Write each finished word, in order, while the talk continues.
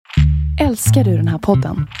Älskar du den här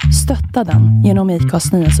podden? Stötta den genom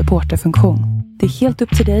IKAs nya supporterfunktion. Det är helt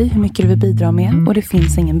upp till dig hur mycket du vill bidra med och det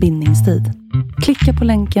finns ingen bindningstid. Klicka på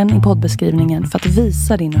länken i poddbeskrivningen för att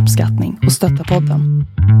visa din uppskattning och stötta podden.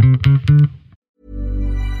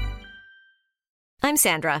 I'm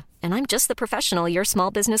Sandra, and I'm just the professional your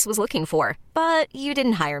small business was looking for. But you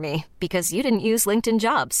didn't hire me because you didn't use LinkedIn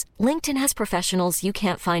Jobs. LinkedIn has professionals you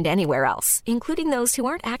can't find anywhere else, including those who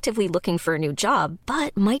aren't actively looking for a new job,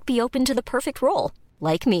 but might be open to the perfect role,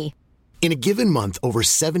 like me. In a given month, over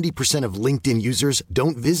 70% of LinkedIn users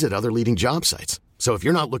don't visit other leading job sites. So if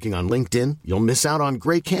you're not looking on LinkedIn, you'll miss out on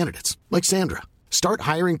great candidates like Sandra. Start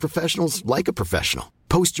hiring professionals like a professional.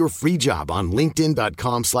 Post your free job on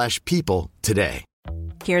linkedin.com/people today.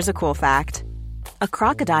 Here's a cool fact. A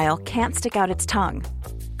crocodile can't stick out its tongue.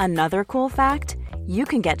 Another cool fact, you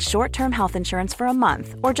can get short-term health insurance for a month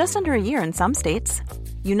or just under a year in some states.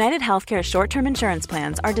 United Healthcare short-term insurance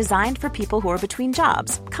plans are designed for people who are between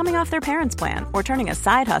jobs, coming off their parents' plan, or turning a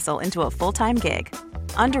side hustle into a full-time gig.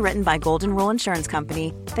 Underwritten by Golden Rule Insurance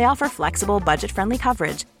Company, they offer flexible, budget-friendly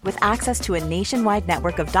coverage with access to a nationwide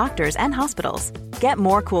network of doctors and hospitals. Get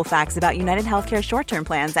more cool facts about United Healthcare short-term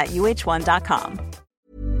plans at uh1.com.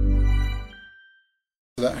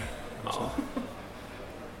 Ja. Vad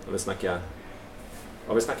har vi snackat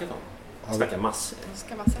om? Snacka massor.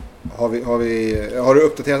 Har du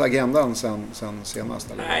uppdaterat agendan sen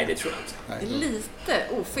senast? Eller? Nej, det tror jag inte. Nej. Lite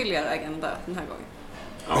ofylligare agenda den här gången.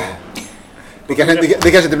 Ja. Det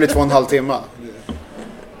kanske inte blir 2,5 timmar.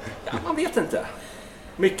 Ja, man vet inte.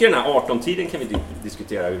 Mycket den här 18-tiden kan vi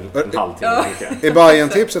diskutera en halvtimme. Ja. Är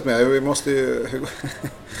Bayern-tipset med? Vi måste ju...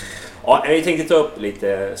 Ja, vi tänkte ta upp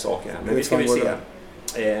lite saker här, men vi ska se.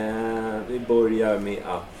 Vi börjar med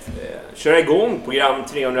att köra igång program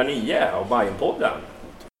 309 av Bayern-podden.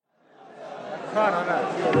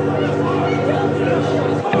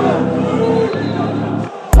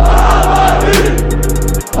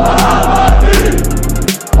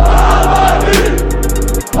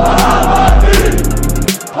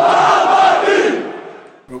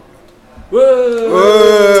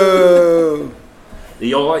 Det är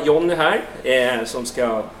jag, Jonny här, som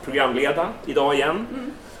ska programleda idag igen.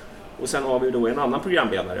 Och sen har vi då en annan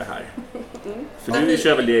programledare här. För du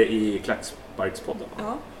kör väl det i Klacksparkspodden?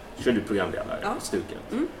 Ja. Kör du programledare ja. i stuket?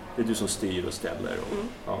 Det är du som styr och ställer. Och,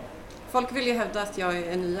 ja. Folk vill ju hävda att jag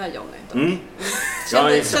är nya Jonny.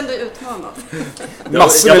 Kände dig utmanad.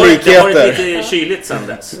 Massor med likheter. Det har varit lite kyligt sedan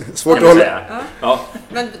dess. Svårt att hålla. Ja.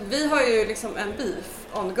 Men vi har ju liksom en beef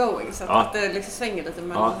ongoing så att det liksom svänger lite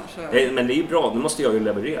mellan här. Så... Men det är ju bra, nu måste jag ju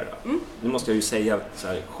leverera. Nu måste jag ju säga så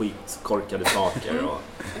här skitkorkade saker och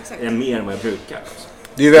mer än vad jag brukar. Alltså.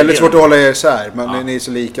 Det är ju väldigt svårt att hålla er isär, men ni är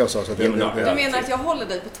så lika och så. Du menar att jag håller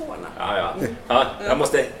dig på tårna? Ja, jag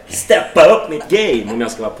måste steppa upp mitt game om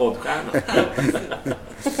jag ska vara poddstjärna.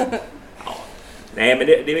 Nej, men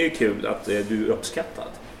det är ju kul att du är uppskattad.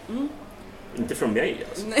 Inte från mig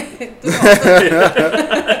alltså. Nej, du hatar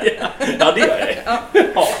dig. Ja, det gör jag.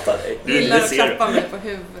 Hatar dig. Du gillar att klappa mig på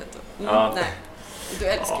huvudet. Nej, du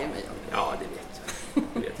älskar ju mig. Ja, det vet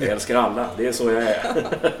jag. Jag älskar alla, det är så jag är.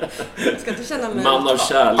 Ska inte känna mig man av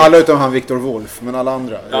kärlek. Alla utom han Victor Wolf, men alla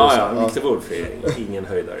andra. Victor Wolf är ingen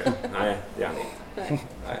höjdare. Nej, det är han inte.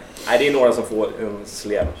 Nej, det är några som får en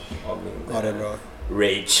slev av min det är bra.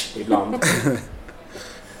 Rage ibland.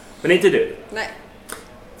 Men inte du. Nej.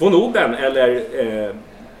 Von Oben eller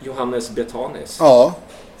Johannes Betanis? Ja,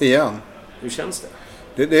 igen. Hur känns det?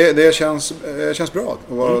 Det känns bra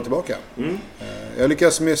att vara tillbaka. Jag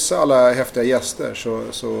lyckas missa alla häftiga gäster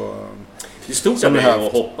så det är stort av dig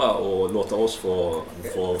att hoppa och låta oss få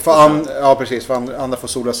precis, för andra får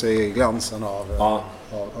sola sig i glansen av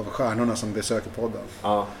stjärnorna som besöker podden.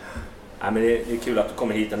 Ja. Nej, men det är kul att du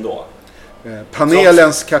kommer hit ändå.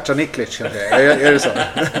 Panelens Katja Niklic kanske. Är det så?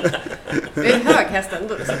 Det är en hög häst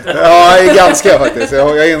ändå. Ja, ganska faktiskt.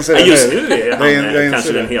 Jag inser det. Just nu är han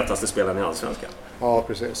kanske den hetaste spelaren i Allsvenskan. Ja,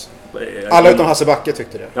 precis. Alla utom Hasse Backe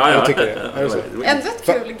tyckte det. Ja. Jag tycker det. Ändå ett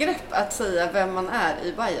kul grepp att säga vem man är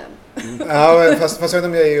i Bayern. Ja, fast jag vet inte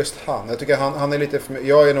om jag är just han. Jag tycker han är lite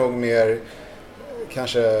jag är nog mer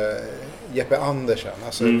kanske Jeppe Andersen,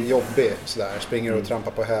 alltså jobbig sådär, springer och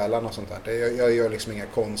trampar på hälarna och sånt där. Jag gör liksom inga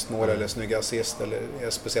konstmål eller snygga assist eller är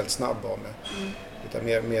speciellt snabb av mig. Utan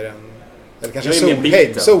mer än eller kanske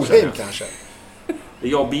Solheim kanske. Det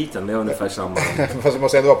är jag biten, det är ungefär samma. Fast du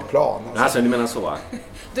måste ändå vara på plan. Alltså du menar så?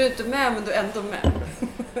 Du är inte med, men du är ändå med.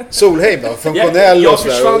 Solheim då? Funktionell jag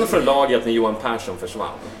försvann från laget när Johan Persson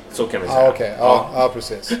försvann. Så kan vi säga. Okej. Ja,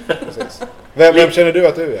 precis. Vem känner du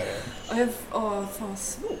att du är? Fan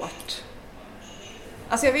svårt.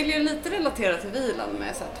 Alltså jag vill ju lite relatera till vilan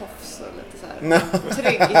med så här tofs och lite så här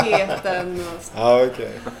tryggheten och så. Ja,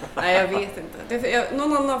 okej. Nej, jag vet inte.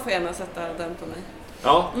 Någon annan får gärna sätta den på mig.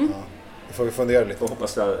 Ja. Det får vi fundera lite. Och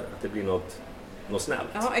hoppas att det blir något snällt.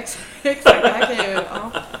 Ja, exakt. Det här kan ju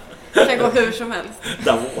det kan gå hur som helst.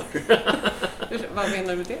 Davor. Vad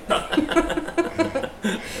menar du det?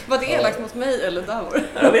 Var det elakt mot mig eller Davor?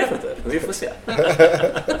 Jag vet inte. Vi får se.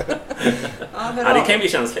 Ja, det kan ju bli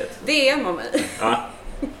känsligt. Det är man mig. Ja.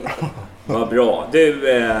 Vad bra. Du,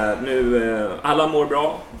 nu alla mår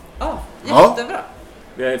bra. Ja, jättebra.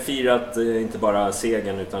 Vi har firat inte bara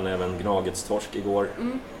segern utan även Gnagets torsk igår.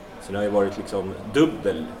 Så det har ju varit liksom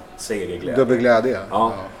dubbel segerglädje. Dubbel glädje.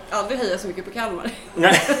 Ja. Aldrig heja så mycket på Kalmar.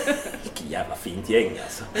 Nej, vilket jävla fint gäng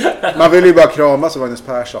alltså. Man vill ju bara kramas av Magnus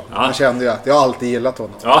Persson. Ja. Man kände ju att jag alltid gillat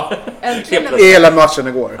honom. Ja. Hela matchen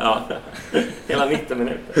igår. Ja. Hela 90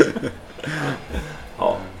 minuter.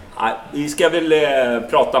 Ja. Vi ska väl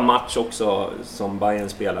prata match också som Bayern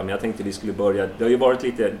spelar, men jag tänkte vi skulle börja. Det har ju varit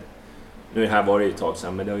lite, nu här var det ju ett tag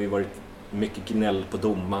sedan, men det har ju varit mycket gnäll på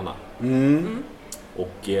domarna.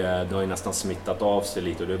 Och det har ju nästan smittat av sig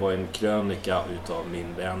lite, och det var en krönika utav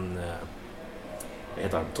min vän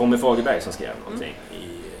heter han, Tommy Fagerberg, som skrev någonting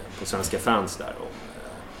på Svenska Fans där om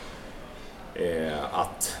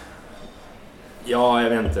att jag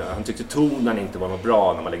vet inte, han tyckte tonen inte var något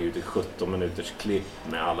bra när man lägger ut ett 17 minuters klipp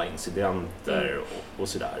med alla incidenter och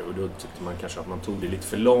sådär, och då tyckte man kanske att man tog det lite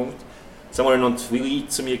för långt. Sen var det någon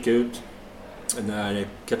tweet som gick ut när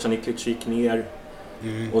Kacaniklic gick ner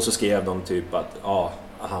och så skrev de typ att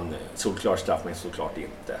han solklar straff, men såklart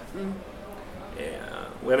inte.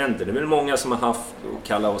 Och jag vet inte, det är väl många som har haft och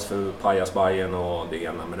kallat oss för pajas Bayern och det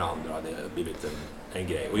ena med det andra. Det har blivit en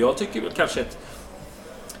grej. Och jag tycker väl kanske att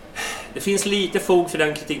det finns lite fog för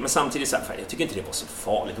den kritiken, men samtidigt så här, jag tycker inte det var så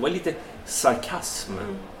farligt. Det var lite sarkasm.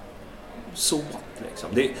 Så liksom.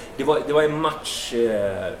 Det var en match.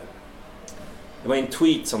 Det var en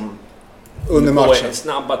tweet som under matchen.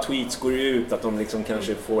 Snabba tweets går ut att de liksom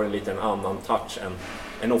kanske får en liten annan touch än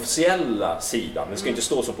den officiella sidan. Det ska inte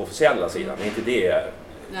stå så på officiella sidan, det är inte det.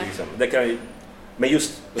 Liksom. Det kan, men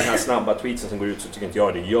just den här snabba tweetsen som går ut så tycker inte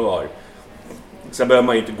jag det gör. Sen behöver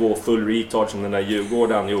man ju inte gå full retard som den där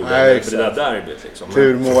Djurgården gjorde. Nej, för det där derbyt liksom.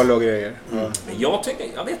 Turmål och grejer. Men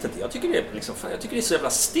jag vet inte, jag tycker det är så jävla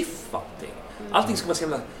stiff allting. Allting ska vara så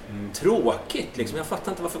jävla tråkigt liksom. Jag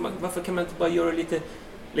fattar inte varför kan man inte bara göra lite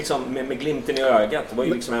liksom med glimten i ögat. Det var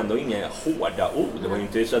ju liksom ändå inga hårda ord. Det var ju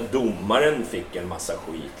inte så att domaren fick en massa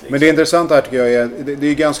skit liksom. Men det intressanta här tycker jag är det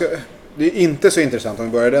är ganska, det är inte så intressant om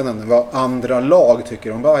vi börjar den änden, vad andra lag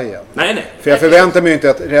tycker om Bayern. Nej. För jag förväntar mig inte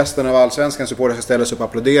att resten av allsvenskan supportrar ska ställa sig upp och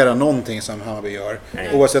applådera någonting som Hammarby gör. Nej.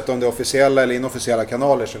 Oavsett om det är officiella eller inofficiella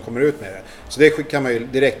kanaler som kommer ut med det. Så det kan man ju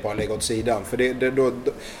direkt bara lägga åt sidan.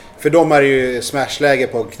 För dem är det ju smashläge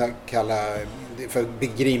på att kalla för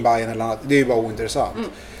Big Green Bayern eller annat. Det är ju bara ointressant.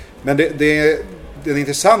 Men den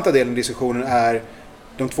intressanta delen i diskussionen är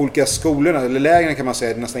de två olika skolorna, eller lägren kan man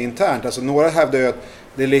säga, nästan internt. Alltså några hävdar ju att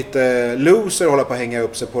det är lite loser att hålla på att hänga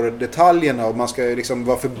upp sig på detaljerna och man ska liksom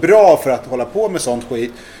vara för bra för att hålla på med sånt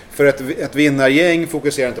skit. För ett vinnargäng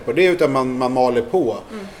fokuserar inte på det utan man maler på.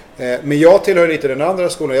 Men jag tillhör lite den andra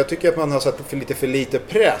skolan. Jag tycker att man har satt för lite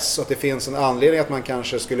press och att det finns en anledning att man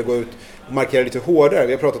kanske skulle gå ut och markera lite hårdare.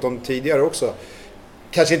 Vi har pratat om det tidigare också.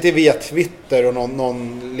 Kanske inte via Twitter och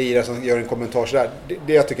någon lirare som gör en kommentar sådär.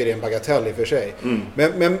 Det jag tycker är en bagatell i och för sig.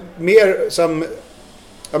 Men mer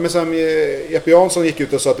som Jeppe Jansson gick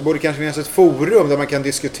ut och sa att det borde kanske finnas ett forum där man kan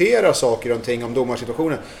diskutera saker och ting om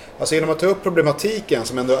domarsituationen. Alltså genom att ta upp problematiken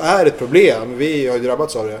som ändå är ett problem. Vi har ju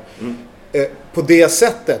drabbats av det. På det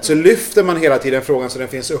sättet så lyfter man hela tiden frågan så den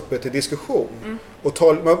finns uppe till diskussion. Och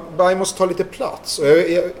man måste ta lite plats. Och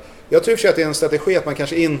jag tror att det är en strategi att man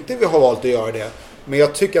kanske inte vill ha valt att göra det. Men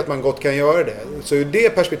jag tycker att man gott kan göra det. Så ur det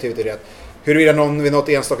perspektivet är det rätt. Huruvida någon vid något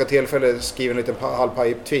enstaka tillfälle skriver en liten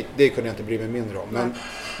halvpaj tweet, det kunde jag inte bry mig mindre om.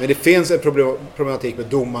 Men det finns en problematik med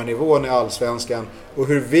domarnivån i allsvenskan. Och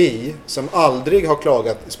hur vi, som aldrig har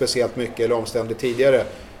klagat speciellt mycket eller omständigt tidigare,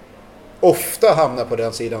 ofta hamnar på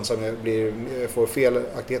den sidan som får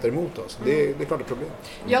felaktigheter emot oss. Det är klart ett problem.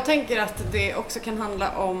 Jag tänker att det också kan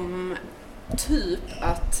handla om typ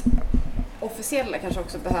att officiella kanske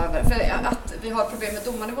också behöver, för att vi har problem med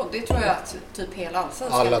domarnivån, det tror jag att typ hela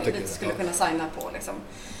allsvenskan skulle kunna signa på liksom.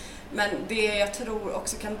 Men det jag tror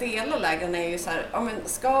också kan dela lägen är ju så här, ja men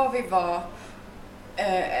ska vi vara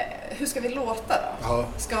hur ska vi låta då? Ja.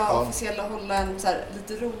 Ska officiella hålla en så här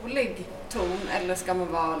lite rolig ton eller ska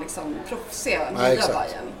man vara liksom proffsiga nya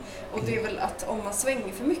Bayern? Och det är väl att om man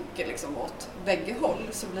svänger för mycket liksom åt bägge håll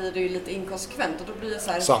så blir det ju lite inkonsekvent och då blir det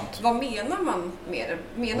så här, vad menar man med det?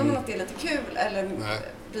 Menar man att det är lite kul eller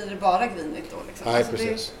blir det bara grinigt då liksom? Nej, alltså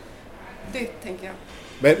precis. Det tänker jag.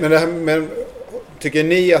 Men tycker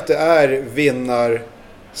ni att det är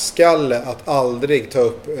vinnarskalle att aldrig ta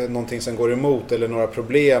upp någonting som går emot eller några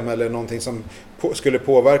problem eller någonting som skulle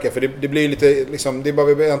påverka? För det blir lite liksom, det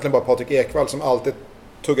är egentligen bara Patrik Ekwall som alltid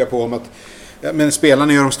tuggar på om att men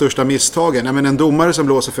spelarna gör de största misstagen. Ja, men en domare som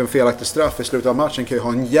blåser för en felaktig straff i slutet av matchen kan ju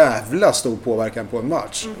ha en jävla stor påverkan på en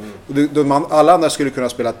match. Och alla andra skulle kunna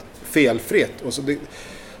spela felfritt. Och så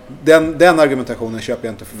den argumentationen köper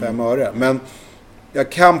jag inte för 5 öre. Men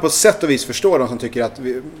jag kan på sätt och vis förstå de som tycker att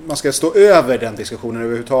man ska stå över den diskussionen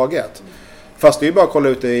överhuvudtaget. Fast det är ju bara att kolla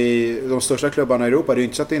ut i de största klubbarna i Europa. Det är ju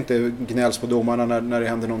inte så att det inte gnälls på domarna när det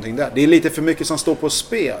händer någonting där. Det är lite för mycket som står på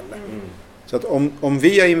spel. Så att om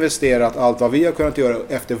vi har investerat allt vad vi har kunnat göra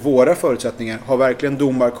efter våra förutsättningar har verkligen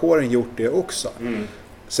domarkåren gjort det också.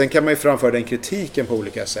 Sen kan man ju framföra den kritiken på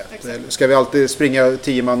olika sätt. Exakt. Ska vi alltid springa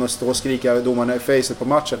 10 man och stå och skrika domarna i facet på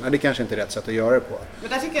matchen? Nej, det kanske inte är rätt sätt att göra det på. Men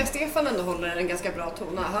där tycker jag Stefan ändå håller en ganska bra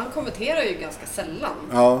ton. Han kommenterar ju ganska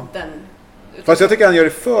sällan den. Fast jag tycker han gör det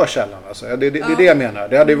för sällan. Alltså. Det är det jag menar.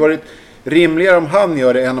 Det hade varit rimligare om han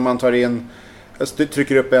gör det än om man tar in... Jag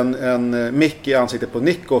trycker upp en mick i ansiktet på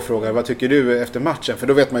Nico och frågar vad tycker du efter matchen? För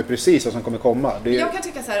då vet man ju precis vad som kommer komma. Jag kan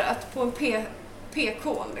tycka så här att på en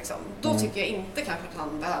PK liksom, då tycker jag inte kanske att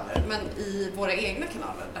han behöver. Men i våra egna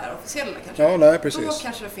kanaler, där officiella kanske. Ja, nej, precis. Då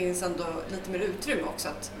kanske det finns ändå lite mer utrymme också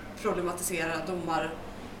att problematisera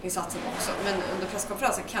domarinsatsen också. Men under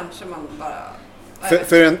presskonferensen kanske man bara...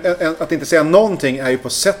 För att inte säga någonting är ju på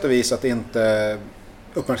sätt och vis att inte...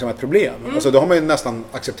 uppmärksamma ett problem. Alltså, då har man ju nästan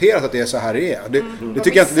accepterat att det är så här det är. Det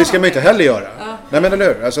tycker jag inte, det ska man inte heller göra. Nej, men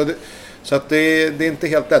eller hur? Alltså, så att det är inte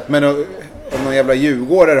helt lätt. Men om någon jävla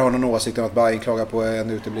djurgårdare har någon åsikt om att Bayern klagar på en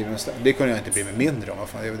utebliven stäm, det kunde jag inte bli med mindre om.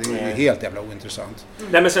 Det är ju helt jävla ointressant.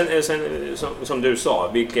 Nej, men sen som du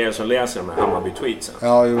sa, vilka är det som läser de här Hammarby-tweetsen?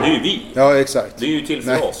 Ja, det är ju vi. Ja, exakt. Det är ju till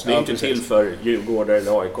för oss. Det är inte till för Djurgårdare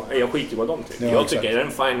eller AIK. Jag skiter i vad de tycker. Jag tycker det är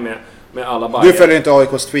en fine med alla Bayern. Du följer inte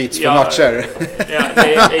AIKs tweets för matcher.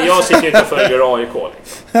 Jag sitter inte och följer AIK.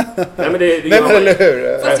 Nej, men det eller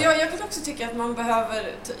hur? Fast jag kan också tycka att man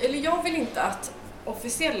behöver... Eller jag vill inte att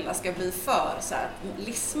officiella ska bli för så här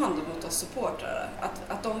lismande mot oss supportrar.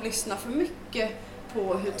 Att de lyssnar för mycket på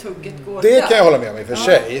hur tugget går. Det kan jag hålla med om i och för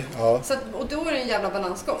sig. Ja. Så och då är det en jävla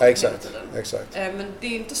balansgång. Ja, exakt. Men det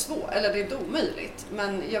är inte svårt, eller det är inte omöjligt.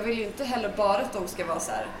 Men jag vill ju inte heller bara att de ska vara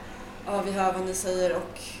så här, vi hör vad ni säger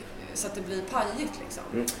och så att det blir pajigt liksom.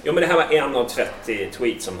 Ja, men det här var 1 av 30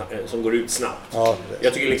 tweets som går ut snabbt. Ja,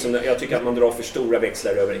 jag tycker att man drar för stora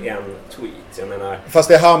växlar över en tweet. Jag menar... Fast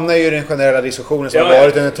det hamnar ju i den generella diskussionen som har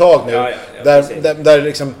varit under ett tag nu. Där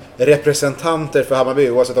liksom representanter för Hammarby,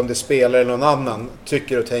 oavsett om det spelar eller någon annan,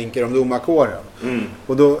 tycker och tänker om domarkåren.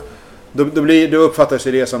 Och då uppfattar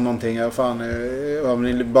sig det som någonting, det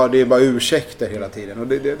är bara ursäkter hela tiden.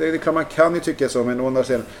 Och man kan ju tycka så, men å andra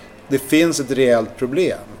sidan, det finns ett reellt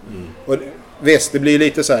problem. Och visst, det blir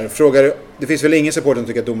lite så här, det finns väl ingen supporter som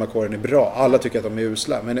tycker att domarkåren är bra. Alla tycker att de är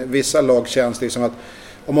usla. Men vissa lag känns det som att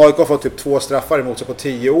om AIK har fått typ 2 straffar emot sig på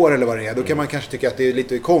 10 år eller vad det är, då kan man kanske tycka att det är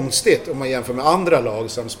lite konstigt om man jämför med andra lag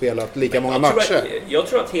som spelat lika många matcher. Jag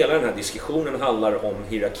tror att hela den här diskussionen handlar om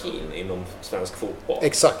hierarkin inom svensk fotboll.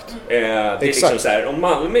 Exakt. Det är liksom så här, om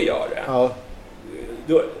Malmö gör det,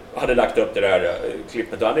 då hade lagt upp det där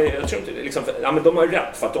klippet. Jag tror inte, liksom, men de har ju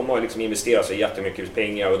rätt för att de har liksom investerat så jättemycket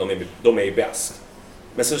pengar och de är ju bäst.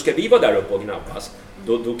 Men så ska vi vara där uppe och gnabbas.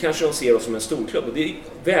 Då kanske de ser oss som en stor klubb. Och det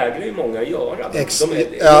vägrar ju många att göra.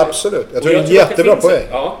 Absolut. Jag tror det är en jättebra poäng.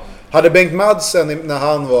 Hade Bengt Madsen när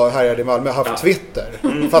han var här i Malmö haft Twitter,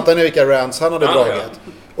 fattar ni vilka rants han hade dragit?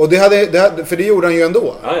 Och för det gjorde han ju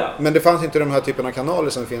ändå. Men det fanns inte de här typen av kanaler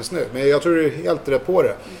som finns nu. Men jag tror du är helt rätt på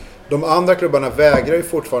det. De andra klubbarna vägrar ju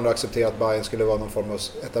fortfarande acceptera att Bayern skulle vara någon form av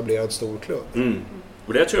etablerad stor klubb.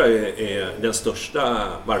 Och det tror jag är den största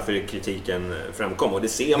varför kritiken framkom. Och det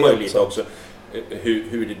ser man ju lite också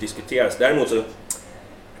hur det diskuteras. Däremot så...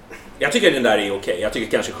 Jag tycker den där är okej. Jag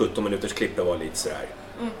tycker kanske 17 minuters klippet var lite sådär.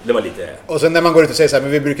 Det var lite... Och sen när man går ut och säger så här,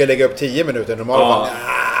 men vi brukar lägga upp 10 minuter normalt.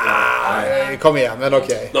 Kom igen, men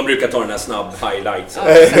okej. De brukar ta den här snabb highlights.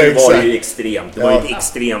 Det var ju extremt. Det var ju ett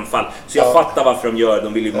extremfall. Så jag fattar varför de gör.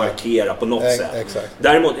 De vill ju markera på något sätt. Exakt.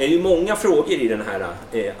 Däremot är det ju många frågor i den här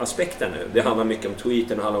aspekten nu. Det handlar mycket om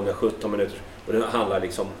tweeten, det handlar om 17 minuter. Och det handlar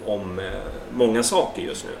liksom om många saker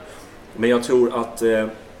just nu. Men jag tror att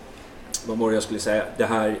vad var det jag skulle säga, det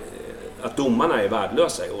här att domarna är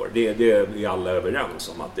värdelösa i år, det är vi alla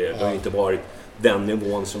överens om, att det har inte varit den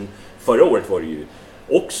nivån som förra året var det ju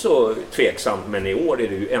också tveksamt, men i år är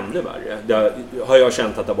det ju ännu värre. Där har jag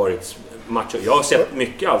känt att det har varit matcher. Jag har sett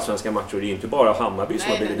mycket allsvenska matcher, det är inte bara Hammarby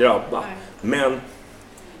som har blivit drabbad. Men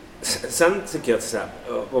sen tycker jag att så här,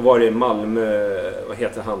 vad var det, Malmö, vad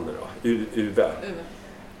heter han nu då? Uwe.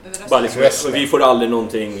 Vi får aldrig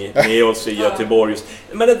någonting med oss i Göteborg.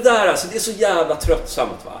 Men det där alltså, det är så jävla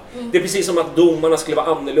tröttsamt, va? Det är precis som att domarna skulle vara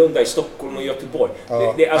annorlunda i Stockholm och Göteborg.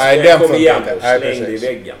 Det kommer igen och släng det i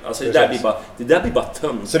väggen. Alltså det där blir bara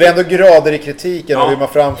tömt. Så det är ändå grader i kritiken och hur man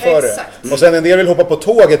framför det. Och sen en del vill hoppa på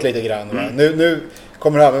tåget lite grann. Nu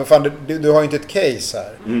kommer det här, men fan, du har ju inte ett case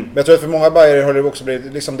här. Men jag tror att för många bajare har det också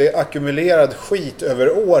blivit liksom, det är ackumulerad skit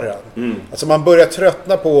över åren. Alltså man börjar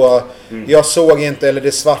tröttna på jag såg inte, eller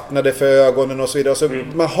det svartnade för ögonen och så vidare. Så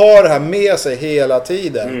man har det här med sig hela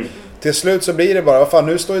tiden. Till slut så blir det bara, vad fan,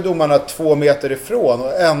 nu står ju domarna 2 meter ifrån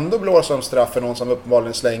och ändå blåser de straff för någon som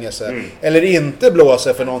uppenbarligen slänger sig. Eller inte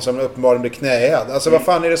blåser för någon som uppenbarligen blir knäad. Alltså vad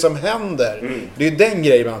fan är det som händer? Det är ju den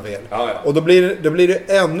grejen man vill. Och då blir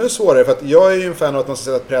det ännu svårare, för att jag är ju en fan av att man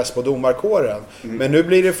ska sätta press på domarkåren. Men nu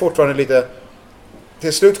blir det fortfarande lite...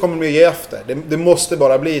 Till slut kommer de ge efter. Det måste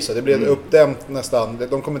bara bli så. Det blir uppdämt nästan.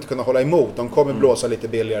 De kommer inte kunna hålla emot. De kommer blåsa lite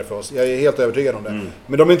billigare för oss. Jag är helt övertygad om det.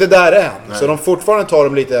 Men de är inte där än. Nej. Så de fortfarande tar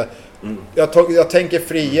dem lite... Jag tänker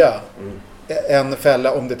fria en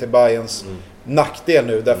fälla om det till Bayerns nackdel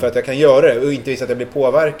nu. Därför att jag kan göra det och inte visa att jag blir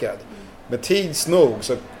påverkad. Men tids nog,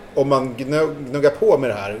 så om man gnuggar på med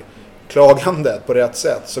det här klagandet på rätt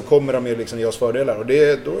sätt, så kommer de ju liksom ge oss fördelar, och då är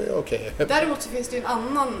det okej. Däremot så finns det ju en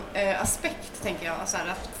annan aspekt, tänker jag, så här,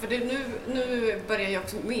 att, för det, nu börjar ju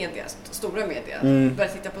också media, stora media börja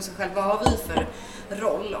titta på sig själva. Vad har vi för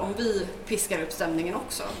roll om vi piskar upp stämningen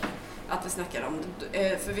också? Att vi snackar om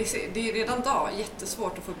det. För det är ju redan idag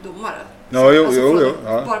jättesvårt att få upp domare.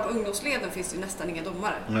 Bara på ungdomsleden finns det ju nästan inga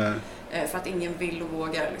domare. Nej. För att ingen vill och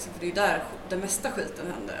vågar. Liksom, för det är ju där den mesta skiten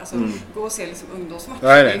händer. Alltså, gå och se liksom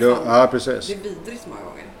ungdomsmatcher. Precis. Det är vidrigt många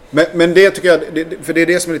gånger. Men det tycker jag, för det är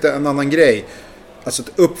det som är lite en annan grej. Alltså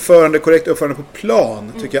ett korrekt uppförande på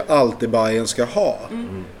plan tycker jag alltid Bayern ska ha.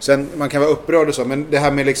 Sen man kan vara upprörd och så, men det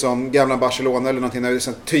här med liksom gamla Barcelona eller någonting,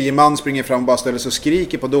 när 10 man springer fram och bara ställer sig och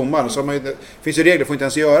skriker på domaren, så det finns ju regler, får inte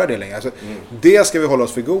ens göra det längre. Alltså, det ska vi hålla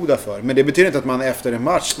oss för goda för, men det betyder inte att man efter en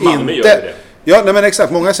match inte gör det. Ja, nej, men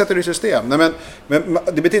exakt, många sätter det i system. Nej, men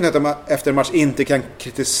det betyder inte att man efter en match inte kan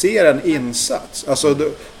kritisera en insats. Alltså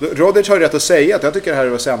Rodic har ju rätt att säga att jag tycker det här är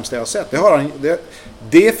det sämsta jag har sett.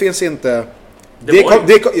 Det finns inte.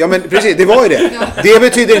 Ja, men precis, det var ju det. Det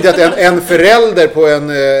betyder inte att en förälder på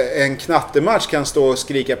en knattematch kan stå och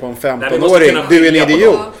skrika på en 15-åring. Du är en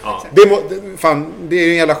idiot. Det är ju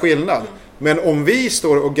en jävla skillnad. Men om vi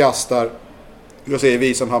står och gastar, då säger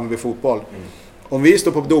vi som Hammarby fotboll, om vi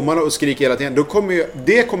står på domarna och skriker hela tiden, då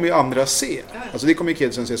kommer ju andra se. Alltså det kommer ju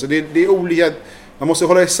kidsen se. Så det är olika. Man måste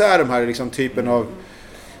hålla isär de här liksom, typen av.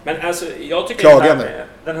 Men alltså, jag tycker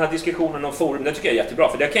den här diskussionen om forum, det tycker jag är jättebra.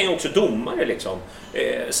 För där kan ju också domare liksom,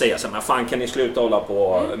 säga så här, fan kan ni sluta hålla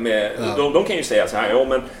på med... De kan ju säga så här,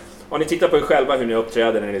 men om ni tittar på er själva hur ni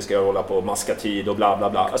uppträder när ni ska hålla på maska tid och bla bla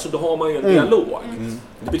bla. Alltså då har man ju en dialog.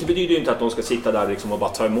 Det betyder ju inte att de ska sitta där liksom och bara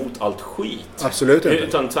ta emot allt skit. Absolut inte.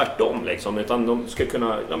 Utan tvärtom liksom. Utan de ska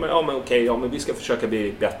kunna, men vi ska försöka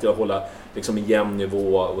bli bättre och hålla liksom en jämn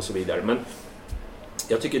nivå och så vidare. Men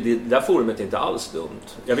jag tycker det där forumet är inte alls dumt.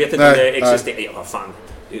 Jag vet inte om det existerar. Ja, vad fan.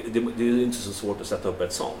 Det är inte så svårt att sätta upp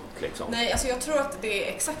ett sånt. Liksom. Nej, alltså jag tror att det är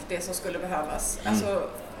exakt det som skulle behövas. Alltså,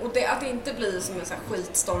 och att det inte blir som en sån här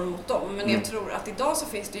skitstorm mot dem. Men jag tror att idag så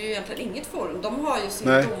finns det ju egentligen inget forum. De har ju sin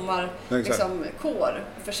domarkår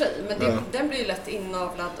för sig. Men den blir ju lätt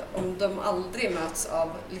inavlad om de aldrig möts av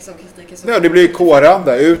liksom, kritiken. Ja, det blir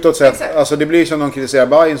kåranda utåt sett. Alltså det blir som någon kritiserar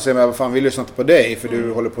Bayern och säger, vad fan, vi lyssnar inte på dig för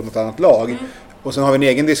du håller på något annat lag. Och sen har vi en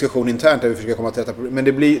egen diskussion internt där vi försöker komma till rätta.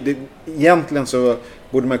 Men egentligen så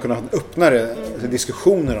borde man kunna ha öppnare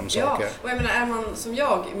diskussioner om saker. Ja, och jag menar, är man som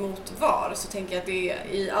jag emot VAR, så tänker jag att det är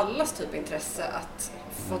i allas typ intresse att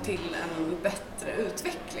få till en bättre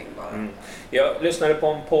utveckling bara. Jag lyssnade på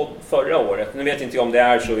en podd förra året. Nu vet inte jag om det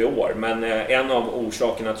är så i år, men en av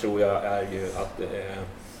orsakerna tror jag är ju att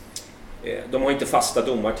de har inte fasta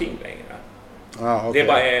domarteam längre. Okay. Det är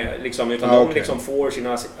bara liksom, utan de liksom får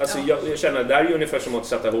sina... Alltså jag känner, det är ju ungefär som att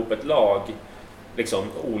sätta ihop ett lag liksom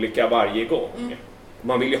olika varje gång.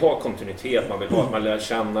 Man vill ju ha kontinuitet, man vill ha att man lär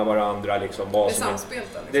känna varandra liksom, vad det är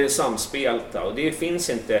samspelta. Det är samspelta och det finns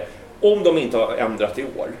inte, om de inte har ändrat i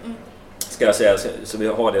år, ska jag säga, så vi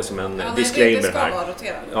har det som en disclaimer det ska här. Vara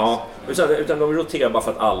roterande. Ja, utan de roterar bara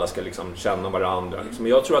för att alla ska liksom känna varandra. Liksom.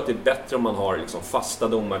 Jag tror att det är bättre om man har liksom fasta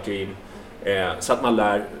domarteam så att man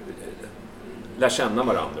lär känna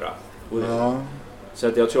varandra. Ja. Så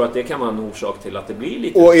att jag tror att det kan vara en orsak till att det blir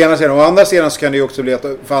lite... Å andra sidan så kan det ju också bli att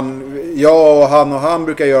jag och han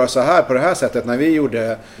brukar göra så här på det här sättet när vi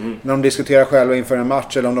gjorde när de diskuterar själva inför en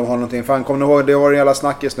match eller om de har någonting. Fan, kommer ni ihåg, det var en jävla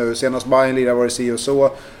snackis nu. Senast Bayern lirade var det si och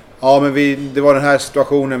så. Ja, men det var den här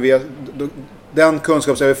situationen. Den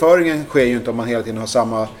kunskapsöverföringen sker ju inte om man hela tiden har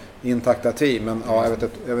samma intakta team. Men ja,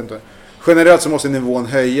 jag vet inte. Generellt så måste nivån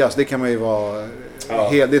höjas. Det kan man ju vara...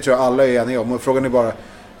 Det tror jag alla är eniga om. Och frågan är bara...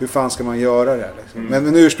 Hur fan ska man göra det? Liksom?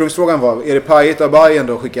 Men ursprungsfrågan var, är det pajigt av Bayern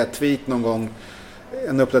då? Skicka ett tweet någon gång,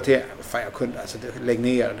 en uppdatering. Fan, jag kunde alltså, lägg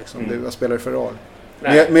ner liksom. Vad spelar det för roll?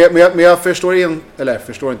 Men jag förstår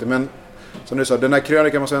inte, men som du sa, den här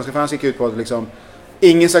krönikan med svenska fans gick ut på att liksom,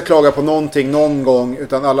 ingen ska klaga på någonting någon gång,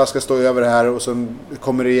 utan alla ska stå över det här och så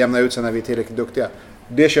kommer det jämna ut sig när vi är tillräckligt duktiga.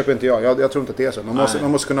 Det köper inte jag. Jag tror inte att det är så.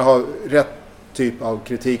 Man måste kunna ha rätt typ av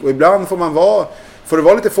kritik. Och ibland får det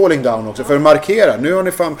vara lite falling down också för att markera. Nu har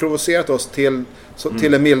ni fan provocerat oss till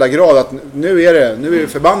en milda grad att nu är vi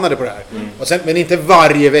förbannade på det här. Och sen, men inte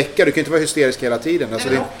varje vecka. Du kan inte vara hysterisk hela tiden. Alltså,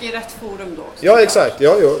 och i rätt forum då också. Ja, exakt.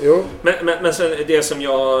 Jo. Men sen det som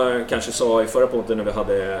jag kanske sa i förra punkten när vi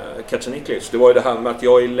hade Kacaniklic, det var ju det här med att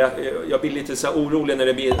jag blir lite så här orolig när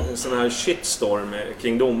det blir en sån här shitstorm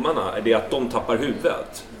kring domarna. Det är att de tappar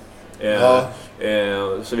huvudet.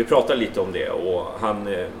 Så vi pratade lite om det och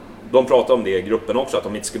de pratar om det i gruppen också, att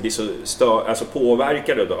de inte ska bli så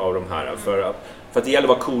påverkade av de här. För att det gäller att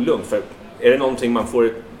vara cool. För är det någonting man får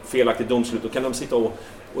ett felaktigt domslut, då kan de sitta och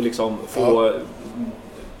liksom få...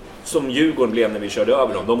 Som Djurgården blev när vi körde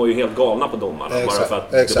över dem. De var ju helt galna på domarna. Bara för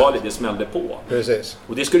att det smällde på. Precis.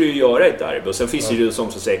 Och det skulle ju göra ett derby. Och sen finns det ju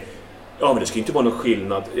som säger... Ja, men det ska inte vara någon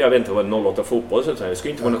skillnad. Jag vet inte vad 08 fotboll så det ska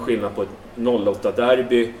inte vara någon skillnad på ett 08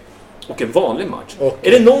 derby och en vanlig match.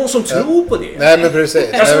 Är det någon som tror på det? Nej, men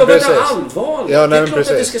precis. Alltså, vad är det allvarligt? Ja, det är klart att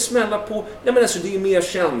det ska smälla på. Nej, men alltså, det är ju mer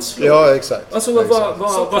känslor. Ja, exakt. Alltså, Så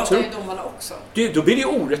vad tror ju domarna också. Då blir det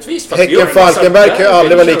orättvist. För Häcken-Falkenberg kan ju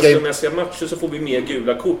aldrig vara lika... Känslomässiga matcher så får vi mer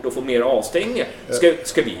gula kort och får mer avstängningar.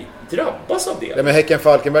 Ska vi drabbas av det? Nej, men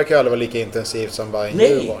Häcken-Falkenberg kan ju aldrig vara lika intensivt som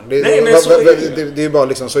Bayern-Djurgården. Det är ju bara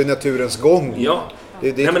liksom så i naturens gång. Ja.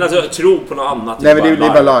 Nej, men alltså, tro på något annat. Nej, men det är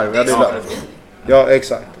bara larv. Ja,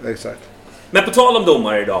 exakt. Men på tal om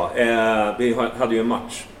domare idag, vi hade ju en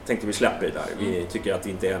match, tänkte vi släpper det där. Vi tycker att det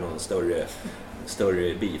inte är någon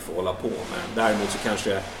större beef att hålla på med. Däremot så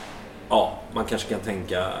kanske, man kanske kan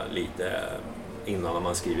tänka lite innan när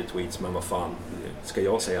man skriver tweets, men vad fan, ska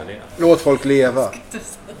jag säga det? Låt folk leva.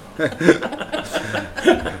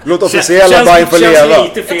 Låt officiella Bayern få leva.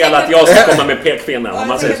 Känns lite fel att jag ska komma med pekpinnen om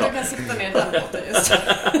man säger så. Jag kan sitta ner där borta just.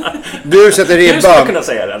 Du sätter ribban. Du skulle kunna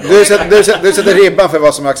säga det. Du sätter ribban för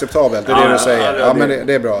vad som är acceptabelt. Det är det du säger. Ja, men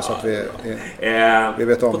det är bra så att vi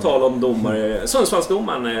vet om. På tal om domare.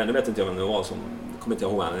 Sundsvallsdomaren, det vet inte jag vem det var som, kommer inte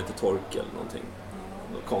ihåg, han heter Torkel eller någonting.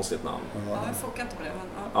 Något konstigt namn. Ja, jag fokar inte på det. Men,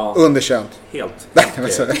 ja. Underkänt. Helt.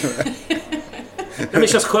 Men det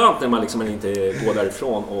känns skönt när man liksom inte går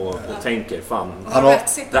därifrån och tänker fan,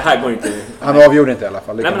 det här går inte. Han avgjorde inte i alla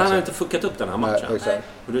fall. Nej, men han har inte fuckat upp den här matchen. Nej,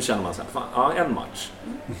 och då känner man så här, fan, en match.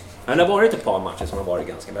 Men det har varit ett par matcher som har varit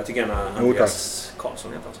ganska, men jag tycker Andreas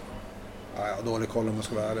Karlsson heter alltså. Ja, dålig koll om man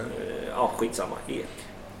ska vara ärlig. Ja, skitsamma. Ek.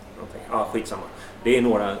 Ja, skitsamma. Det är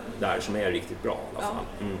några där som är riktigt bra i alla fall.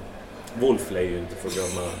 Wolf lär ju inte få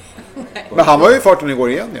glömma. Men han var ju i farten igår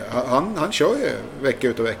igen ju. Han kör ju vecka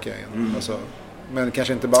ut och vecka igen. Alltså, men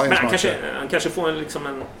kanske inte bara han kanske får en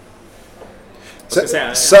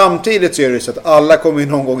samtidigt så är det så att alla kommer ju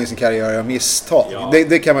någon gång i sin karriär göra misstag. Ja.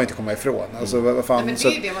 Det kan man ju inte komma ifrån. Alltså, vad fan, men det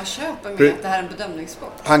är ju det man köper med att det här är en bedömningssport.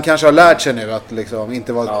 Han kanske har lärt sig nu att liksom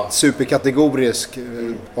inte vara superkategorisk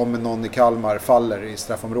om någon i Kalmar faller i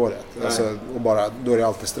straffområdet. Alltså, och bara, då är det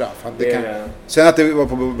alltid straff. Sen att det var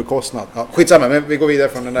på bekostnad. Ja, skitsamma, men vi går vidare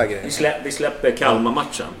från den där grejen. Vi släpper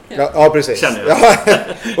Kalmar-matchen. Ja, precis. Känner jag.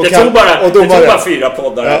 Det tog bara 4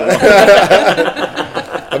 poddar.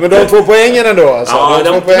 Ja, men de 2 poängen ändå alltså. Ja,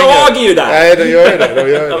 de gnager ju där. Nej, de gör ju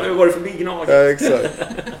det. Nu går det förbi gnag. Ja,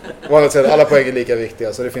 exakt. Alla poäng är lika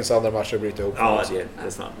viktiga, så det finns andra matcher att bryta ihop. Ja, det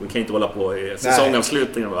är sant. Vi kan inte hålla på i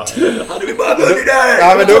säsongavslutningen och bara, hade vi bara vunnit där?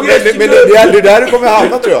 Ja, men det är där du kommer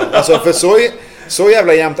hamna, tror jag. Alltså, för så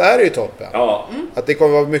jävla jämnt är det i toppen. Ja. Att det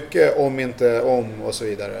kommer vara mycket om, inte om och så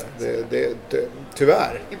vidare. Det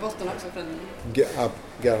tyvärr. I botten också för en...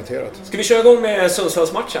 Garanterat. Ska vi köra igång med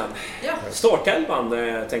Sundsvallsmatchen? Ja. Startelvan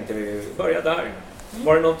tänkte vi börja där.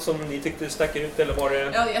 Var det något som ni tyckte stack ut eller var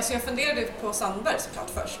det... Ja, alltså jag funderade på Sandberg såklart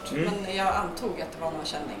först. Men jag antog att det var någon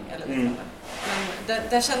känning eller liknande. Men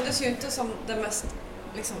det kändes ju inte som den mest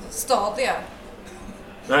liksom, stadiga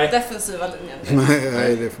defensiva linjen.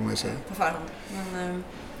 Nej, det får man ju säga. På förhand. Men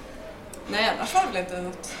nej, annars var det väl inte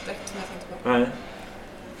något direkt som jag tänkte på. Nej.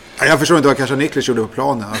 Jag förstår inte vad kanske Niklas gjorde på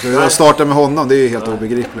planen. Alltså, jag startar med honom, det är ju helt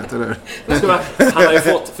obegripligt, eller? Han har ju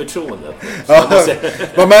fått förtroendet.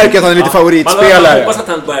 Man märker att han är lite favoritspelare. Man hoppas att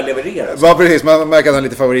han börjar leverera. Ja, precis. Man märker att han är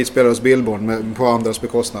lite favoritspelare hos Billborn på andras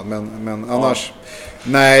bekostnad. Men annars...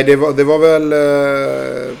 Nej, det var väl...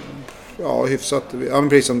 hyfsat... Ja, men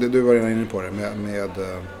precis som du var redan inne på det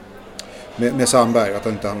med Sandberg, att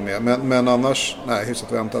han inte hann med. Men annars, nej,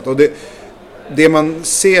 hyfsat väntat. Och det man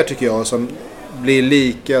ser, tycker jag, som blir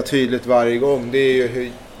lika tydligt varje gång, det är ju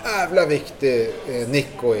hur jävla viktig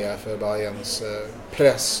Nico är för Bayerns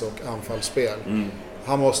press och anfallsspel.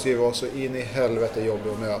 Han måste ju vara så in i helvete jobbig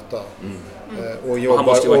att möta. Och han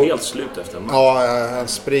måste ju vara helt slut efter en match. Ja, han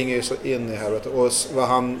springer ju så in i helvete. Och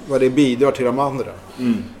vad det bidrar till de andra.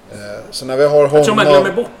 Så när vi har honom... Jag tror man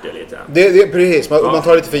glömmer bort det lite. Det precis, man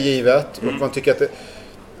tar lite för givet. Och man tycker att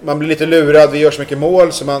man blir lite lurad, vi gör så mycket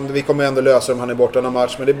mål så vi kommer ändå lösa om han är borta någon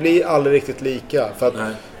match. Men det blir aldrig riktigt lika. För att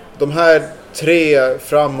de här 3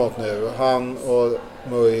 framåt nu, han och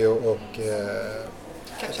Mujo och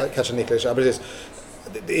kanske Niklas, ja, precis.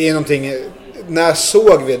 Det är någonting... När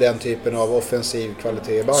såg vi den typen av offensiv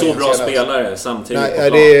kvalitet i Bayern? Så bra spelare samtidigt.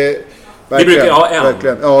 Nej, vi brukar ju ha en.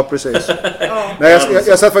 Verkligen. Ja, precis. Nej,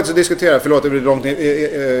 jag satt faktiskt och diskuterade, förlåt det blir långt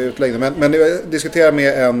utläggning, men jag diskuterade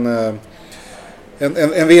med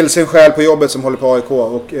en vilsen själ på jobbet som håller på AIK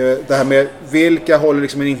och det här med vilka håller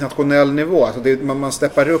liksom en internationell nivå. Alltså man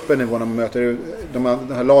steppar upp en nivå när man möter de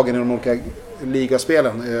här lagen i de olika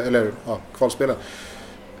ligaspelen eller kvalspelen.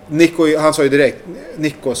 Nico, han sa ju direkt,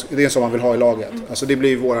 Nikos, det är som man vill ha i laget. Alltså det blir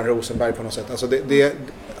ju våran Rosenberg på något sätt. Alltså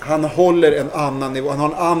han håller en annan nivå, han har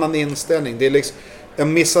en annan inställning. Det är liksom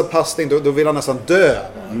en missad passning, då vill han nästan dö.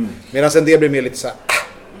 Medan en del blir mer lite så här.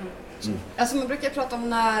 Alltså man brukar prata om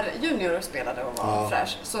när Junior spelade och var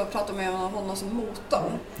fräsch, så pratar man om honom som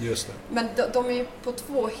motorn. Just det. Men de är ju på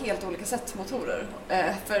 2 helt olika sätt motorer.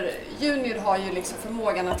 För Junior har ju liksom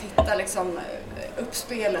förmågan att hitta liksom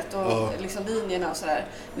uppspelet och liksom linjerna och sådär.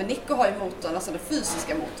 Men Nico har ju motorn, alltså den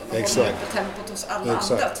fysiska motorn. Och håller uppe tempot hos alla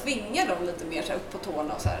andra. Tvingar dem lite mer så här upp på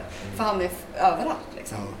tårna och så här. För han är överallt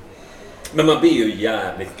liksom. Men man blir ju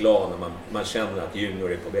jävligt glad när man känner att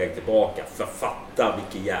Junior är på väg tillbaka. För fatta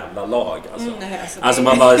vilket jävla lag alltså. Alltså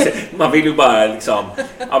man vill ju bara liksom...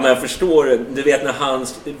 Ja, men jag förstår, du vet när han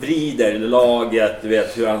vrider laget, du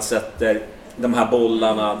vet hur han sätter de här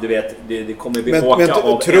bollarna, du vet det kommer bli åka av.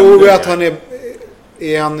 Men tror du att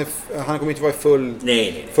han kommer inte vara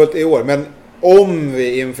fullt i år, men om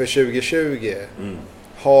vi inför 2020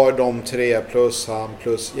 har de 3 plus han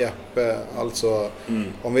plus Jeppe, alltså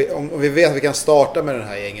om vi vet att vi kan starta med den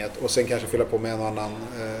här gänget och sen kanske fylla på med en annan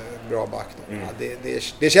bra back då.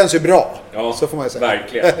 Det känns ju bra, så får man ju säga.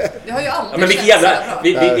 Verkligen. Det har ju aldrig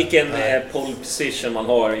men vilken pole position man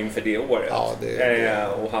har inför det året.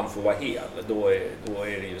 Och han får vara hel, då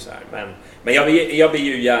är det ju så här. Men jag blir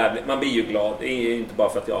ju man blir ju glad. Det är inte bara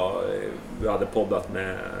för att jag hade poddat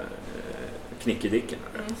med Knickedicken.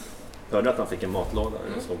 Hörde att han fick en matlåda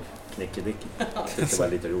när jag såg Knickedicken. Det var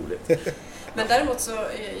lite roligt. Men däremot så,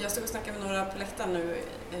 jag stod och snackade med några på läktaren nu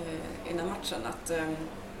innan matchen att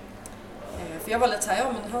för jag var lite så här,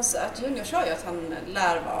 men att Junior sa ju att han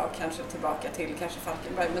lär vara kanske tillbaka till kanske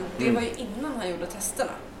Falkenberg, men det var ju innan han gjorde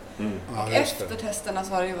testerna. Och efter testerna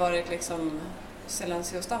så har det ju varit liksom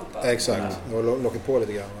Silencio Stampa. Exakt, det var lockat på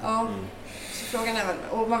lite grann. Ja. Frågan är väl,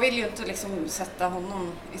 och man vill ju inte liksom sätta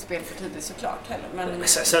honom i spel för tidigt såklart heller. Men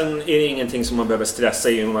sen är det ingenting som man behöver stressa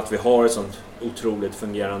i om att vi har ett sånt otroligt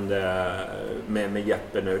fungerande med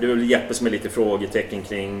Jeppe nu. Det är väl Jeppe som är lite frågetecken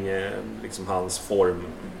kring liksom hans form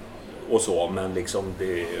och så, men liksom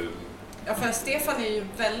det är ju... Ja, för Stefan är ju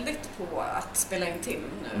väldigt på att spela in Tim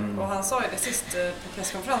nu. Och han sa ju det sist på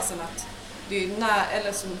presskonferensen att det är ju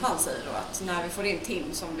eller som han säger då, att när vi får in Tim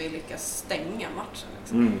som vi lyckas stänga matchen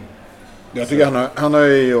liksom. Jag tycker han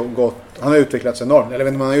har utvecklats enormt. Eller jag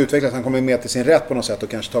vet inte om han har utvecklats, han kommer med till sin rätt på något sätt och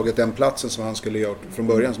kanske tagit den platsen som han skulle gjort från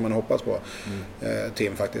början som man hoppats på.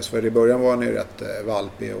 Tim faktiskt. För i början var han ju rätt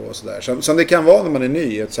valpig och sådär. Som det kan vara när man är ny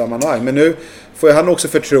i ett sammanhang. Men nu får han också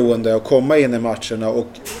förtroende att komma in i matcherna och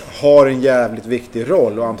har en jävligt viktig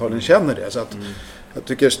roll och antagligen känner det. Så att jag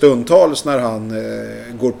tycker stundtals när han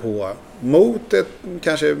går på mot ett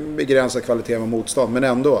kanske begränsat kvalitet med motstånd, men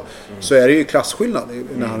ändå så är det ju klasskillnad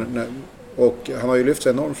Och han har ju lyft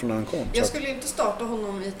sig enormt från när han kom. Jag skulle inte starta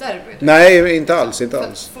honom i ett derby. Nej, inte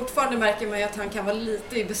alls. Fortfarande märker man ju att han kan vara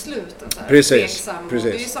lite i besluten. Precis. Det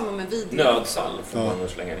är ju samma med video. Nödsall får man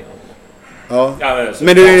slänga ner honom. Ja.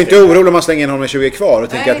 Men du är inte orolig om man slänger in honom med 20 kvar och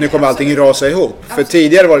tänker att nu kommer allting rasa ihop. För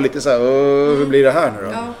tidigare var det lite så här, hur blir det här nu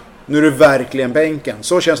då? Ja. Nu är du verkligen bänken.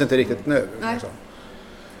 Så känns det inte riktigt nu. Nej. Liksom.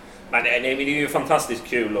 Men det är ju fantastiskt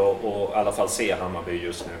kul att i alla fall se Hammarby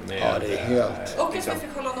just nu. Ja, det är helt... Och att vi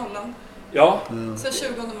fick hålla nollan. Ja. Sen 20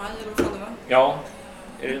 maj eller vad det var. Ja.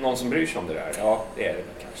 Är det någon som bryr sig om det där? Ja, det är det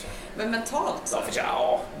kanske. Men mentalt så?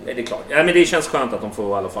 Ja, det är klart. Ja, men det känns skönt att de får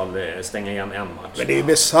i alla fall stänga igen en match. Men det är ju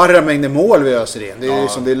bisarra mängder mål vi öser in. Det är ju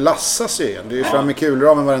som det lassas igen. Det är ju fram i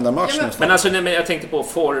kulramen varenda match. Ja, men alltså, jag tänkte på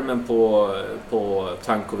formen på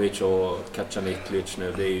Tankovic och Kacaniklic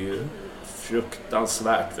nu. Det är ju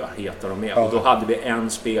fruktansvärt vad heta de är. Ja. Och då hade vi en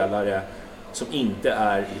spelare som inte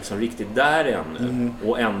är liksom riktigt där ännu.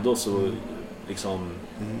 Och ändå så liksom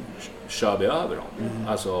kör vi över dem.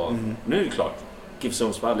 Alltså, nu är det klart. GIF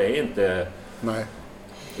Sundsvall är inte... Nej.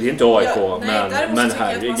 Det är inte AIK, men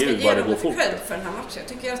herregud vad det går fort. Cred för den här matchen. Jag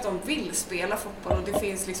tycker att de vill spela fotboll och det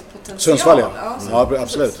finns liksom potential. Sundsvall, ja,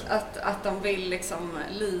 absolut. Att de vill liksom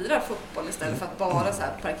lira fotboll istället för att bara så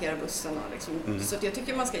här parkera bussen och liksom. Så jag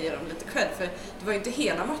tycker man ska ge dem lite cred, för det var ju inte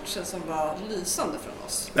hela matchen som var lysande från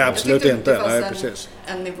oss. Nej, absolut inte. Det fanns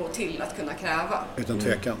en nivå till att kunna kräva. Utan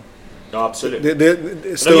tvekan. Ja, absolut.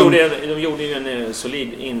 De gjorde ju en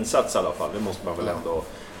solid insats i alla fall. Det måste man väl ändå...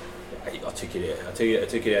 Jag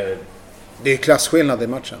tycker det är klasskillnad i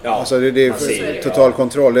matchen. Ja, alltså det är total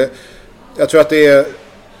kontroll. Jag tror att det är...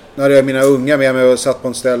 När det är mina unga med mig och satt på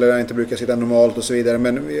en ställe där jag inte brukar sitta normalt och så vidare.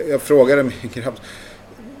 Men jag frågade min grabb...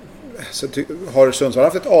 Har Sundsvall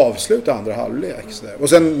haft ett avslut i andra halvlek? Och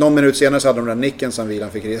sen någon minut senare så hade de den där nicken som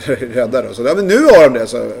Vilan fick rädda. Och så, men nu har de det,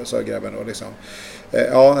 sa grabben då liksom.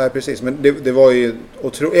 Ja, precis. Men det var ju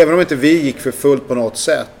otroligt. Även om inte vi gick för fullt på något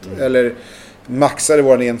sätt eller maxade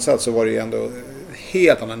vår insats, så var det ju ändå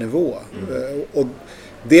helt annan nivå. Och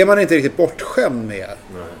det är man inte riktigt bortskämd med,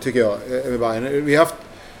 tycker jag. Vi har haft...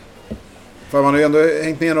 För man har ju ändå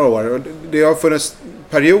hängt med några år. Och det har funnits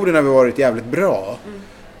perioder när vi varit jävligt bra.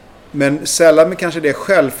 Men sällan med kanske det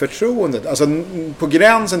självförtroendet. Alltså på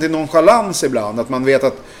gränsen till nonchalans ibland. Att man vet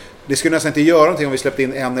att det skulle nästan inte göra någonting om vi släppte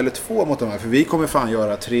in 1 eller 2 mot de här. För vi kommer fan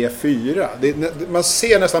göra 3-4. Man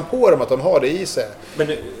ser nästan på dem att de har det i sig. Men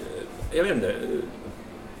jag vet inte.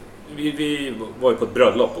 Vi var ju på ett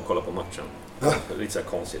bröllop och kollade på matchen. Ja. Lite så här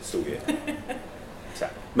konstigt stod ju. Så här.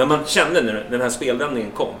 Men man kände när den här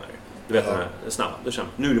spelvändningen kommer. Du vet den här snabba. Då känner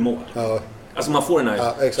man, nu är det mål. Ja. Alltså man får den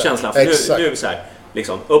här känslan. För nu är det så här.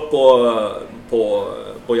 Liksom upp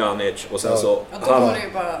på Janic och sen så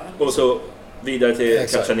och så vidare till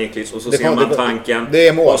Kacaniklic och så ser man tanken det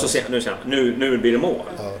är mål. Och så ser nu blir det mål.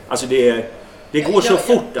 Ja. Alltså det går så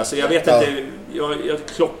fort, alltså jag vet inte, jag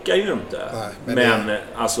klockar ju inte. Nej, men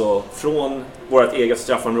alltså från vårt eget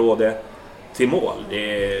straffområde till mål,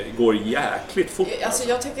 det går jäkligt fort. Alltså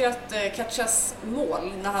jag tycker att Katchas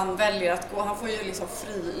mål, när han väljer att gå, han får ju liksom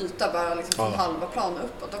fri yta bara liksom från halva plan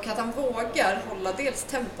uppåt, och att han vågar hålla dels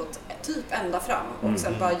tempot typ ända fram och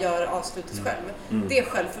sen bara göra avslutet själv. Det är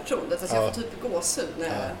självförtroendet, alltså jag får typ gåshud när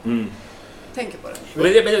jag tänker på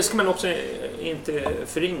det. Men det ska man också inte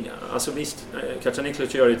förringa. Alltså visst,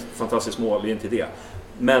 Kacaniklic gör ett fantastiskt mål, det är inte det.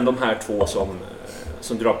 Men de här två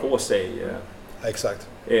som drar på sig exakt.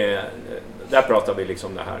 Där pratar vi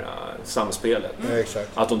liksom det här samspelet.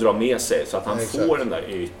 Att de drar med sig så att han får den där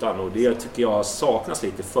ytan, och det tycker jag saknas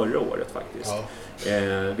lite förra året faktiskt.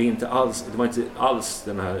 Det var inte alls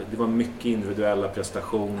den här, det var mycket individuella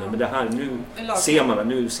prestationer, men det här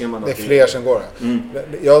nu ser man att det är fler som går.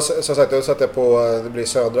 Jag som sagt, då satt jag på, det blir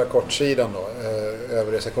södra kortsidan då,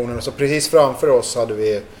 över sektionen, och så precis framför oss hade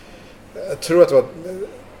vi, jag tror att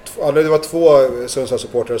det var 2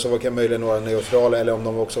 Sundsvall-supportrar, så var det möjligen några neutrala, eller om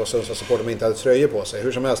de också var Sundsvall-supportrar men inte hade tröjor på sig.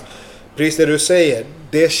 Hur som helst, precis det du säger,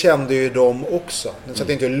 det kände ju de också. Så att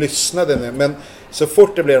jag inte lyssnade, men så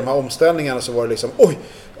fort det blev de här omställningarna så var det liksom, oj!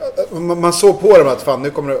 Man såg på dem att fan, nu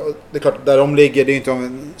kommer det är klart, där de ligger, det är inte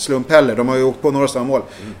en slump heller. De har ju åkt på några ställa mål.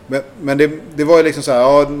 Men det var ju liksom så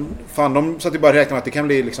här, fan, de satt ju bara och räknade med att det kan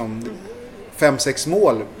bli liksom 5-6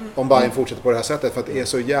 mål om Bayern fortsätter på det här sättet, för att det är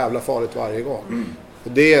så jävla farligt varje gång.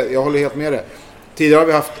 Jag håller helt med det. Tidigare har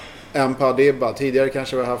vi haft en Padibba, tidigare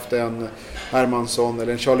kanske vi har haft en Hermansson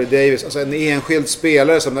eller en Charlie Davis, alltså en enskild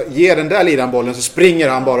spelare som ger den där lidan bollen, så springer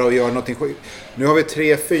han bara och gör någonting skit. Nu har vi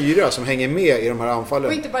 3-4 som hänger med i de här anfallen.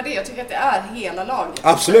 Och inte bara det, jag tycker att det är hela laget.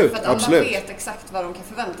 Absolut, för att alla vet exakt vad de kan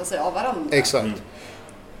förvänta sig av varandra. Exakt.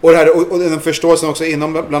 Och det här, och den förståelsen också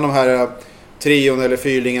bland de här trion eller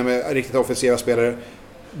fyrlingar med riktigt offensiva spelare.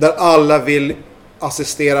 där alla vill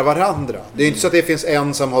assistera varandra. Det är inte så att det finns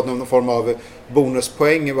en som har någon form av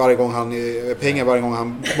bonuspoäng varje gång pengar varje gång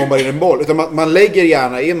han bombar in en boll. Utan man lägger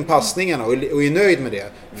gärna in passningarna och är nöjd med det.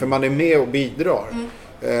 För man är med och bidrar.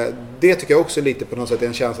 Det tycker jag också är lite på något sätt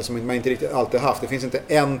en känsla som man inte riktigt alltid haft. Det finns inte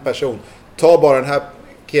en person. Ta bara den här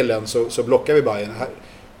killen så blockar vi Bayern här.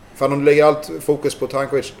 För om du lägger allt fokus på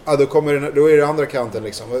Tankovic, då är det andra kanten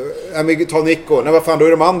liksom. Ta Nico, vad fan, då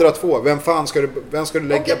är de andra två. Vem ska du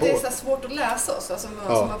lägga på? Och att det är så svårt att läsa oss. Alltså,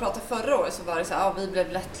 som man pratade förra året så var det så här, vi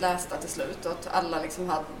blev lättlästa till slut. Och att alla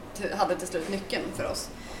liksom hade till slut nyckeln för oss.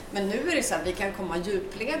 Men nu är det så här, vi kan komma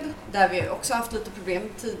djupled, där vi också haft lite problem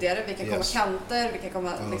tidigare. Vi kan komma kanter, vi kan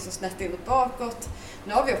komma liksom snett in och bakåt.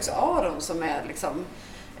 Nu har vi också Aron som är liksom...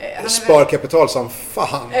 Sparkapital som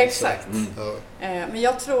fan. Exakt. Men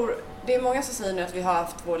jag tror, det är många som säger nu att vi har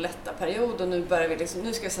haft vår lätta period och nu börjar vi liksom,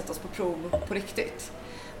 nu ska vi sätta oss på prov på riktigt.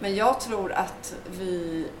 Men jag tror att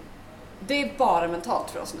det är bara mentalt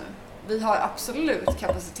för oss nu. Vi har absolut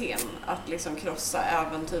kapaciteten att liksom krossa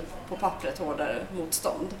även typ på pappret hårdare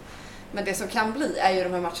motstånd. Men det som kan bli är ju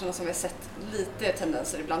de här matcherna som vi har sett lite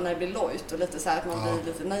tendenser ibland när det blir lojt och lite så här att man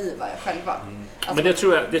blir lite naiva själva. Alltså, men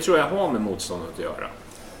det tror jag har med motståndet att göra.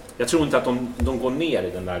 Jag tror inte att de går ner i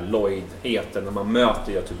den där lojtheten när man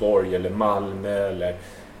möter Göteborg eller Malmö eller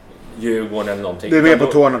Djurgården eller någonting. Du är med på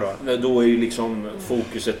tårna då? Då är ju liksom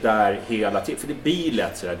fokuset där hela tiden. För det blir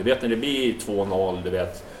lätt sådär. Du vet när det blir 2-0, du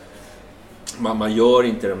vet. Man gör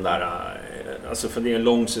inte de där... Alltså för det är en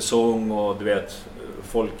lång säsong och du vet...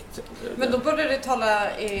 Folk... Men då borde det tala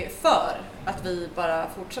för att vi bara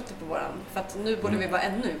fortsätter på våran. För att nu borde vi vara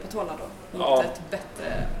ännu på tårna då. Mot ett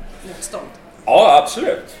bättre motstånd. Ja,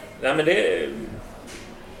 absolut. Nej, men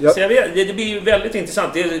så jag vet, det blir ju väldigt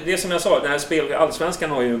intressant. Det som jag sa, den här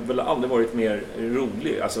allsvenskan har ju väl aldrig varit mer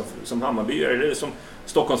rolig. Alltså som Hammarbyare, eller som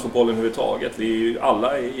Stockholmsfotbollen överhuvudtaget. Vi är ju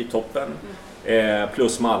alla i toppen.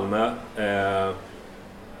 Plus Malmö.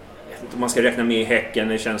 Om man ska räkna med Häcken,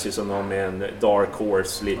 det känns ju som de är en dark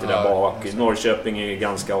horse lite där bak. Norrköping är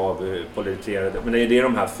ganska avpoliterade. Men det är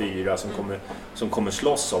de här fyra som kommer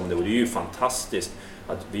slåss om det. Och det är ju fantastiskt.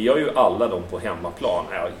 Att vi har ju alla dem på hemmaplan.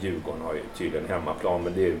 Ja, Djurgården har ju tydligen hemmaplan,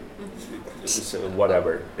 men det är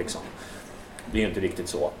whatever liksom. Det är ju inte riktigt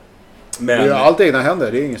så. Men det är allt egna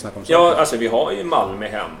händer, det är ingen snack om så. Ja, alltså vi har ju Malmö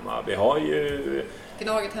hemma. Vi har ju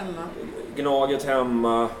Gnaget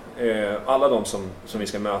hemma. Alla de som vi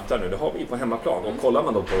ska möta nu, det har vi på hemmaplan. Och kollar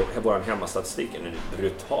man då på vår hemmastatistik, är det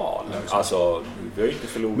brutal. Alltså, vi har ju inte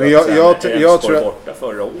förlorat jag tror borta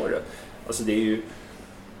förra året. Alltså det är ju...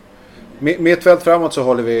 Mittfält framåt så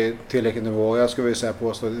håller vi tillräckligt nivå. Jag skulle vilja säga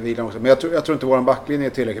påstå vilan också. Men jag tror inte vår backlinje är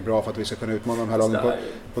tillräckligt bra för att vi ska kunna utmana de här lagen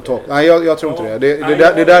på topp. Nej, jag tror inte det.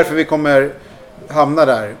 Det är därför vi kommer hamna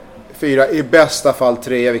där. 4, i bästa fall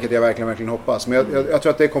 3, vilket jag verkligen hoppas. Men jag tror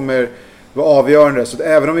att det kommer vara avgörande. Så att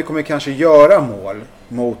även om vi kommer kanske göra mål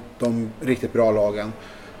mot de riktigt bra lagen,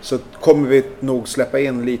 så kommer vi nog släppa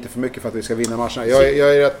in lite för mycket för att vi ska vinna matcherna.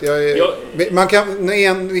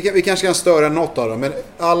 Vi kanske kan störa något av dem, men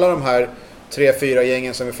alla de här 3-4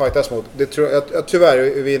 gängen som vi fightas mot, det tror jag tyvärr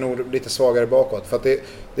är vi nog lite svagare bakåt. För att det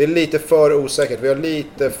är lite för osäkert. Vi har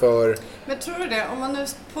lite för... Men tror du det? Om man nu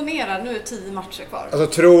ponerar, nu är 10 matcher kvar. Alltså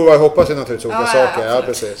tror och hoppas är naturligtvis olika saker. Ja,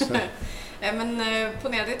 precis. Men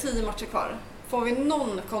ponera, det är 10 matcher kvar. Får vi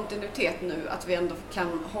någon kontinuitet nu att vi ändå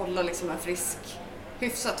kan hålla liksom en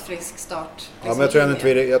hyfsat frisk start? Liksom, ja, men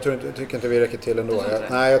jag tycker inte vi räcker till ändå.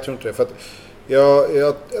 Nej, jag tror inte det. För att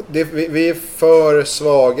vi är för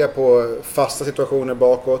svaga på fasta situationer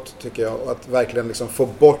bakåt, tycker jag. Att verkligen liksom få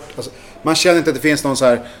bort... Alltså, man känner inte att det finns någon så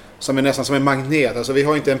här som är nästan som en magnet. Alltså, vi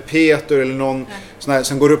har inte en Peter eller någon sån här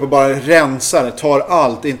som går upp och bara rensar, tar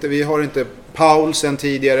allt. Vi har inte Paul sen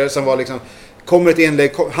tidigare som var liksom... Kommer ett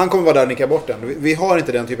inlägg, han kommer vara där och nicka bort den. Vi har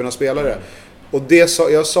inte den typen av spelare. Och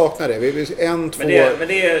jag saknar det. Vi 1, 2... Men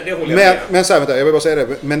det håller jag med. Men så här, vänta, jag vill bara säga det.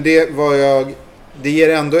 Men det ger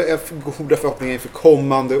ändå goda förhoppningar inför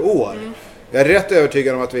kommande år. Jag är rätt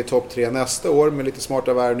övertygad om att vi är topp 3 nästa år med lite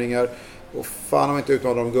smarta värvningar. Och fan om vi inte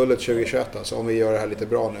utmanar om guldet 2021, alltså, om vi gör det här lite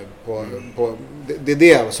bra nu.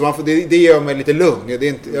 Det gör mig lite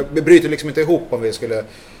lugn. Jag bryter liksom inte ihop om vi skulle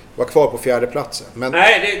vara kvar på 4:e platsen.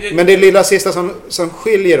 Men det lilla sista som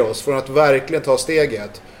skiljer oss från att verkligen ta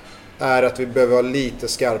steget är att vi behöver vara lite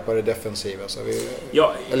skarpare defensiv. Alltså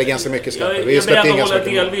eller ganska mycket skarpare. Jag vill ändå hålla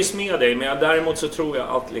delvis med dig, men däremot så tror jag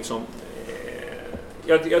att liksom...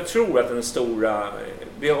 Jag tror att den stora...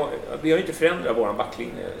 Vi har inte förändrat vår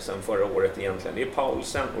backlinje sedan förra året egentligen. Det är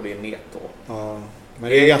Paulsen och det är Neto. Ja, men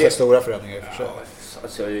det är ganska stora förändringar i och för sig.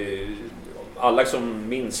 Alltså, alla som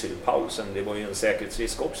minns pausen, det var ju en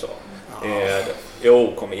säkerhetsrisk också.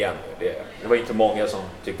 Kom igen. Det var inte många som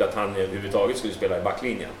tyckte att han överhuvudtaget skulle spela i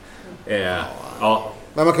backlinjen. Men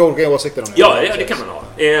man kan ha olika åsikter om det. Ja, det kan man ha.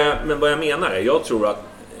 Men vad jag menar är, jag tror att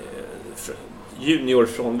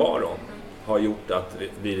juniorfrånvaron har gjort att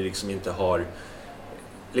vi liksom inte har...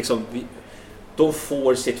 Liksom, de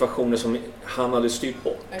får situationer som han hade styrt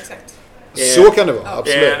på. Exakt. Så kan det vara,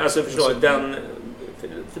 absolut. Alltså förstår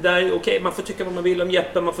för där, okej, man får tycka vad man vill om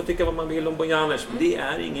Jeppe, man får tycka vad man vill om Bojanic, men det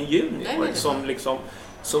är ingen junior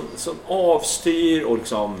som avstyr och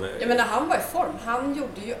liksom... Jag menar, han var i form, han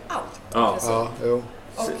gjorde ju allt. Jo.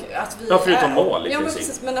 Och att vi förutom mål i princip.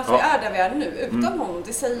 Precis, men att vi är där vi är nu utan honom,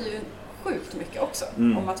 det säger ju sjukt mycket också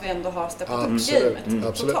om att vi ändå har steppat upp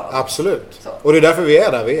gamet Absolut. Så. Och det är därför vi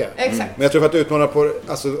är där vi är. Exakt. Men jag tror att utmana på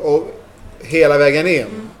hela vägen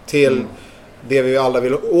in till det vi alla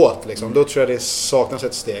vill åt liksom. Då tror jag det saknas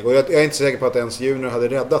ett steg. Och jag är inte säker på att ens junior hade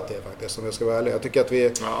räddat det faktiskt, om jag ska vara ärlig. Jag tycker att vi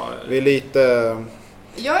är lite...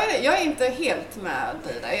 Jag är inte helt med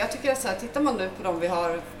dig där. Jag tycker att så här, tittar man nu på dem vi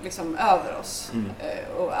har liksom över oss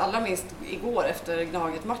och allra minst igår efter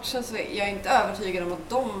Gnaget-matchen, så är jag inte övertygad om att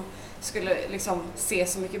de skulle liksom se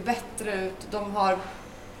så mycket bättre ut. De har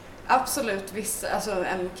absolut alltså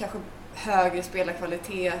en kanske högre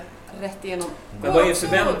spelarkvalitet rätt igenom. Men vad är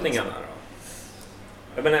förväntningarna då?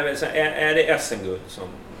 Jag menar, är det SM-guld som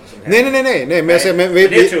Nej. Men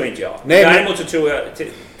det tror inte jag. Nej, däremot så tror jag...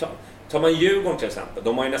 Tar man Djurgården till exempel,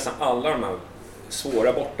 de har ju nästan alla de här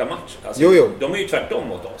svåra bortamatcher. Alltså, de är ju tvärtom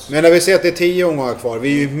mot oss. Men när vi ser att det är 10 omgångar kvar,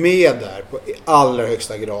 vi är ju med där på allra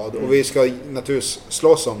högsta grad. Och vi ska naturligtvis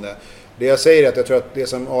slåss om det. Det jag säger är att jag tror att det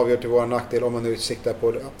som avgör till vår nackdel, om man nu siktar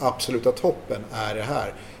på den absoluta toppen, är det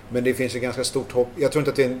här. Men det finns ju ganska stort hopp. Jag tror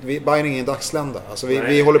inte att Bayern är ingen dagslända. Alltså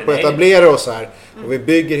vi håller på att etablera oss här. Och vi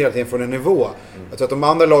bygger hela tiden från en nivå. Jag tror att de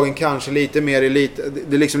andra lagen kanske lite mer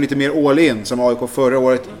det är liksom lite mer all in, som AIK förra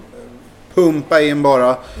året. Pumpa in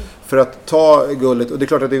bara för att ta guldet. Och det är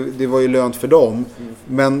klart att det var ju lönt för dem.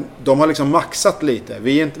 Men de har liksom maxat lite.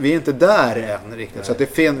 Vi är inte där än riktigt. Så att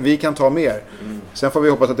vi kan ta mer. Sen får vi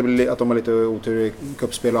hoppas att de har lite otur i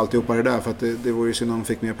cupspel och alltihopa det där. För att det vore ju synd om de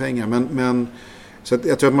fick mer pengar. Men så att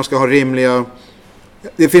jag tror att man ska ha rimliga...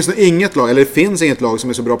 Det finns nog inget lag som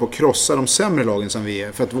är så bra på att krossa de sämre lagen som vi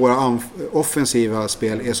är. För att våra offensiva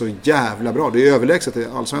spel är så jävla bra. Det är överlägset i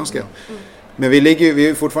allsvenskan. Men vi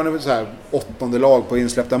är fortfarande så här 8:e lag på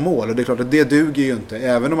insläppta mål. Och det är klart att det duger ju inte.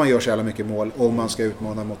 Även om man gör så jävla mycket mål. Om man ska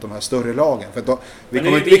utmana mot de här större lagen. För att vi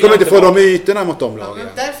kommer inte få de ytorna mot de lagen. Men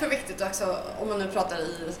därför är det viktigt också, om man nu pratar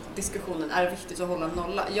i diskussionen, är det viktigt att hålla en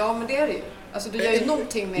nolla? Ja, men det är det ju. Alltså du gör ju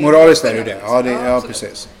någonting med... Moraliskt är det det. Ja,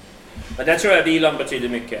 precis. Men där tror jag Wieland betyder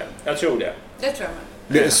mycket. Jag tror det. Det tror jag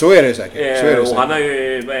med. Så är det säkert. Och han har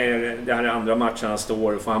ju, det här är andra matchen han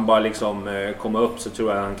står, får han bara liksom komma upp, så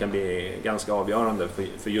tror jag han kan bli ganska avgörande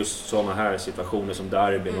för just sådana här situationer som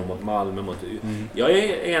derbyn och mot Malmö. Jag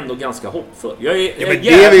är ändå ganska hoppfull. Jag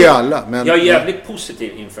är jävligt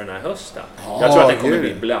positiv inför den här hösten. Jag tror att det kommer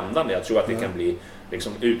bli bländande. Jag tror att det kan bli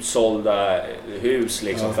liksom utsålda hus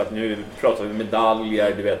liksom, för att nu pratar vi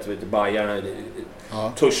medaljer, du vet Bayern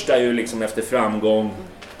törstar ju liksom efter framgång.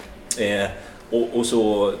 Och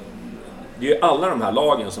så det är ju alla de här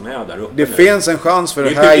lagen som är där uppe. Det finns en chans för det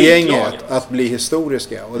här gänget att bli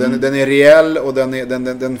historiska. Och den är reell och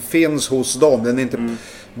den finns hos dem. Den är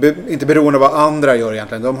inte beroende av vad andra gör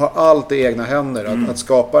egentligen. De har allt i egna händer att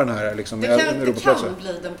skapa den här liksom, det kan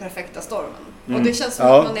bli den perfekta stormen. Och det känns som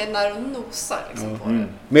att man är när och nosar liksom, på det.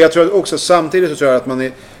 Men jag tror också, samtidigt så tror jag att man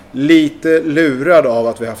är lite lurad av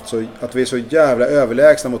att vi är så jävla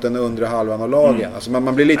överlägsna mot den undre halvan av lagen. Alltså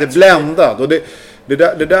man blir lite bländad. Och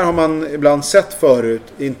det där har man ibland sett förut.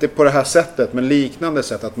 Inte på det här sättet, men liknande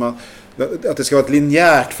sätt. Att det ska vara ett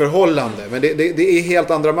linjärt förhållande. Men det är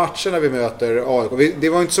helt andra matcher när vi möter AIK. Det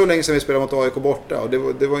var inte så länge sedan vi spelade mot AIK borta. Och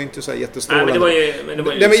det var inte så här jättestrålande.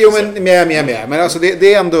 Men alltså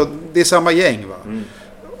det är ändå det är samma gäng, va?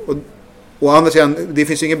 Och andra sidan, det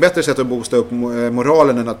finns ju inget bättre sätt att boosta upp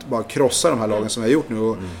moralen än att bara krossa de här lagen som vi har gjort nu.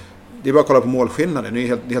 Och det är bara att kolla på målskillnaden. Det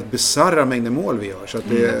är helt bizarra mängder mål vi gör. Så att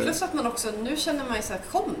plus att man också, nu känner man ju så här,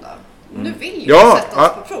 kom då. Nu vill jag sätta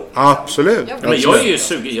oss på prov. Liksom. Absolut. Men jag är ju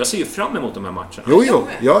sugen, jag ser ju fram emot de här matcherna. Jo.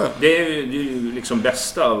 Det är ju liksom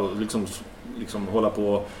bästa att liksom hålla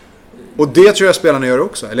på. Och det tror jag spelarna gör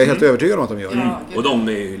också. Eller är helt övertygad om att de gör. Och de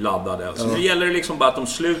är ju laddade. Alltså. Nu gäller det liksom bara att de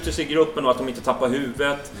sluter sig i gruppen och att de inte tappar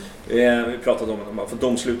huvudet. Vi pratade om att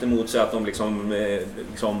de sluter mot sig, att de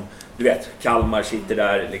liksom du vet, Kalmar sitter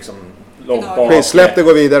där liksom långt bak. Släpp det,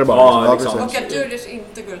 gå vidare bara. Ja, liksom. Och att Julius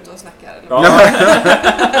inte går ut och snackar.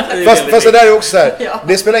 Fast det där är också så här,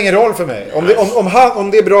 det spelar ingen roll för mig.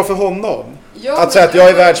 Om det är bra för honom, Ja, att säga att jag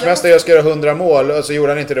är världsmästare, jag ska göra 100 mål och så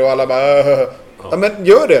gjorde han inte det och alla bara ja men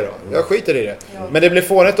gör det då, jag skiter i det. Men det blir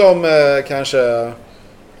fånigt om kanske,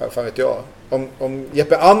 fan vet jag, om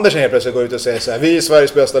Jeppe Andersen helt plötsligt går ut och säger så här: vi är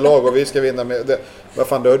Sveriges bästa lag och vi ska vinna med det. Vad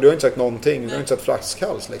fan, du har inte sagt någonting, du har inte sagt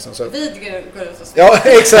flaskhalls liksom. Så. Vidgren går ut och säger. Ja,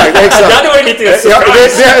 exakt. Det hade varit lite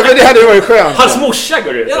det hade varit skönt. Hans morsa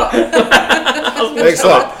går ut. Ja.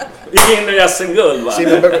 Exakt. Vi vinner SM-guld, va?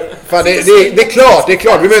 Fan, det är klart. Vi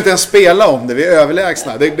behöver inte ens spela om det. Vi är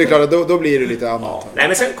överlägsna. Det är klart att då blir det lite annat. Ja. Nej,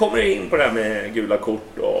 men sen kommer det in på det här med gula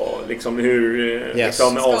kort och liksom hur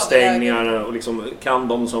liksom med avstängningar och liksom kan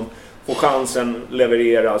de som får chansen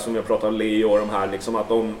leverera, som jag pratade om Leo och de här, liksom att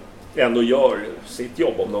de ändå gör sitt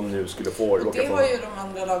jobb om de nu skulle få. Och det har ju de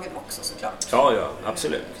andra lagen också såklart. Ja,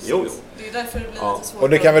 absolut. Jo. Det är ju därför det blir lite svårt. Och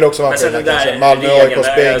det kan väl också vara en kanske Malmö och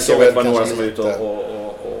AIKs bänk. Så det var några som var ute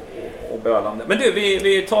och bölande. Men du,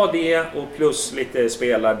 vi tar det och plus lite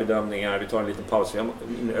spelarbedömningar. Vi tar en liten paus. Vi har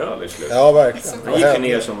en öl i slut. Ja, verkligen. Det gick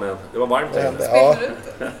ner som en... Det var varmt. Ja.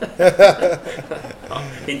 Ja,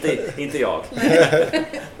 inte jag.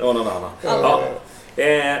 Det var någon annan. Ja.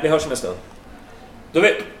 Vi hörs om en stund. Då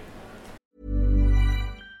vet.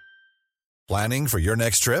 Planning for your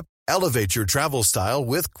next trip? Elevate your travel style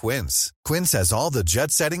with Quince. Quince has all the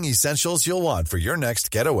jet-setting essentials you'll want for your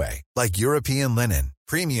next getaway, like European linen,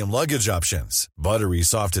 premium luggage options, buttery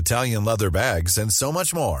soft Italian leather bags, and so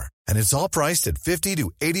much more. And it's all priced at 50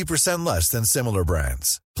 to 80% less than similar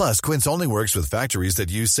brands. Plus, Quince only works with factories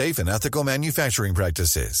that use safe and ethical manufacturing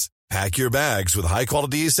practices. Pack your bags with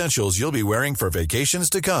high-quality essentials you'll be wearing for vacations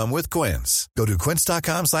to come with Quince. Go to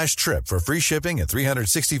quince.com/trip for free shipping and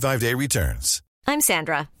 365-day returns. I'm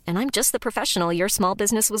Sandra, and I'm just the professional your small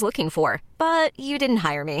business was looking for. But you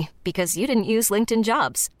didn't hire me because you didn't use LinkedIn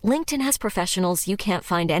Jobs. LinkedIn has professionals you can't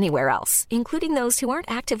find anywhere else, including those who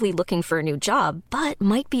aren't actively looking for a new job, but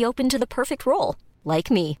might be open to the perfect role,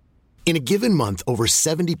 like me. In a given month, over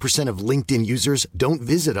 70% of LinkedIn users don't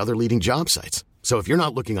visit other leading job sites. So if you're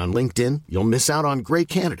not looking on LinkedIn, you'll miss out on great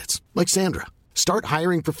candidates like Sandra. Start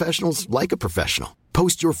hiring professionals like a professional.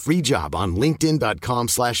 Post your free job on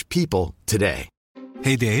linkedin.com/people today.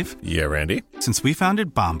 Hey, Dave. Yeah, Randy. Since we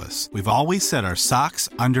founded Bombas, we've always said our socks,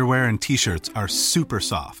 underwear, and T-shirts are super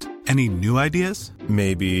soft. Any new ideas?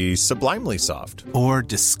 Maybe sublimely soft. Or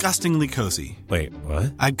disgustingly cozy. Wait, what?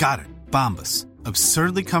 I got it. Bombas.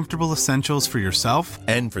 Absurdly comfortable essentials for yourself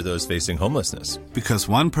and for those facing homelessness.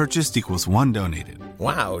 Because one purchased equals one donated.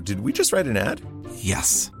 Wow, did we just write an ad?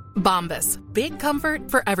 Yes. Bombas. Big comfort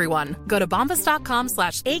for everyone. Go to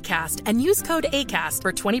bombas.com/ACAST and use code ACAST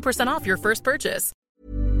for 20% off your first purchase.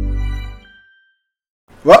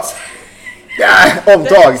 Va? Ja,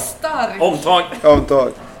 omtag.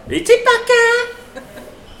 Vi är tillbaka!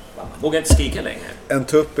 Vågar inte skrika längre. En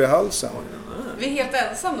tupp i halsen. Vi är helt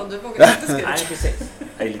ensamma om du vågar inte skrika. Nej, precis.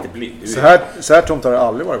 Jag är lite blyg. Så här tomt har det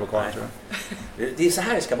aldrig varit på kvar, tror jag. Det är så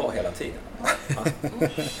här det ska vara hela tiden.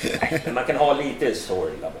 Men man kan ha lite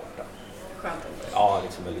sorg där borta. Skönt. Ja,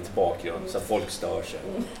 liksom en lite bakgrund så att folk stör sig.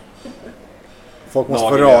 Folk måste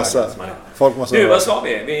få rasa. Vad sa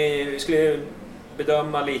vi? Vi skulle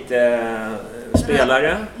bedöma lite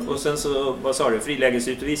spelare och sen så, vad sa du?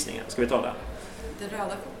 Frilägesutvisningen. Ska vi ta det? Det röda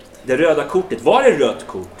kortet. Det röda kortet. Var det rött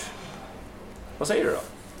kort? Vad säger du då?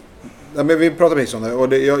 Ja, men vi pratar precis om det.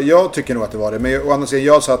 Och jag tycker nog att det var det. Men å andra sidan,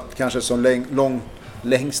 jag satt kanske så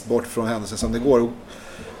längst bort från händelsen som det går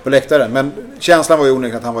på läktaren. Men känslan var ju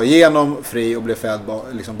onekligen att han var igenom fri och blev fälld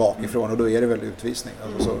liksom bakifrån. Och då är det väl utvisning.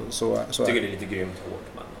 Alltså, så jag tycker det är lite grymt hårt.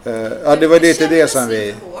 Ja, det var lite det som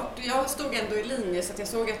vi... Hårt. Jag stod ändå i linje så att jag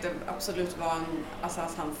såg att det absolut var att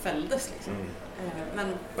han fälldes. Liksom.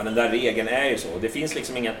 Men den där regeln är ju så. Det finns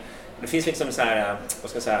liksom så här, vad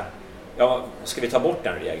ska jag säga... Ja, ska vi ta bort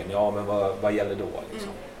den regeln? Ja, men vad gäller då? Liksom?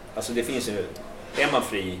 Alltså det finns ju... Är man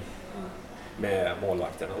fri med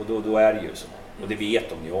målvakten och då är det ju så. Och det vet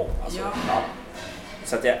de ju om. Alltså, ja.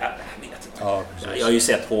 Så att jag vet inte. Ja, jag har ju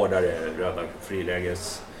sett hårdare röda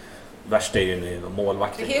friläges. Värsta är ju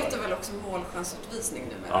målvakten. Det heter väl också målchansutvisning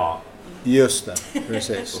nu? Ja. Just det,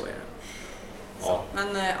 precis. Så är det. Ja.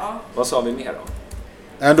 Men, ja. Vad sa vi mer då?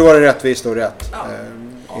 Ja, då var det rättvist och rätt. Ja.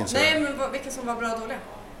 Nej, men vilka som var bra och dåliga?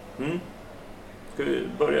 Ska vi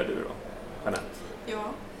börja du då? Anette? Ja.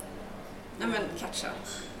 Nej men Katja.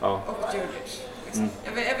 Ja. Och Djurdjic. Liksom.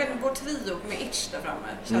 Jag vet inte, vår trio med Itch där framme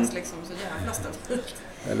känns liksom så jävla stabilt.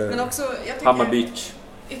 Men också, jag tycker... Hammarbytch.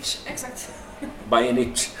 Itch, exakt. Bayern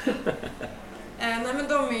Itch. Nej men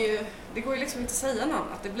de är ju... Det går ju liksom inte att säga något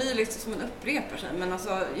annat. Det blir liksom som en upprepar sig. Men alltså,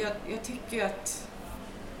 jag tycker ju att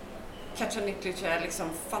Katja Niklic är liksom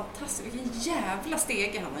fantastisk. Vilken jävla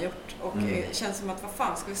steg han har gjort. Och känns som att, vad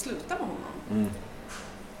fan, ska vi sluta med honom?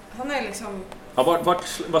 Han är liksom... Ja,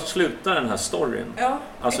 vart slutar den här storyn? Ja,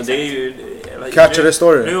 alltså exakt. Det är ju... Catcher the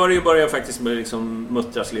story. Nu har det ju börjat faktiskt med liksom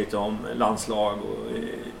muttras lite om landslag och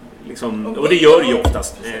liksom, och det gör ju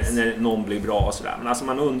oftast när någon blir bra och sådär. Men alltså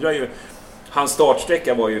man undrar ju, hans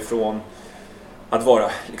startsträcka var ju från att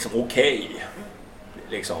vara liksom okej.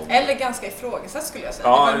 Liksom. Eller ganska ifrågasatt skulle jag säga.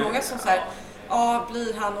 Det var många som såhär,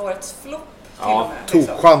 blir han årets flopp?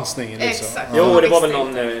 Tokchansning liksom. Exakt. Jo, det var väl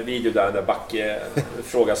någon video där Backe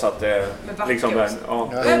frågasatte liksom,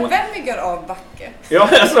 Vem myggar av Backe? Ja,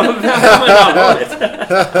 alltså, men allvarligt.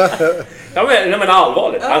 Men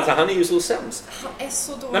allvarligt. Alltså, han är ju så sämst. Han är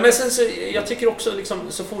så dålig. Nej, men sen så, jag tycker också liksom,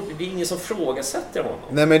 så fort det är ingen som frågasätter honom.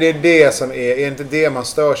 Nej, men det är det som är inte det man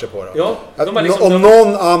stör sig på då? Ja, liksom, om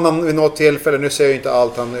någon annan vid något tillfälle, nu säger jag inte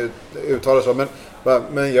allt han uttalar så, men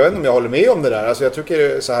jag vet inte om jag håller med om det där. Alltså jag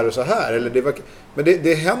tycker så här och så här. Eller men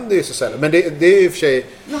det händer ju så sällan. Men det är ju för sig...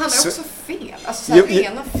 Men han är också fel. Alltså så här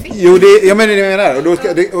rena fel. Jo, jag menar det menar. Och,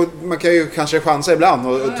 och man kan ju kanske chansa ibland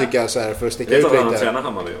och tycka så här för att sticka ut lite. Det är han tränar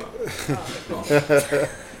Hammarby, va?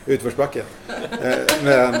 Utförsbacken.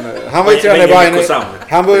 Men han var ju tränare bara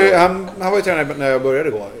han var ju tränare när jag började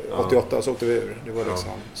gå 88 och så åkte vi ur. Det var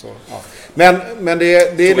liksom så. Ja. Men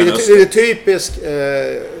det är lite typisk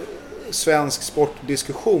svensk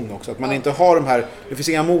sportdiskussion också, att man inte har de här, det finns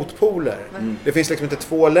inga motpoler. Det finns liksom inte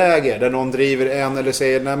två läger där någon driver en eller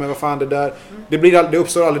säger nej men vad fan det där, det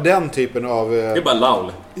uppstår aldrig den typen av... Det är bara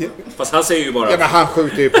Laul. Fast han säger ju bara... Ja, men han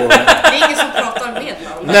skjuter ju på... Det är ingen som pratar med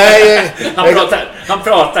Laul. Nej, han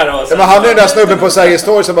pratar och så... Men han är den där snubben på Sergels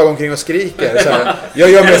torg som bara går omkring och skriker så här, jag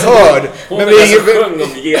gör mig hörd. Men vi ingen... om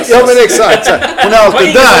Jesus. Ja men exakt så här. Hon är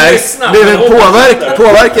alltid där. Det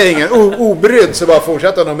påverkar ingen. Obrydd så bara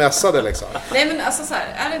fortsätter hon att mässa det liksom. Nej men alltså så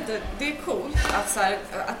här, är det inte, det är coolt att så här,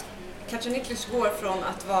 att Kacaniklic går från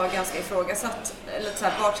att vara ganska ifrågasatt, eller så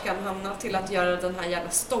här, vart ska han hamna, till att göra den här jävla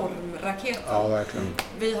stormraketen. Ja, verkligen.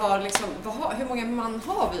 Vi har liksom, hur många man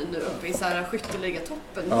har vi nu uppe i så här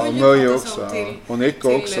skytteligatoppen? Ja, Möj också. Och Nick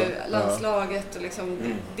till också. landslaget och liksom,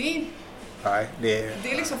 det är... Nej, det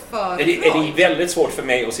är liksom för det är väldigt svårt för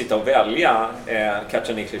mig att sitta och välja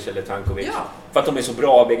Kacaniklic eller Tankovic. Ja. För att de är så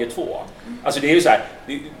bra bägge två. Alltså det är ju så här,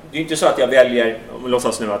 det är inte så att jag väljer,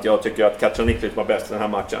 låtsas nu att jag tycker att Kacaniklic var bäst i den här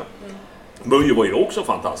matchen. Böje var ju också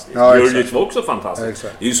fantastisk. Jurlic var också fantastisk.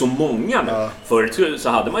 Det är ju så många nu. Förut så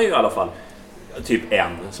hade man ju i alla fall typ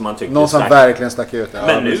en som man tyckte någon som verkligen stack ut.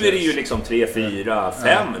 Men nu är det ju liksom 3, 4,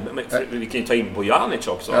 5. Vi kan ju ta in Bojanic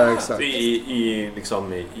också.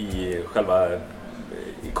 I själva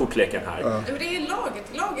kortleken här. Men det är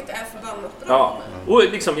laget är förbannat bra. Ja. Och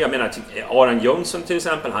liksom, jag menar Aron Jönsson till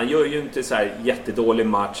exempel, han gör ju inte så här jättedålig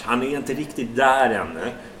match. Han är inte riktigt där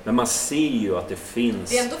ännu. Men man ser ju att det finns...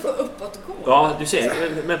 Det är ändå för uppåt gå. Ja, du ser.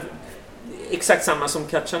 Men exakt samma som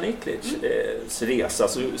Kacaniklic resa,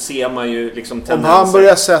 så ser man ju liksom tendenser. Om han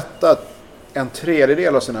börjar sätta en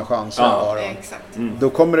tredjedel av sina chanser då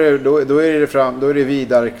kommer det, då är det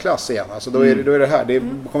vidarklass igen. Alltså då är det här, det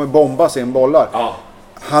kommer bombas in bollar. Ja.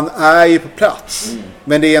 Han är ju på plats.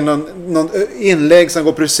 Men det är någon inlägg som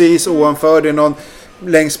går precis ovanför, det är någon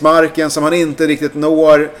längs marken som han inte riktigt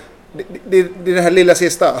når. Det är det här lilla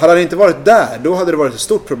sista. Hade han inte varit där, då hade det varit ett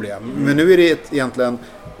stort problem. Men nu är det egentligen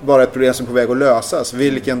bara ett problem som är på väg att lösas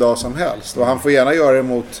vilken dag som helst. Och han får gärna göra det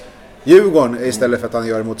mot Djurgården istället för att han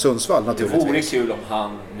gör det mot Sundsvall naturligtvis. Det vore kul om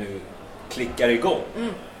han nu klickar igång.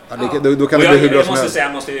 Ja, då kan det bli hur bra som helst.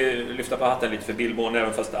 Jag måste lyfta på hatten lite för Billborn,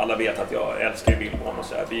 även fast alla vet att jag älskar Billborn och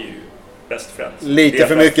så här. Vi är ju best friends. Lite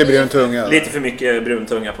för mycket bruntunga. Lite för mycket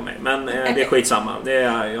bruntunga på mig. Men det är skitsamma.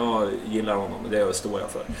 Jag gillar honom och det står jag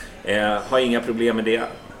för. Har inga problem med det.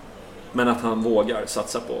 Men att han vågar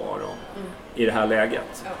satsa på Aron i det här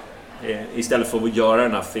läget. Istället för att göra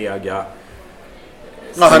den här fega...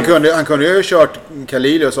 Ja, han kunde ju ha kört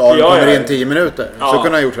Kalilius och Aron kommer in 10 minuter. Så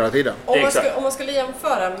kunde han gjort hela tiden. Om man skulle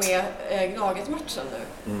jämföra med Gnaget-matchen nu,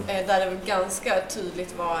 där det ganska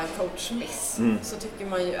tydligt var en coachmiss, så tycker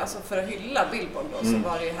man ju, alltså för att hylla Billborn då, så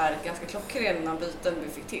var det ju här ganska klockrena byten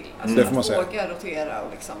vi fick till. Alltså att våga rotera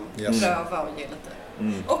och liksom pröva och ge lite.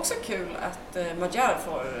 Också kul att Magyar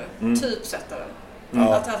får typ sätta den.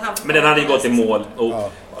 Men den hade ju gått i mål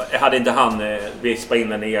och hade inte han vispat in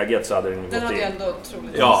den eget så hade den gått in. Den hade ändå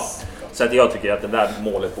otroligt. Ja, så att jag tycker att det där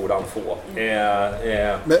målet borde han få.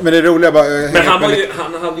 Men det roliga bara... Men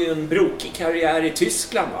han hade ju en brokig karriär i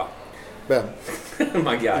Tyskland, va? Vem?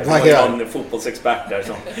 Magyar. Det var en fotbollsexpert där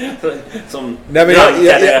som jag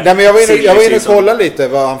var inne och kollade lite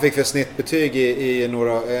vad han fick för snittbetyg i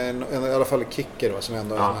några, i alla fall Kicker då, som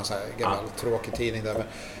ändå är en sån här gammal tråkig tidning där.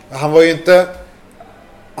 Men han var ju inte...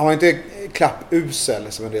 Han var inte klappusel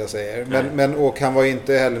som en del säger. Men och han var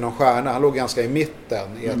inte heller någon stjärna. Han låg ganska i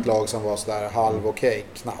mitten i ett lag som var sådär halv okej,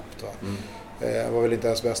 knappt. Va? Var väl inte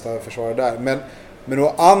ens bästa försvarare där. Men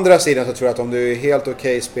å andra sidan så tror jag att om du är helt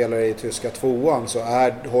okej spelare i tyska 2:an så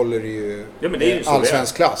håller du ju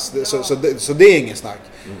allsvensk klass. Så det är ingen snack.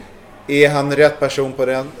 Är han rätt person på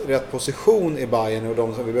rätt position i Bayern och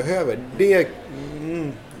de som vi behöver? Det...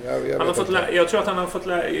 Jag tror att han har fått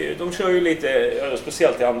de kör ju lite,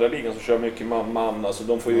 speciellt i andra ligan så kör mycket man. Alltså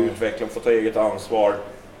de får ju utveckla, får ta eget ansvar.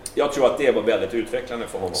 Jag tror att det var väldigt utvecklande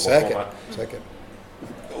för honom. Säkert.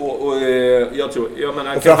 Och jag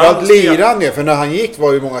menar... Och framförallt liran ju, för när han gick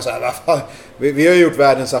var ju många så här, vi har gjort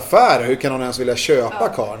världens affär, hur kan någon ens vilja köpa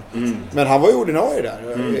karn? Men han var ju ordinarie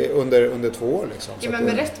där under 2 år liksom. Ja, men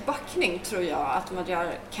med rätt backning tror jag att Magyar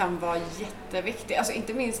kan vara jätteviktig. Alltså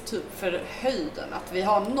inte minst typ för höjden, att vi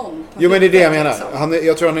har någon på Jo, men det är det jag menar. Liksom.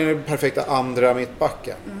 Jag tror han är den perfekta andra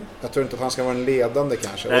mittbacken. Jag tror inte att han ska vara en ledande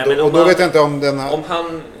kanske. Nej, och då vet jag inte om den här...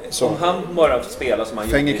 Om han bara spelar som han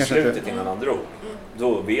gjorde i slutet innan han drog.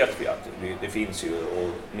 Då vet vi att det finns ju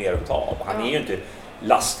mer att ta av. Han är ju inte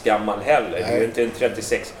lastgammal heller. Det är ju inte en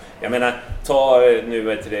 36. Jag menar, ta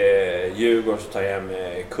nu Djurgården så tar hem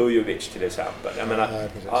Kujovic till exempel. Jag menar,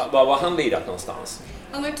 var har han lirat någonstans?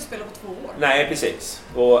 Han har ju inte spelat på 2 år. Nej, precis.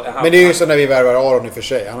 Men det är ju så när vi värvar Aron i och för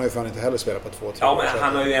sig. Han har ju fan inte heller spelat på 2-3 år. Ja, men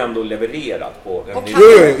han har ju ändå levererat på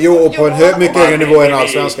en Jo, och på en mycket högre nivå än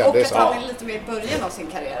allsvenskan. Och att han är lite mer i början av sin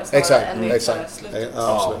karriär. Exakt.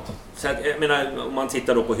 Absolut. Så att, jag menar, om man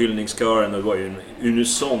tittar då på hyllningskören, det var ju en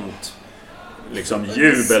unisont liksom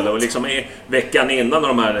jubel och liksom veckan innan när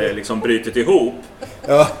de här liksom brytit ihop.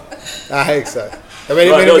 Ja, nej exakt. Då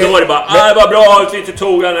var det bara, vad bra att vi inte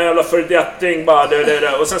tog en jävla fördetting bara,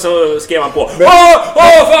 och sen så skrev han på fan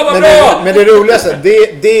vad bra! Men det roligaste,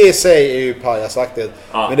 det i sig är ju pajasaktigt.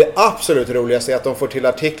 Men det absolut roligaste är att de får till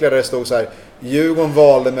artiklar där det stod så här: Djurgården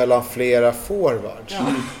valde mellan flera forwards.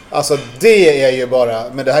 Alltså det är ju bara,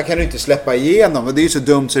 men det här kan du inte släppa igenom, och det är ju så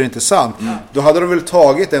dumt så det är inte sant. Då hade de väl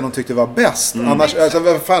tagit den de tyckte var bäst. Annars, alltså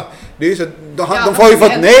vad fan, det är ju så, de har ju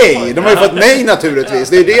fått nej. De har ju fått nej naturligtvis.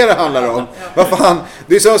 Det är det handlar om. Vad fan,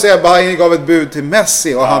 det är som att säga att Bayern gav ett bud till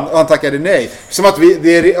Messi och han tackade nej. Som att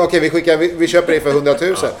vi köper det för 100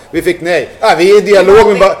 000. Vi fick nej. Vi är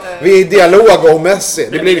i dialog om Messi.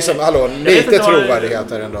 Det blir liksom, lite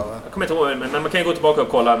trovärdighet här ändå. Jag kommer inte ihåg, men man kan ju gå tillbaka och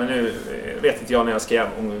kolla, men nu vet inte jag när jag skrev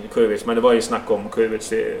om Kujovic, men det var ju snack om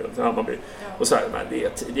Kujovic i Hammarby. Och så här, men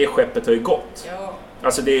det skeppet har ju gått.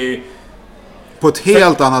 Alltså det är ju... På ett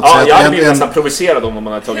helt annat sätt. Jag hade blivit nästan provocerad om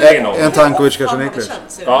man hade tagit in honom. En Tankovic kanske Niklas.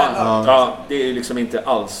 Ja, det är liksom inte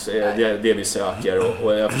alls det vi söker,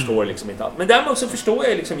 och jag förstår liksom inte allt. Men däremot så förstår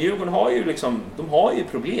jag liksom, Djurgården har ju liksom, de har ju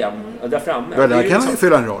problem där framme. Ja, där kan han ju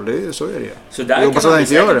fylla en roll, så är det. Så där kan man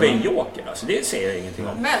säkert bli en joker, alltså det säger jag ingenting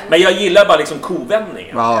om. Men jag gillar bara liksom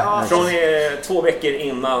kovändningen. Från 2 veckor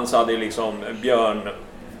innan så hade liksom Björn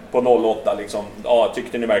på 08 liksom,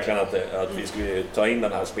 tyckte ni verkligen att vi skulle ta in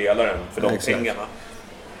den här spelaren för de pengarna?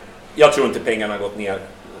 Jag tror inte pengarna har gått ner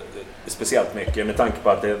speciellt mycket med tanke på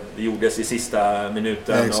att det gjordes i sista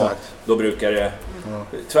minuten. Och då brukar det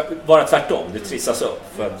vara tvärtom, det trissas upp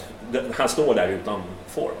för att han står där utan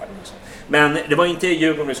forward. Men det var inte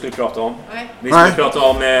Djurgården vi skulle prata om. Vi skulle prata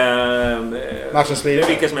om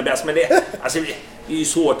vilka som är bäst. Men det är ju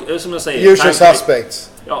svårt, som jag säger. Usual suspects.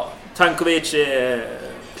 Ja, Tankovic,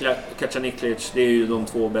 Kacaniklic, det är ju de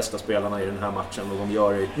 2 bästa spelarna i den här matchen, och de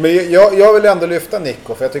gör det. Men jag vill ändå lyfta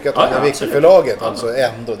Nico, för jag tycker att han är viktig för laget. Alltså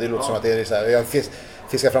ändå, det låter som att det är så här, jag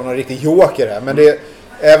fiskar fram någon riktig joker här, men det,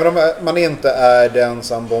 även om man inte är den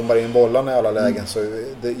som bombar in bollarna i alla lägen, så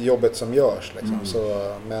det är jobbet som görs liksom.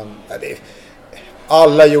 Så, men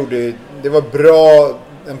alla gjorde, det var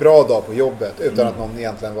en bra dag på jobbet utan att någon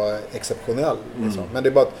egentligen var exceptionell liksom. Men det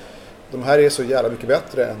är bara att de här är så jävla mycket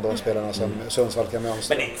bättre än de spelarna som Sundsvall kan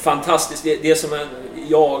mönstra. Men det är fantastiskt. Det som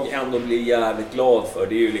jag ändå blir jävligt glad för,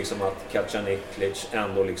 det är ju liksom att Kacaniklic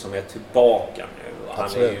ändå liksom är tillbaka nu. Han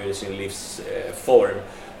är ju i sin livsform.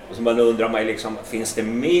 Och så man undrar mig liksom, finns det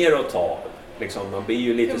mer att ta? Liksom, man blir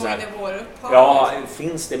ju lite så här,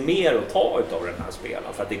 finns det mer att ta utav den här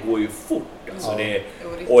spelaren? För att det går ju fort. Alltså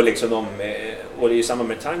och liksom och det är ju samma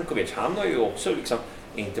med Tankovic. Han har ju också liksom,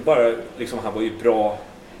 inte bara liksom, han var ju bra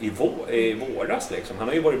i våras liksom. Han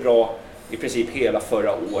har ju varit bra i princip hela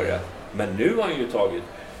förra året. Men nu har han ju tagit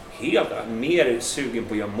helt mer sugen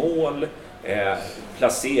på att göra mål,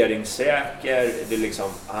 placeringssäker. Det är liksom,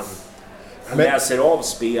 han läser av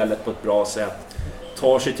spelet på ett bra sätt.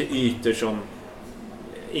 Tar sig till ytor som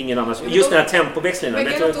ingen annan. Just den här tempoväxlingen.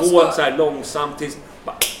 Det går så här långsamt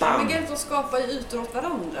Men det är att de skapar ju ytor åt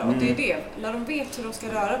varandra och det är det. När de vet hur de ska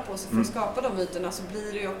röra på sig för att skapa de ytorna så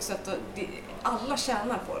blir det ju också att alla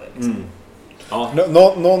tjänar på det. Liksom. Ja.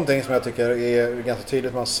 Någonting som jag tycker är ganska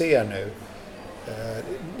tydligt man ser nu.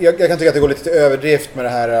 Jag kan tycka att det går lite till överdrift med det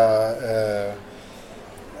här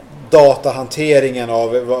datahanteringen av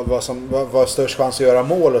vad störst chans att göra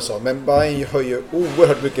mål och så. Men Bayern har ju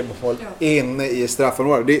oerhört mycket mål inne i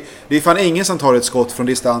straffområdet. Det är fan ingen som tar ett skott från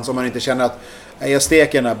distans om man inte känner att jag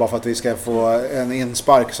steker den bara för att vi ska få en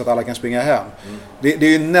inspark så att alla kan springa hem. Det är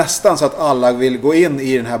ju nästan så att alla vill gå in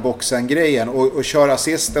i den här boxen-grejen och köra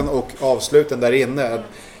assisten och avsluten där inne.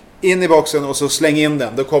 In i boxen och så släng in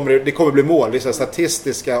den. Det kommer bli mål. Det är så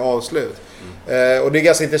statistiska avslut. Och det är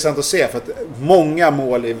ganska intressant att se för att många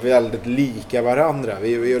mål är väldigt lika varandra.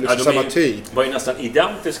 Vi är liksom samma typ. Det var ju nästan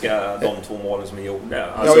identiska de två målen som vi gjorde.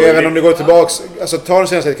 Alltså, även om det går tillbaks, alltså tar de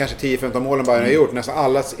senaste kanske 10-15 målen Bayern har gjort, nästan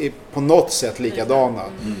alla är på något sätt likadana.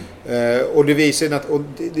 Och det visar ju att, och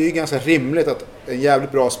det är ju ganska rimligt att en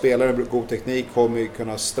jävligt bra spelare med god teknik kommer ju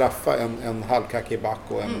kunna straffa en halvkackig back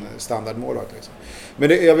och en standardmålvakt liksom.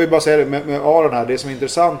 Men jag vill bara säga det med Aron här, det som är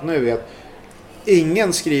intressant nu är att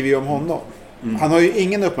ingen skriver ju om honom. Han har ju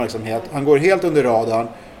ingen uppmärksamhet. Han går helt under radarn.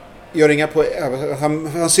 Gör inga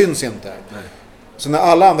han syns inte. Nej. Så när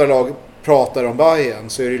alla andra lag pratar om Bayern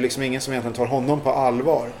så är det liksom ingen som egentligen tar honom på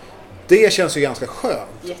allvar. Det känns ju ganska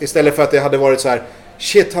skönt. Istället för att det hade varit så här: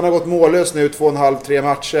 shit, han har gått mållös nu 2,5-3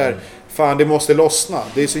 matcher. Fan, det måste lossna.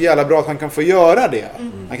 Det är så jävla bra att han kan få göra det.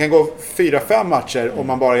 Han kan gå 4-5 matcher om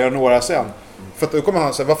man bara gör några sen. För att då kommer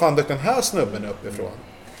han säga, vad fan dök den här snubben uppifrån?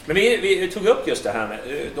 Men vi tog upp just det här med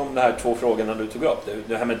de här två frågorna du tog upp.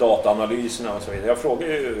 Det här med dataanalyserna och så vidare. Jag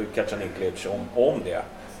frågade ju Kacaniklic om det.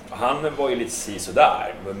 Han var ju lite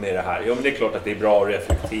sådär med det här. Ja, men det är klart att det är bra att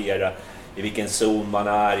reflektera i vilken zon man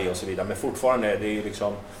är i och så vidare. Men fortfarande, det är ju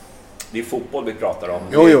liksom... Det är fotboll vi pratar om.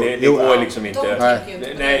 Det går liksom inte...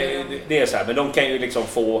 Nej, det är så här. Men de kan ju liksom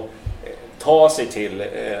få... ta sig till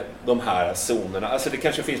de här zonerna. Alltså det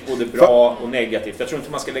kanske finns både bra och negativt. Jag tror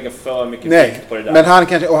inte man ska lägga för mycket vikt på det där. Men han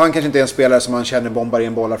kanske inte är en spelare som man känner bombar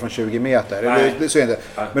in bollar från 20 meter. Det så är det inte.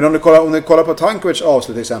 Men om du kollar på Tankovic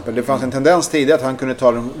avslut till exempel. Det fanns en tendens tidigare att han kunde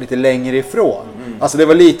ta dem lite längre ifrån. Alltså det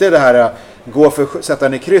var lite det här sätta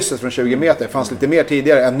den i krysset från 20 meter. Det fanns lite mer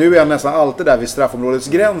tidigare. Än nu är han nästan alltid där vid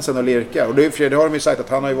straffområdesgränsen och lirkar. Och det har de ju sagt att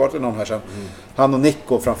han har ju varit någon här sen. Han och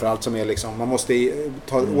Nico framförallt som är liksom, man måste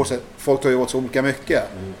ta åt sig, folk tar ju åt så olika mycket.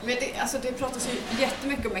 Men det pratas ju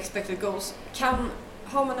jättemycket om expected goals.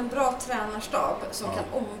 Har man en bra tränarstab som kan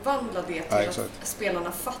omvandla det till att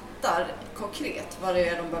spelarna fattar konkret vad det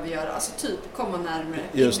är de behöver göra. Alltså typ komma närmare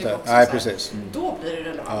just det, nej precis. Då blir det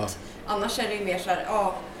relevant. Annars är det ju mer så här,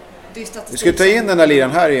 vi ska ta in den där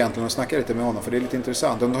liran här egentligen och snacka lite med honom för det är lite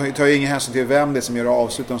intressant. De tar ju ingen hänsyn till vem det är som gör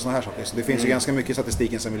avslut och såna här saker. Så det finns ju ganska mycket i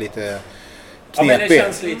statistiken som är lite knepig. Men det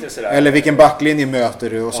känns lite sådär. Eller vilken backlinje möter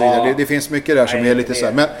du och så vidare. Det finns mycket där som är lite så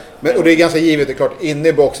här. Men och det är ganska givet, det är klart, inne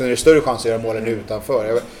i boxen är det större chans att göra mål än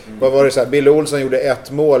utanför. Vad var det så här? Bill Olsson gjorde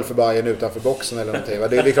 1 mål för Bayern utanför boxen eller någonting.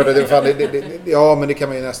 Det är klart att men det kan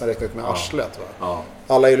man ju nästan räkna ut med arslet. Va?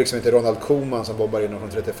 Alla är ju liksom inte Ronald Koeman som bobbar in från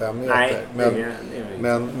 35 meter. Nej,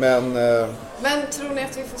 men tror ni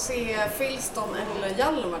att vi får se Filston eller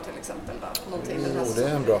Hjalmar till exempel då? Det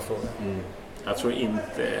är en bra fråga. Jag tror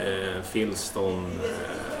inte Filston...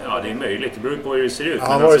 Ja, det är möjligt. Det beror på hur det ser ut.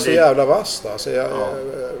 Han var så jävla vass då. Alltså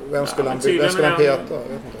vem skulle han peta?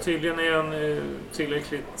 Tydligen är han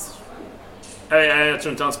tillräckligt... Jag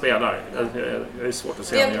tror inte han spelar. Det är svårt att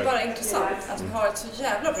se. Det är bara intressant att vi har ett så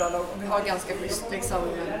jävla bra lag och vi har ganska schysst liksom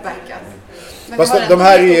backup. Fast de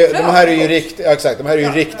här är ju riktiga, exakt. De här är ju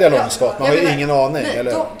riktiga långskott. Man har ju ingen aning. Nej,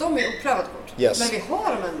 eller? De är oprövat kort. Yes. Men vi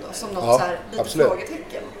har dem ändå som något så här lite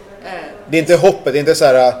frågetecken. Det är inte hoppet, det är inte så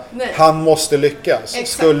här han måste lyckas. Exakt.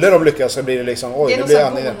 Skulle de lyckas så blir det liksom det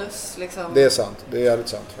blir bonus liksom. Det är sant, det är jävligt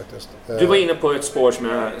sant faktiskt. Du var inne på ett spår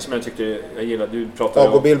som jag tyckte jag gillade. Du pratade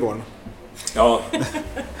om Billborn. Ja.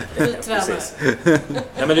 Precis.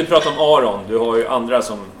 Ja, men du pratar om Aron. Du har ju andra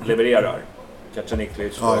som levererar.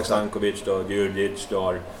 Kacaniklic, Stankovic, Djurdjic,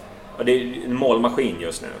 det är en målmaskin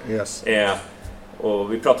just nu. Yes.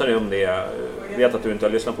 Och vi pratade om det. Jag vet att du inte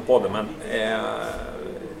har lyssnat på podden, men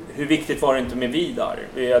hur viktigt var det inte med Vidar?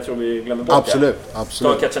 Jag tror vi glömmer bort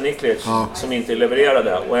absolut. Kacaniklic som inte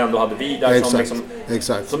levererade och ändå hade Vidar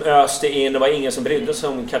som öste in. Det var ingen som brydde sig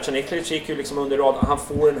om Kacaniklic. Gick ju liksom under rad. Han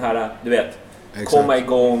får den här, du vet, komma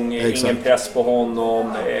igång, ingen press på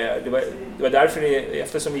honom. Det var därför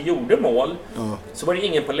eftersom vi gjorde mål så var det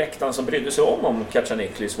ingen på läktaren som brydde sig om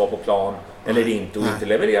Kacaniklic var på plan eller inte och inte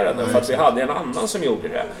levererade. För att vi hade en annan som gjorde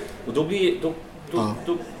det. Och då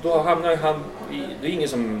då hamnar han i, det är ingen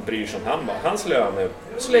som bryr sig om han bara. Hans lön är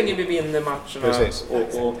så länge vi vinner matcherna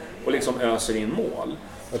och liksom öser in mål.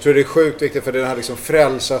 Jag tror det är sjukt viktigt för den här liksom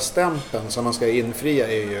frälsarstämpeln som man ska infria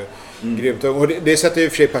är ju grymt. Och det sätter ju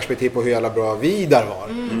för sig perspektiv på hur jävla bra Vidar var.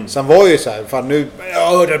 Sen var ju så här, fan nu,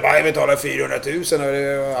 jag hörde bara betala 400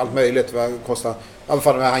 000 och allt möjligt. Vad kostar.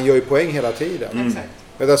 Fan, han gör ju poäng hela tiden.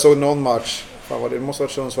 Jag såg någon match, fan vad det måste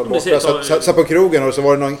varit Sundsvall borta. Satt på krogen och så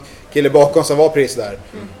var det någon kille bakom som var pris där.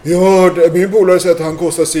 Ja, min polare säger att han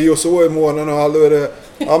kostar si och så i månaden och allt.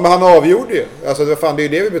 Ja, men han avgjorde ju. Alltså det är ju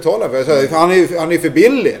det vi betalar för. Han är för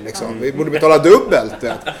billig liksom. Vi borde betala dubbelt. Det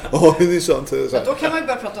är sånt, så. Då kan man ju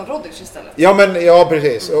börja prata om Rodic istället. Ja,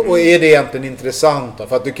 precis. Och är det egentligen intressant då?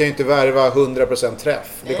 För att du kan ju inte värva 100% träff.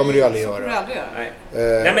 Det kommer du ju aldrig göra.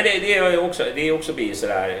 Nej, men det är också blir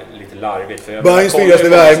sådär lite larvigt. Bayerns dyraste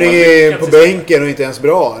värvning är på bänken och inte ens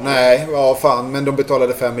bra. Nej, ja fan. Men de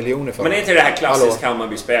betalade 5 miljoner för. Men är inte det här klassiska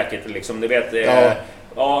Hammarby-späket liksom? Du vet...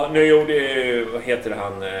 Ja, nu gjorde vad heter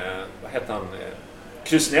han?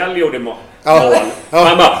 Krusnell gjorde mål. Han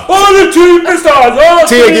bara, det är typiskt han!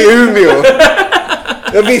 TG Umeå.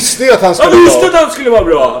 Jag visste ju att han skulle vara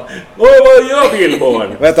bra. Vad gör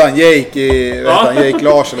Billborn? Vet han, Jake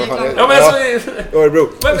Larsson. Ja, men Örebro.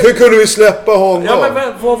 Hur kunde vi släppa honom? Ja,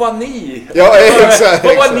 men vad var ni? Ja, exakt.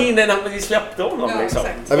 Vad var ni när vi släppte honom liksom?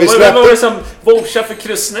 Ja, vad var det som vouchar för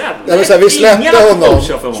Krusnell? Ja, vi släppte honom.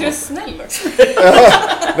 Krusnell också.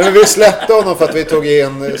 Men vi släppte honom för att vi tog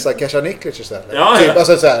in Kasia Niklic istället. Ja. Typ,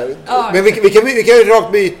 alltså så här. Men vi kan ju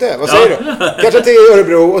rakt byte. Vad säger du? Kanske till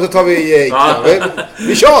Örebro och så tar vi Jake.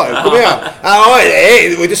 Vi kör, kom igen.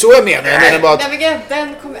 Det var inte så jag menar.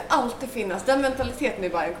 Den kommer alltid finnas. Den mentaliteten i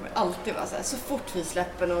Bayern kommer alltid vara så här. Så fort vi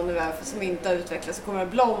släpper någon som inte har utvecklats så kommer det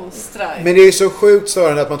blomstra. Men det är så sjukt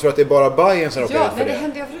störande att man tror att det är bara Bayern som råkar ut för det. Det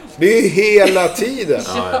händer ju överallt. Det är ju hela tiden.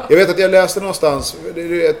 Jag vet att jag läste någonstans, det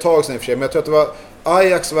är ett tag sedan i och för sig, men jag tror att det var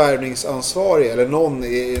Ajax värvningsansvarig eller någon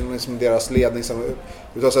i liksom deras ledning som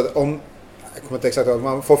uttalar sig att om, jag kommer inte exakt ihåg,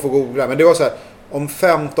 man får googla, men det var så här, om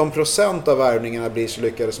 15% av värvningarna blir så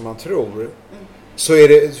lyckade som man tror så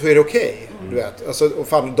är det okej, du vet. Alltså, och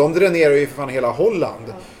fan, de dränerar ju för fan hela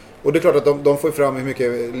Holland. Och det är klart att de får fram hur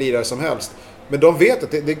mycket lirare som helst. Men de vet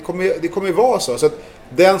att det kommer ju vara så. Så att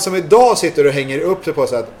den som idag sitter och hänger upp sig på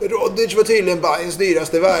så att Rodic var tydligen Bayerns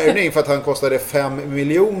dyraste värvning för att han kostade 5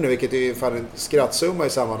 miljoner, vilket är ju fan en skrattsumma i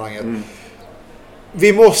sammanhanget.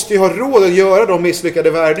 Vi måste ju ha råd att göra de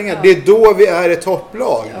misslyckade värvningarna. Det är då vi är ett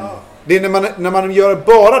topplag. Det är när man gör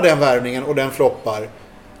bara den värvningen och den floppar.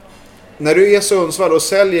 När du är Sundsvall och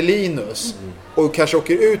säljer Linus och kanske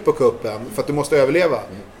åker ut på kuppen för att du måste överleva.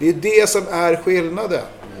 Det är det som är skillnaden.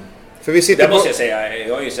 För vi sitter måste jag säga,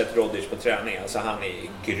 jag har ju sett Rodic på träning, alltså han är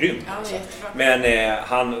grym. Men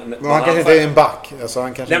han kanske inte är en back. Alltså,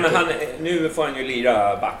 han kanske nu får han ju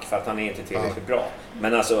lira back för att han är inte tillräckligt bra.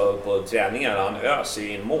 Men alltså på träningar han öser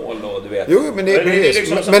in mål och du vet. Jo, men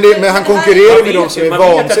men han konkurrerar med de som är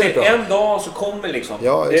vansinnigt bra. En dag så kommer liksom det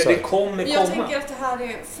kommer komma. Jag tänker att det här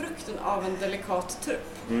är frukten av en delikat trupp.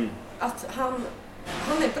 Att han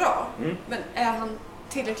är bra, men är han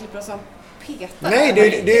tillräckligt bra som petar?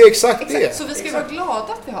 Nej, det är exakt det. Så vi ska vara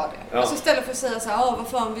glada att vi har det. Ja. Alltså istället för att säga så här, vad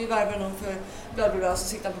fan, vi värvar någon för bla så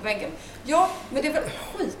sitter han på bänken. Ja, men det är väl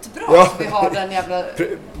skitbra att vi har den jävla...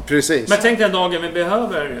 Precis. Men tänk den dagen vi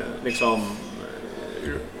behöver liksom...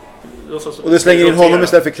 Och du slänger in honom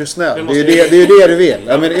istället för Krusnell. Det är ju det du vill.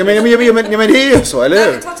 Men det är ju så, eller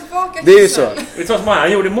hur? Det är ju så.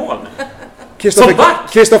 Han gjorde mål.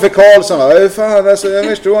 Kristoffer Karlsson, vad fan, alltså, jag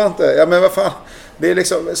förstår inte. Ja, men vad fan. Det är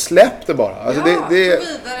liksom, släpp det bara. Alltså,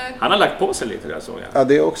 han har lagt på sig lite där, så ja,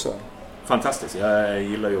 det också. Fantastiskt. Jag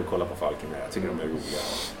gillar ju att kolla på Falkenberg. Jag tycker de är roliga.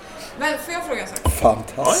 Men får jag fråga en sak?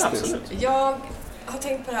 Fantastiskt. Ja, jag har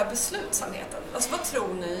tänkt på den här beslutsamheten. Alltså, vad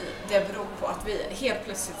tror ni det beror på att vi helt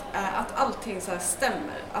plötsligt att allting så här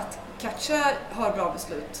stämmer? Att Katja har bra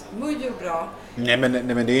beslut, Mujo bra. Nej,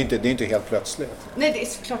 men det är inte helt plötsligt. Nej, det är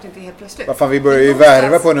såklart inte helt plötsligt. Vad fan, vi börjar ju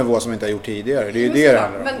värva på en nivå som vi inte har gjort tidigare. Det är ju det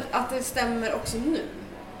handlar om. Men att det stämmer också nu.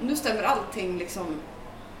 Nu stämmer allting liksom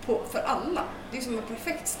för alla. Det är som en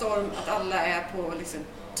perfekt storm att alla är på liksom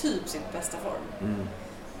typ sin bästa form.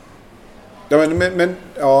 Ja, men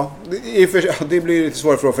ja, det blir lite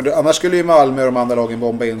svårare för annars skulle ju Malmö och de andra lagen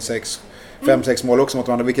bomba in 5-6 mål också mot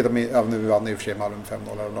varandra, vilket nu vann i och för sig Malmö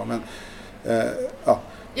 5-0 men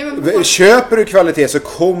men köper du kvalitet så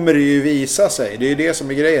kommer det ju visa sig. Det är ju det som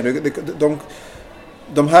är grejen.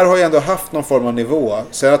 De här har ju ändå haft någon form av nivå.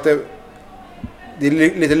 Sen att det är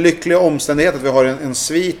lite lyckliga omständigheter att vi har en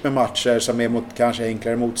svit med matcher som är mot kanske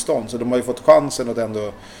enklare motstånd. Så de har ju fått chansen att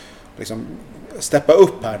ändå liksom steppa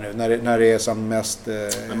upp här nu när det är som mest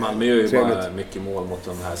men Malmö gör ju bara mycket mål mot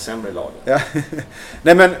de här sämre lagen. Ja.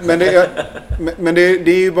 Nej, men det är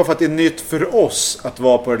ju bara för att det är nytt för oss att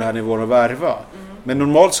vara på den här nivån och värva. Men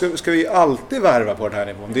normalt ska vi alltid värva på den här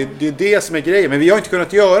nivån. Det är det som är grejen. Men vi har inte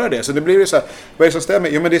kunnat göra det. Så det blir ju så här, vad är det som stämmer?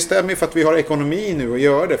 Jo, men det stämmer för att vi har ekonomi nu och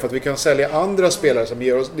gör det. För att vi kan sälja andra spelare som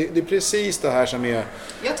ger oss... Det är precis det här som är...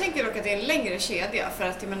 Jag tänker dock att det är en längre kedja. För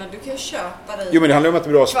att jag menar, du kan köpa dig... Jo, men det handlar om att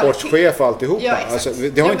du har sportchef och alltihopa. Ja, exakt. Alltså,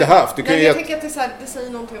 det har vi inte haft. Du kan jag tänker att det säger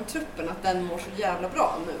någonting om truppen. Att den mår så jävla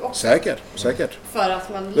bra nu också. Säkert. För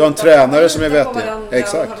att man du har en tränare som är vettig.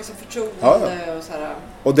 Exakt. Har liksom förtroende och så här.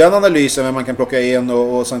 Och den analysen när man kan plocka in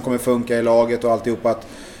och sen kommer funka i laget och alltihop att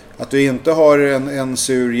du inte har en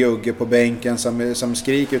sur jugge på bänken som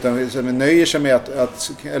skriker utan som nöjer sig med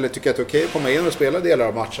att eller tycker att det är okej att komma in och spela delar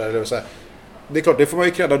av matcher eller så här. Det är klart, det får man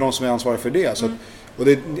ju kredda de som är ansvariga för det. Så att, och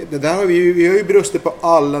det där har vi har ju brustit på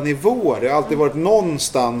alla nivåer. Det har alltid varit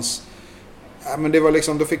någonstans. Men det var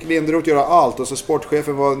liksom, då fick Linderoth göra allt och så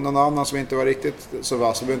sportchefen var någon annan som inte var riktigt så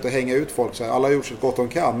vass. Så vi behöver inte hänga ut folk. Så här. Alla har gjort så gott de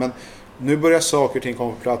kan. Men nu börjar saker och ting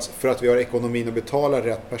komma på plats för att vi har ekonomin att betala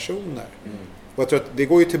rätt personer. Och jag tror att det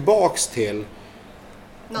går ju tillbaks till...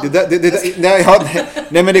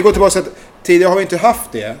 Nej, men det går tillbaks till att tidigare har vi inte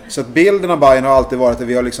haft det. Så att bilden av Bayern har alltid varit att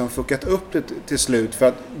vi har liksom fuckat upp det till slut. För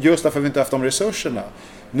att, just därför vi inte haft de resurserna.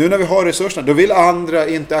 Nu när vi har resurserna, då vill andra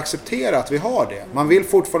inte acceptera att vi har det. Man vill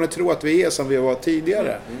fortfarande tro att vi är som vi var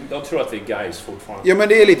tidigare. De tror att vi är guys fortfarande. Ja, men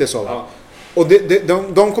det är lite så. Ja. Och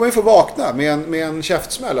de kommer ju få vakna med en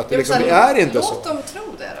käftsmäll att det liksom är inte låt så. Låt dem tro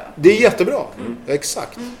det då. Det är jättebra.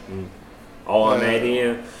 Exakt. Ja, nej, det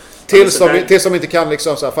är... Tills de inte kan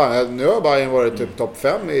liksom så här, fan, nu har Bayern varit typ topp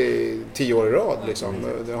 5 i 10 år i rad liksom.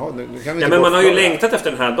 Men man har ju längtat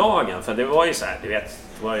efter den här dagen, för det var ju så här, du vet,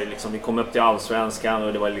 det var ju liksom, vi kom upp till Allsvenskan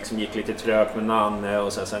och det var liksom, gick lite trögt med Nanne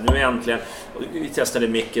och så här, nu äntligen, vi testade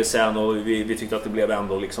mycket sen och vi tyckte att det blev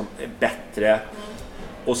ändå liksom bättre.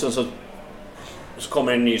 Och sen så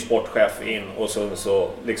kommer en ny sportchef in och så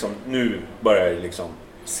liksom, nu börjar det liksom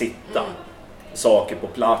sitta saker på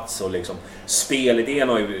plats och liksom spelidén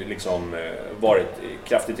har ju liksom varit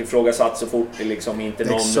kraftigt ifrågasatt så fort det liksom inte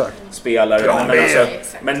någon spelare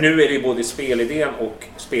men nu är det ju både spelidén och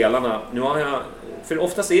spelarna. Nu har jag, för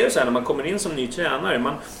oftast är det så här när man kommer in som ny tränare,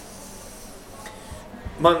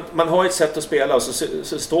 man har ett sätt att spela och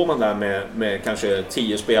så står man där med kanske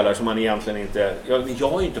 10 spelare som man egentligen inte... Jag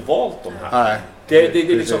har ju inte valt dem här. Nej, det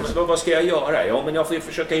är liksom, vad ska jag göra? Ja, men jag får ju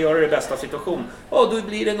försöka göra det bästa situation. Ja, då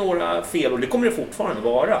blir det några fel och det kommer det fortfarande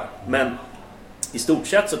vara. Men i stort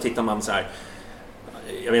sett så tittar man så här...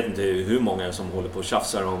 Jag vet inte hur många som håller på och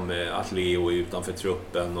tjafsar om att Leo är utanför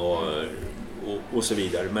truppen och så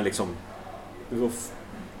vidare. Men liksom...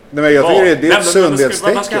 Nej, men jag tycker det är ett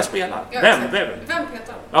sundhetstecken. Vad ska jag spela? Vem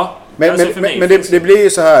petar? Ja, men det blir ju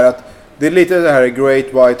så här att det är lite det här Great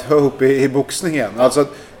White Hope i boxningen. Alltså att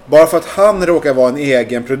bara för att han råkar vara en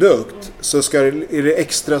egen produkt så är det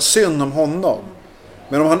extra synd om honom.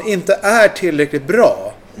 Men om han inte är tillräckligt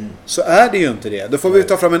bra så är det ju inte det. Då får vi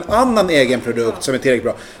ta fram en annan egen produkt som är tillräckligt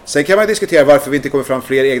bra. Sen kan man diskutera varför vi inte kommer fram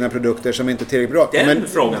fler egna produkter som inte är tillräckligt bra. Den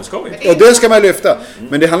frågan ska vi. Och den ska man lyfta.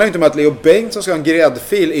 Men det handlar inte om att Leo Bengtsson ska ha en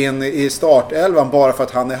gräddfil in i startelvan bara för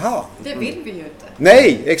att han är han. Det vill vi ju inte.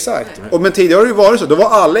 Nej, exakt. Men tidigare har det ju varit så. Då var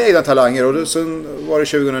alla egna talanger och sen var det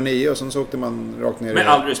 2009 och sen så åkte man rakt ner. Med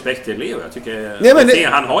all respekt till Leo, jag tycker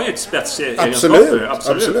han har ju ett spetsegenskaper.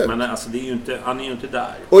 Absolut. Men alltså, det är ju inte, han är ju inte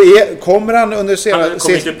där. Och kommer han under senare... Han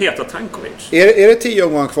kommer inte peta Tankovic. Är det 10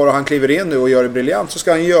 omgångar kvar och han kliver in nu och gör det briljant så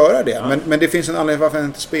ska han göra det. Ja. Men det finns en anledning varför han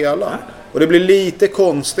inte spelar. Ja. Och det blir lite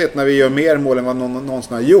konstigt när vi gör mer mål än vad någon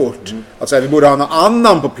någonsin har gjort. Att säga, vi borde ha någon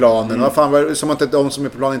annan på planen. Vad fan, som att de som är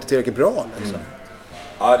på planen inte är tillräckligt bra. Liksom.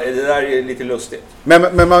 Ja, det där är lite lustigt.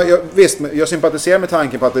 Men visst, jag sympatiserar med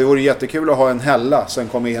tanken på att det vore jättekul att ha en Hella som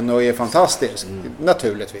kommer in och är fantastisk.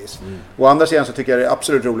 Naturligtvis. Och andra sidan så tycker jag det är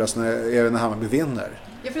absolut roligast när Hammarby vinner.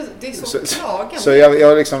 Ja, för det är så klagande. Så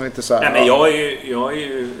jag liksom inte så här... Nej, men jag är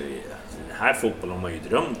ju... Den här fotbollen har man ju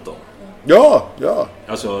drömt om. Ja.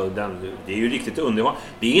 Alltså, det är ju riktigt underbart.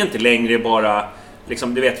 Det är inte längre bara...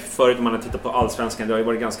 Liksom, du vet, förut när man har tittat på Allsvenskan, det har ju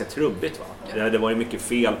varit ganska trubbigt, va? Ja. Det var ju mycket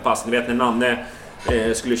felpass. Du vet, när Nanne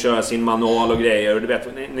skulle köra sin manual och grejer. Och du vet,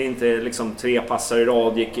 när inte liksom 3 passar i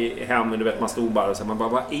rad gick hem, och du vet, man stod bara och så man bara,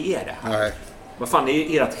 vad är det här? Nej. Vad fan, det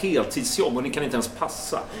är ert heltidsjobb och ni kan inte ens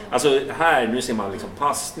passa. Alltså här, nu ser man liksom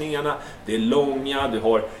passningarna, det är långa, du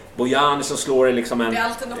har Bojani som slår det liksom en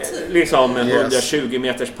 120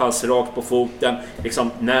 meters pass rakt på foten.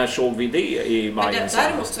 Liksom, när såg vi det i Bayern? Men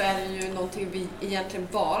däremot så är det ju någonting vi egentligen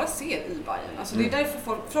bara ser i Bayern. Alltså det är därför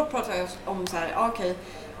folk pratar om så här, okej,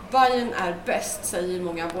 Bayern är bäst, säger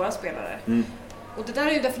många av våra spelare. Och det där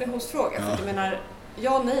är ju en definitionsfråga. För jag menar,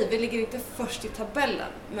 nej, vi ligger inte först i tabellen.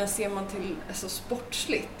 Men ser man till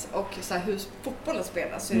sportsligt och så här, hur fotbollen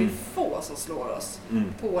spelas, så är det få som slår oss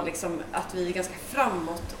på liksom, att vi är ganska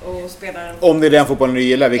framåt och spelar. Om det är den fotbollen du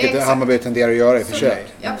gillar, vilket Hammarby tenderar att göra i och för sig.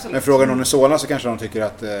 Ja, men frågan om det är Solna så kanske de tycker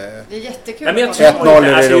att... det är jättekul. Nej, men jag 1-0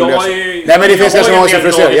 är det roligaste. Nej, men det finns ganska många som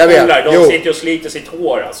fruserar. Jag vet. De sitter och sliter sitt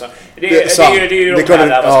hår alltså. Det är ju de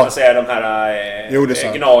här, vad ska man säga, de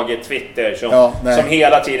här gnaget Twitter som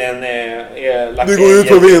hela tiden är lagt. Du går ut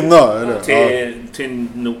på att vinna, eller? Till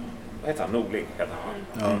vad heter han? Norling heter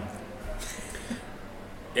han.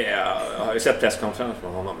 Jag har ju sett presskonferens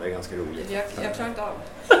från honom, det är ganska roligt. Jag klarar inte av.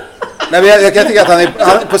 Nej, men jag kan tycka att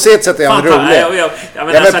han på sitt sätt är han rolig. Men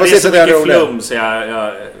det är så mycket flum så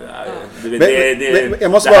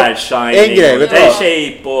jag måste bara en grej, vet du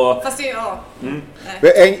shape och fast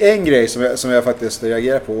det en grej som jag faktiskt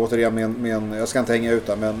reagerar på återigen med jag ska inte hänga ut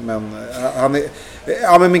men han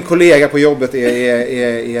är men min kollega på jobbet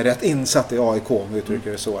är rätt insatt i AIK, om vi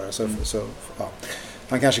uttrycker det så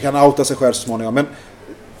han kanske kan outa sig själv så småningom, men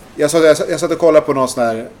jag satt och kollade på någon sån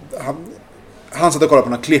här han satt och kollade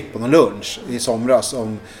på någon klipp på någon lunch i somras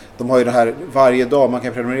om de har ju det här varje dag, man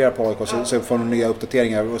kan prenumerera på AIK så får de nya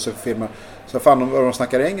uppdateringar och så filmar så fan de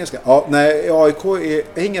snackar engelska. Ja, nej, AIK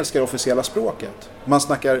är engelska det officiella språket. Man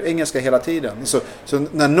snackar engelska hela tiden. Så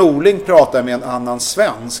när Norling pratar med en annan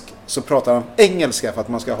svensk så pratar han engelska för att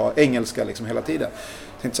man ska ha engelska liksom hela tiden.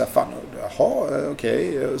 Jag tänkte så här, fan, jaha,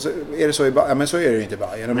 okej. Så är det så i Bayern? Ja, men så är det ju inte i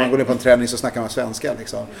Bayern. När man går ner på en träning så snackar man svenska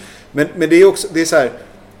liksom. Men det är också, det är så här,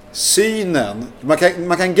 synen.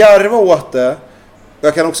 Man kan garva åt det.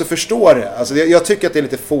 Jag kan också förstå det. Alltså, jag tycker att det är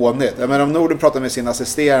lite fånigt. Jag menar, om Norden pratar med sin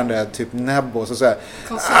assisterande, typ Nebbo, så säger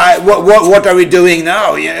what are we doing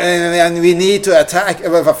now? We need to attack.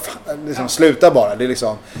 Liksom, sluta bara. Det är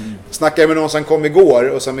liksom, snackar jag med någon som kom igår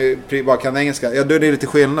och som bara kan engelska, då är det lite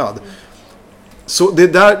skillnad. Så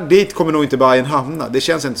dit kommer nog inte Bayern hamna. Det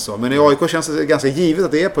känns inte så. Men i AIK känns det ganska givet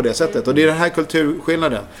att det är på det sättet. Och det är den här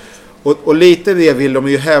kulturskillnaden. Och lite det vill de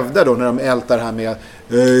ju hävda då när de ältar här med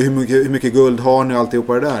hur mycket guld har ni och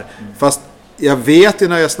alltihopa det där. Fast jag vet ju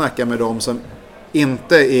när jag snackar med dem som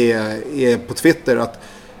inte är på Twitter att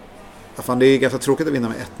fan, det är ganska tråkigt att vinna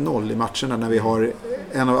med 1-0 i matcherna när vi har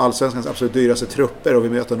en av allsvenskans absolut dyraste trupper och vi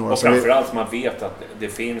möter några. Och framförallt man vet att det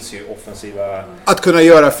finns ju offensiva... Att kunna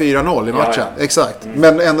göra 4-0 i matchen, exakt.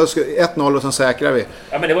 Men ändå 1-0 och sen säkrar vi.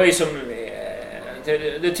 Ja, men det var ju som...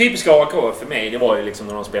 Det typiska AIK för mig, det var ju liksom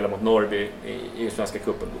när de spelade mot Norrby i Svenska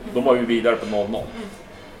cupen. De var ju vidare på 0-0.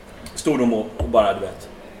 Stod de och bara, du vet.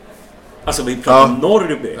 Alltså vi pratar om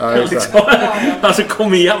Norrby. Liksom. Alltså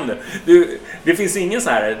kom igen nu. Det finns ingen så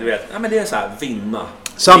här, du vet. Ja, men det är så här, vinna.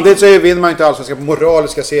 Samtidigt så vinner man inte alls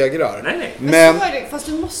moraliska segrar. Nej. Men så är det, fast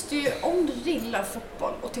du måste ju, om du gillar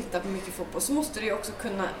fotboll och tittar på mycket fotboll, så måste du ju också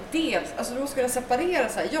kunna du måste kunna separera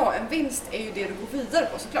så här. Ja, en vinst är ju det du går vidare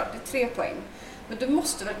på, såklart. Det är 3 poäng. Men du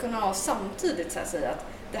måste väl kunna ha samtidigt så här, säga att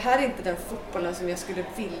det här är inte den fotbollen som jag skulle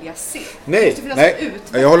vilja se. Nej,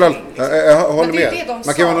 jag håller med.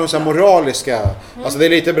 Man kan vara någon sån moraliska. Alltså det är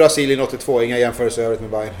lite Brasilien 82, inga jämförelser övrigt med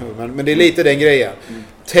Bayern. Men det är lite den grejen.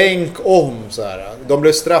 Tänk om så här. De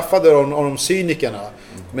blev straffade av de cynikerna.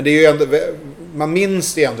 Men det är ju ändå, man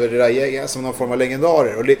minns det ändå det där som någon form av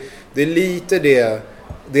legendarer. Och det är lite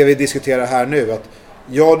det vi diskuterar här nu, att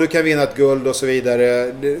ja, du kan vinna ett guld och så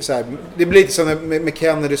vidare. Det blir lite som med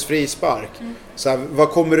Kennedys frispark. Så här, vad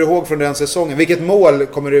kommer du ihåg från den säsongen? Vilket mål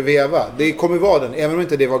kommer du veva? Det kommer vara den, även om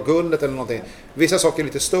inte det var guldet eller någonting. Vissa saker är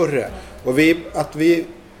lite större. Och är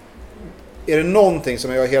det någonting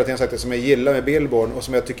som jag hela tiden sagt som jag gillar med Billborn och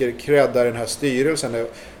som jag tycker creddar den här styrelsen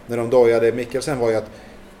när de dojade Mikkelsen, var ju att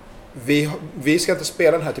vi ska inte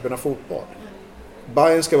spela den här typen av fotboll.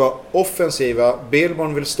 Bayern ska vara offensiva.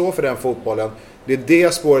 Billborn vill stå för den fotbollen. Det är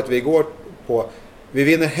det spåret vi går på. Vi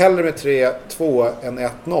vinner hellre med 3-2 än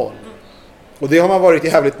 1-0. Och det har man varit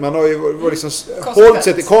jävligt... Man har ju varit liksom hållit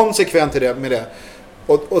sig konsekvent till det, med det.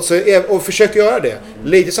 Och försökt göra det.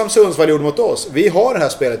 Lite som Sundsvall gjorde mot oss. Vi har det här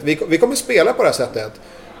spelet. Vi kommer spela på det här sättet.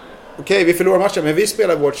 Okej, vi förlorar matchen, men vi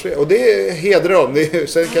spelar vårt spel. Och det hedrar dem.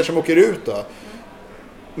 Sen kanske de åker ut då.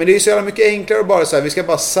 Men det är ju så jävla mycket enklare att bara säga vi ska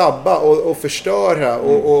bara sabba och förstöra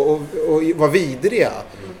och vara vidriga.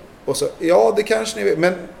 Och så, ja, det kanske ni vill.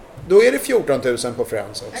 Men då är det 14 000 på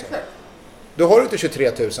Friends också. Då har du inte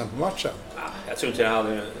 23 000 på matchen. Jag tror inte jag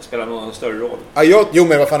hade spelat någon större roll. Jo,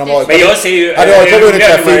 men vad fan har varit? Men jag ser ju... Jag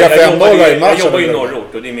jobbar ju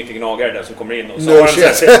norrort och det är mycket gnagare där som kommer in och så har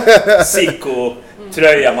de en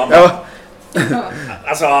Zico-tröja. Man bara...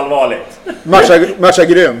 Alltså allvarligt. Matcha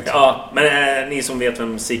grymt. Ja, men ni som vet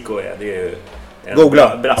vem Zico är, det är ju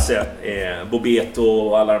Googla. Brasse, Bobeto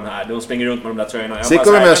och alla de här. De springer runt med de där tröjorna.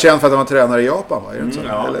 Zico är mest känd för att de var tränare i Japan, va? Är det inte så?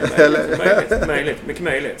 Ja, mycket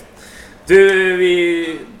möjligt. Du,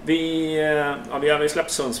 vi har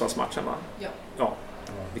släppt Sundsvallsmatchen, va? Ja.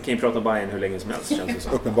 Vi kan ju prata om Bayern hur länge som helst, känns det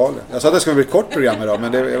som. Uppenbarligen. Jag sa att det skulle bli ett kort program idag,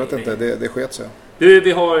 men jag vet inte, det sket sig. Du,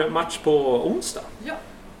 vi har match på onsdag. Ja.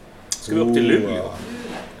 Ska vi upp till Luleå?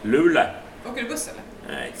 Luleå. Åker du buss eller?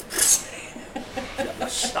 Nej.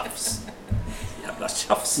 Jävla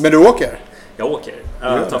tjafs. Men du åker? Jag åker.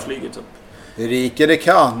 Jag tar flyget upp. Det rike det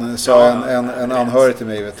kan, sa en anhörig till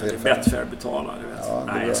mig. Betfair betalar, du vet. Ja,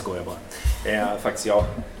 nej, jag skojar bara. Faktiskt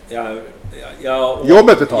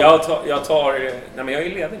jobbet betalar? Jag tar... Nej, men jag är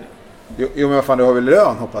ledig nu. Jo, men vad fan, du har väl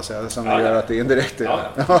lön, hoppas jag, som gör att det är indirekt.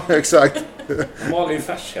 Ja, exakt. De maler ju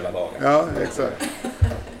färs hela dagen. Ja, exakt.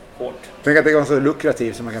 Hårt. Tänk att det är så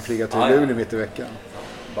lukrativt som man kan flyga till Luleå mitt i veckan.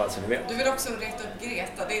 Bara så ni vet. Du vill också reta upp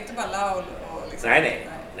Greta, det är inte bara Laul och liksom... Nej,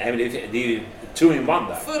 men det är ju two in one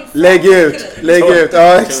där. Lägg ut.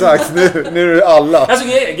 Ja, exakt. Nu är det alla. Alltså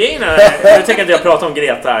grejen är, jag tänker att jag pratar om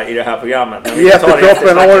Greta i det här programmet.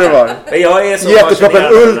 Jätteproppen Orvar. Jätteproppen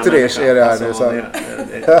Ultrich är det här nu.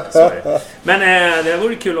 Men det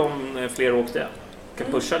vore kul om fler åkte.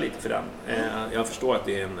 Kan pusha lite för den. Jag förstår att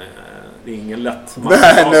det är ingen lätt match.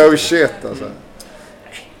 Nej, no shit alltså.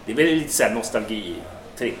 Det är väl lite så här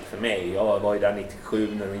nostalgitripp för mig. Jag var ju där 97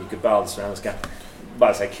 när de gick upp allsvenskan.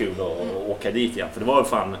 Bara så här kul att åka dit igen. För det var ju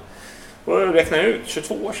fan, vad räknar ut,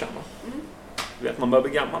 22 år sedan. Du vet, man börjar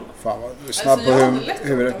bli gammal. Fan vad du är snabb på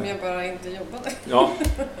huvudet. Om jag bara inte jobbade. Ja.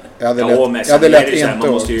 Jag hade lätt inte. Man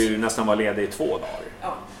måste ju nästan vara ledig i 2 dagar.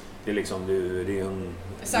 Ja. Det är liksom, det är ju en...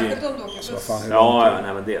 Särskilt om du åker buss. Ja,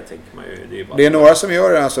 nej, men det tänker man ju. Det är några som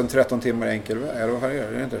gör det, alltså en 13 timmar enkel väg. Eller vad fan är det?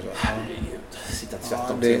 Det är inte så? Herregud, sitta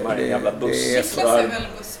 13 timmar i en jävla buss. Det är för... väl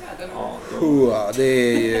bussvärden? Det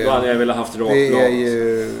är ju... Då hade jag velat haft rakt. Det är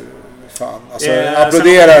ju... Fan, alltså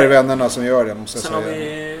applåderar vännerna som gör det, måste jag säga. Sen har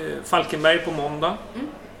vi Falkenberg på måndag.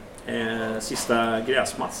 Sista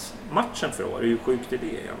gräsmatchen för år. Hur sjukt är det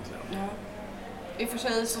egentligen? Ja. I och för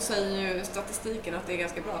sig så säger ju statistiken att det är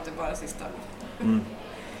ganska bra att det bara är sista.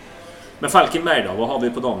 Men Falkenberg då, vad har vi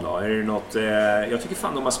på dem då? Är det något, jag tycker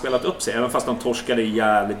fan de har spelat upp sig. Även fast de torskade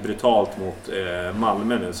jävligt brutalt mot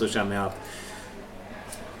Malmö nu, så känner jag att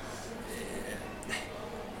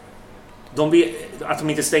de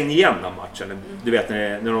inte stängde igen den matchen. Du vet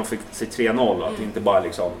när de fick sig 3-0, att det inte bara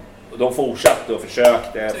liksom, de fortsatte och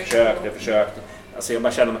försökte. Alltså jag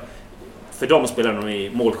bara känner, för dem spelar de i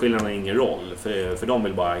målskillnaden ingen roll. För de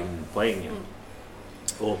vill bara in poängen.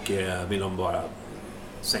 Och vill de bara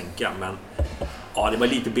sänka. Men ja, det var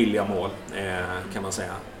lite billiga mål kan man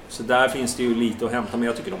säga. Så där finns det ju lite att hämta. Men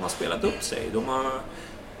jag tycker de har spelat upp sig.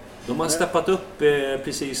 De har steppat upp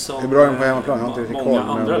precis som många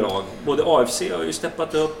andra lag. Både AFC har ju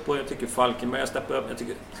steppat upp och jag tycker Falkenberg har steppat upp. Jag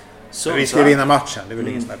tycker vi ska vinna matchen, det är väl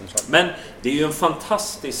ingen snack om saken. Men det är ju en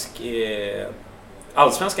fantastisk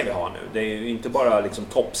allsvenskan vi har nu. Det är ju inte bara liksom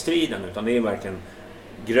toppstriden, utan det är verkligen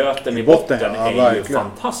gröten i botten är verkligen. Ju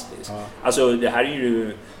fantastisk. Ja. Alltså det här är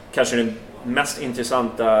ju kanske den mest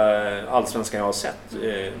intressanta allsvenskan jag har sett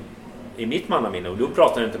i mitt mannaminne. Och då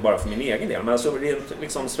pratar jag inte bara för min egen del, men alltså rent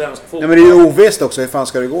liksom svensk fotboll. Nej, men det är ju ovisst också, hur fan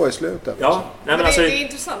ska det gå i slutet? Ja, nej, men alltså, det är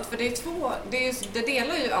intressant för det är två, det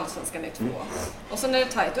delar ju allsvenskan i två. Och sen är det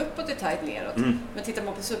tajt uppåt, det är tajt neråt. Men tittar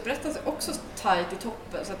man på Superettan så är det också tajt i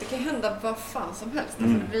toppen, så att det kan hända vad fan som helst.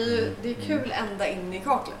 Alltså, det är kul ända in i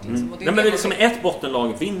kaklet liksom. Och det är men liksom ett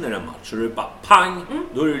bottenlag vinner en match så är det bara pang,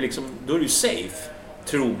 då är du safe.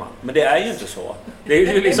 Tror man. Men det är ju inte så. Det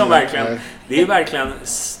är ju liksom verkligen, det är verkligen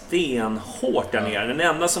stenhårt där nere. Den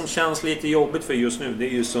enda som känns lite jobbigt för just nu, det är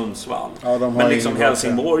ju Sundsvall. Ja, men liksom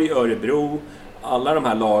Helsingborg, Örebro, alla de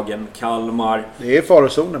här lagen, Kalmar. Det är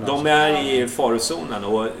farozonen. De är i farozonen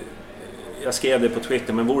och jag skrev det på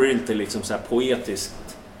Twitter, men vore det inte liksom så här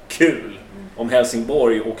poetiskt kul om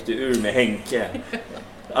Helsingborg åkte ur med Henke?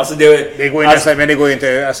 Alltså det går ju nästan, men det går ju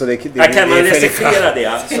inte, alltså det kan man recitera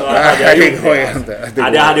det så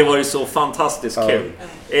det hade varit så fantastiskt kul.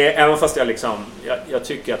 Även fast jag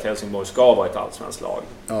tycker att Helsingborg ska vara ett allsvenskt lag.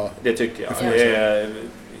 Ja. Det tycker jag.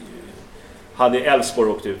 Hade Elfsborg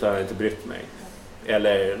åkt ut hade jag inte brytt mig.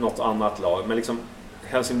 Eller något annat lag, men liksom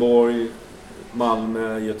Helsingborg,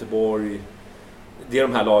 Malmö, Göteborg, det är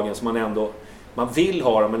de här lagen som man vill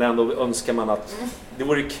ha dem, men ändå önskar man att det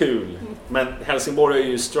vore kul. Men Helsingborg har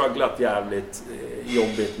ju strugglat jävligt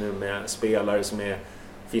jobbigt nu med spelare som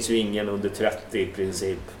finns ju ingen under 30 i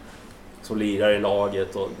princip som lirar i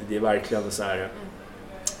laget, och det är verkligen så här. Nej,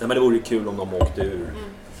 men det vore kul om de åkte ur.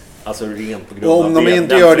 Alltså rent på grund Och om av de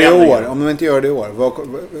inte gör det i år, vad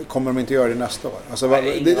kommer de inte göra det nästa år? Alltså,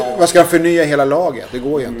 vad ska de förnya hela laget? Det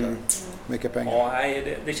går ju inte. Mycket pengar. Ja,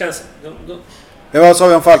 nej, det känns... Vad sa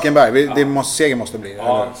vi om Falkenberg? Seger måste bli det.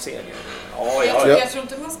 Ja, seger. Jag tror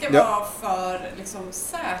inte man ska vara för liksom,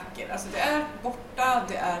 säker. Alltså, det är borta,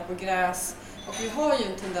 det är på gräs. Och vi har ju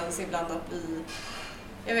en tendens ibland att bli,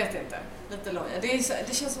 jag vet inte, lite loja.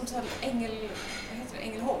 Det känns som så här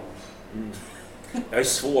Ängelholm. Jag är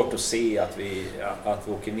svårt att se att vi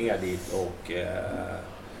åker ner dit och...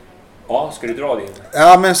 Ja, ska du dra dit?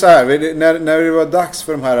 Ja, men så här, när det var dags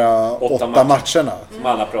för de här 8 matcherna. Som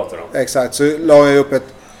alla pratar om. Exakt, så la jag upp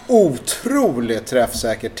ett otroligt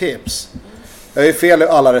träffsäkert tips. Jag är fel i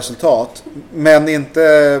alla resultat, men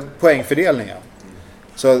inte poängfördelningen.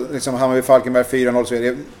 Så liksom Hammarby Falkenberg 4-0 så är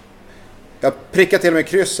det... Jag prickar till och med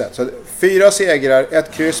krysset. Så 4 segrar,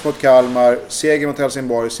 1 kryss mot Kalmar, seger mot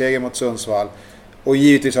Helsingborg, seger mot Sundsvall och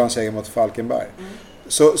givetvis har en seger mot Falkenberg.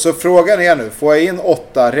 Så frågan är nu, får jag in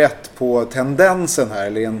 8 rätt på tendensen här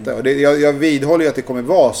eller inte? Och jag vidhåller ju att det kommer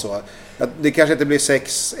vara så. Att det kanske inte blir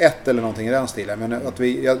 6-1 eller någonting i den stilen, men att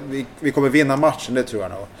vi kommer vinna matchen, det tror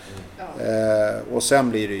jag nog. Och sen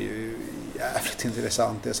blir det ju jävligt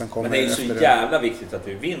intressant det som kommer. Men det är ju så jävla viktigt att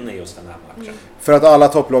vi vinner just den här matchen. För att alla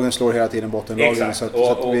topplagen slår hela tiden bottenlagen. Exakt.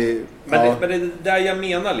 Så att vi, men det är där jag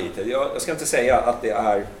menar lite. Jag ska inte säga att det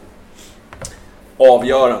är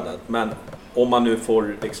avgörande, men om man nu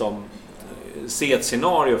får liksom se ett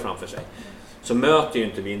scenario framför sig, så möter ju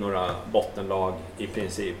inte vi några bottenlag i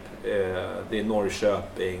princip. Det är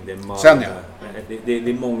Norrköping, det är Malmö, det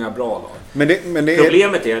är många bra lag. Men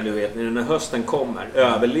problemet är nu när den här hösten kommer,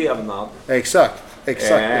 överlevnad. Exakt.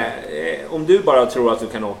 Om du bara tror att du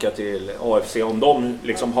kan åka till AFC, om de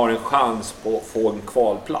liksom har en chans på att få en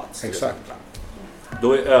kvalplats. Exakt.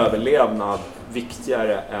 Då är överlevnad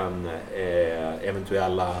viktigare än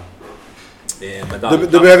eventuella medaljer.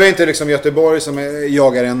 Du behöver inte liksom Göteborg som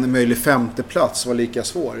jagar en möjlig 5:e plats vara lika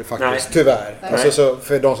svår faktiskt. Nej. Tyvärr. Alltså, så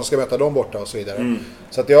för de som ska möta dem borta och så vidare.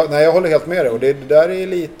 Så att jag håller helt med dig. Och det där är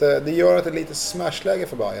lite, det gör att det är lite smashläge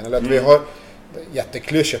för Bayern. Eller att vi har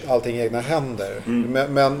jätteklyschigt allting i egna händer.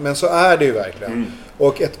 Men så är det ju verkligen.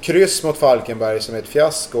 Och ett kryss mot Falkenberg som är ett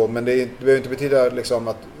fiasko, men det behöver inte betyda liksom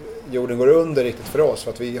att jorden går under riktigt för oss,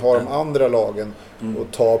 för att vi har de andra lagen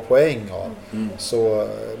att ta poäng av. Så,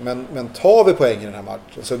 men tar vi poäng i den här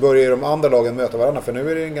matchen så börjar de andra lagen möta varandra, för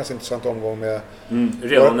nu är det en ganska intressant omgång med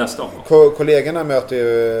redan nästa omgång. Kollegorna möter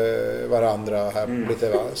ju varandra här lite,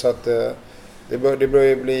 va? Så att det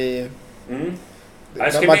börjar bli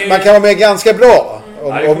man kan vara med ganska bra.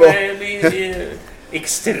 Det blir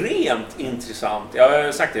extremt intressant. Jag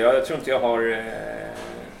har sagt det, jag tror inte jag har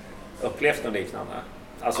upplevt något liknande.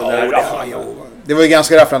 Alltså det var ju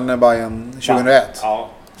ganska rafflande när Bayern 2001. Ja.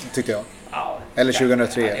 Tyckte jag. Ja. Eller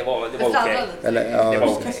 2003. Det var okej. Eller det var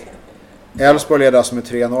okej. Elfsborg ledde alltså med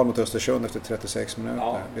 3-0 mot Östersund efter 36 minuter.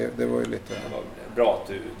 Ja. Det var ju lite... Det var bra att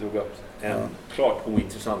du drog upp en klart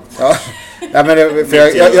ointressant. Ja,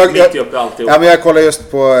 men jag kollar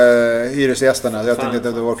just på hyresgästerna. Jag tänkte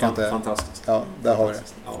att det var inte... Fantastiskt. Ja, där har vi det.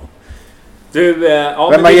 Ja. Du,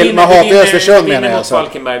 men man hatar Östersund, menar jag. Så.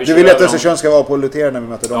 Du vill att Östersund ska vara på Luther när vi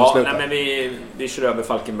möter dem i slutet. Nej, men vi kör över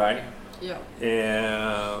Falkenberg. Ja.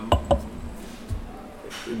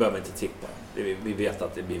 Vi behöver inte tippa. Vi vet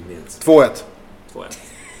att det blir minst 2-1. 2-1.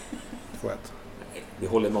 Vi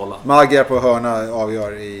håller nollan. Magyar på hörna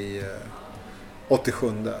avgör i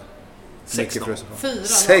 87. 6-0.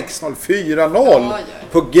 6-0. 4-0.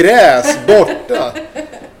 På gräs, borta.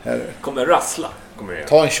 Kommer rassla.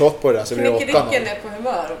 Ta en shot på det där så blir det 8-0. Knäckericken är på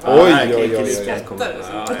humör. Oj.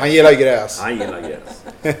 Han gillar gräs.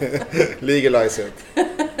 Legalize it.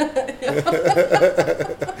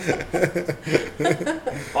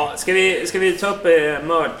 Ja, ska vi ta upp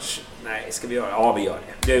merch? Nej, ska vi göra? Ja, vi gör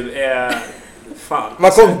det. Du, fan. Var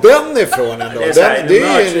kom den ifrån ändå? Det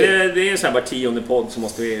är så här var 10:e podd, så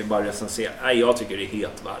måste vi bara recensera. Nej, jag tycker det är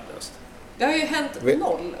helt värdelöst. Det har ju hänt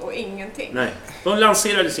noll och ingenting. Nej, de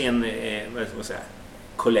lanserade sin vad ska man säga,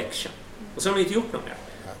 collection. Och så har de inte gjort något mer.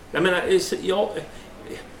 Jag menar,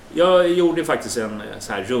 jag gjorde faktiskt en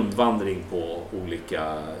så här rundvandring på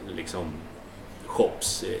olika liksom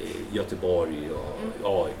shops i Göteborg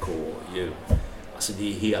och AIK och ju. Alltså det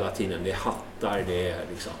är hela tiden, det är hattar, det är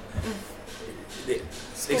liksom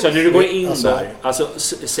liksom när du går in där, alltså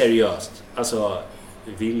seriöst, alltså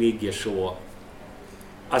vi ligger så,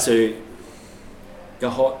 alltså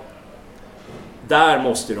där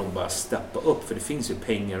måste de bara steppa upp, för det finns ju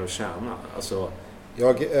pengar att tjäna. Alltså,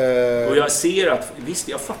 och jag ser att, visst,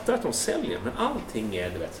 jag fattar att de säljer, men allting är,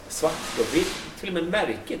 du vet, svart och vitt. Till och med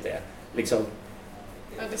märket är liksom...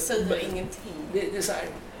 Ja, det säger ingenting. Det är så här,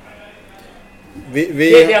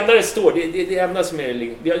 Det enda det står, det enda som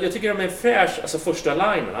är... Jag tycker de är fräsch, alltså första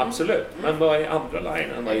linen, absolut. Men vad är andra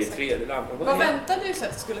linen? Vad är tredje linen? Man väntade ju så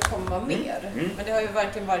att det skulle komma mer. Men det har ju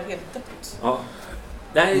verkligen varit helt dött. Ja.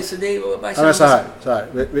 Nej, så det var bara... Ja, men så här.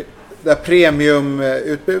 Det här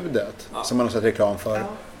premiumutbudet som man har sett reklam för. Ja.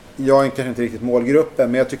 Jag är inte riktigt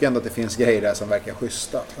målgruppen, men jag tycker ändå att det finns grejer där som verkar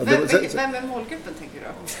schyssta. Vem är målgruppen, tänker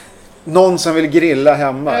du? Någon som vill grilla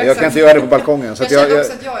hemma. Ja, jag kan inte göra det på balkongen. Så jag känner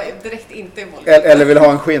också att jag är direkt inte målgruppen. Eller vill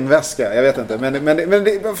ha en skinnväska, jag vet inte. Men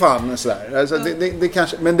det, vad fan, sådär. Alltså, det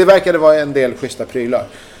kanske, men det verkade vara en del schyssta prylar.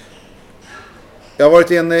 Jag har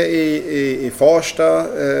varit inne i Farsta,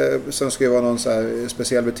 sen ska det vara någon så här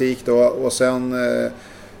speciell butik då. Och sen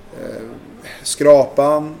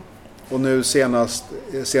Skrapan. Och nu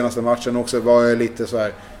senaste matchen också var jag lite så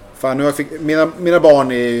här. Fan, nu mina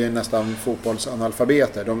barn är ju nästan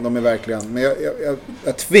fotbollsanalfabeter. De är verkligen... Men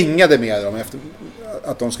jag tvingade med dem efter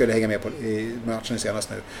att de skulle hänga med i matchen senast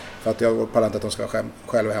nu. För att jag pallar inte att de ska vara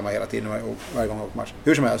själva hemma hela tiden och varje gång åker match.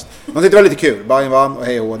 Hur som helst. De tyckte det var lite kul. Bayern vann och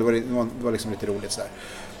hej och det var liksom lite roligt sådär.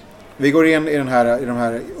 Vi går in i de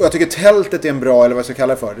här... Och jag tycker tältet är en bra, eller vad jag ska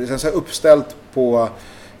kalla det för. Det är så här uppställt på...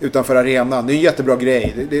 Utanför arenan. Det är en jättebra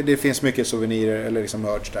grej. Det finns mycket souvenirer eller liksom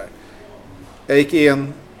merch där. Jag gick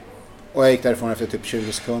in och jag gick därifrån efter typ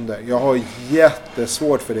 20 sekunder. Jag har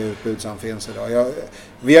jättesvårt för det utbud som finns idag.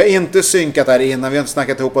 Vi har inte synkat där innan. Vi har inte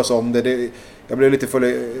snackat ihop oss om det. Jag blev lite full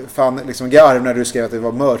liksom garv när du skrev att det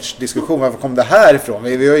var merch-diskussion. Varför kom det här ifrån?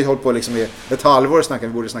 Vi har ju hållit på liksom i ett halvår och snackat.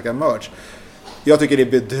 Vi borde snacka merch. Jag tycker det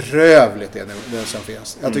är bedrövligt det som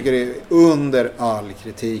finns. Jag tycker det är under all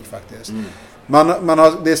kritik faktiskt.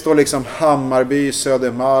 Det står liksom Hammarby,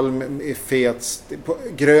 Södermalm i fet,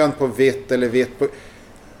 grönt på vitt eller vitt på...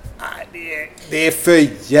 Nej, det är för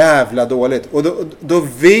jävla dåligt. Och då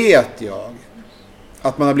vet jag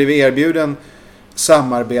att man har blivit erbjuden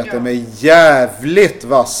samarbete med jävligt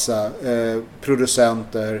vassa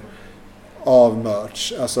producenter av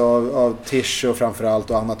merch. Alltså av t-shirt framförallt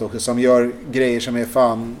och annat också. Som gör grejer som är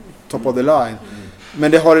fan top of the line.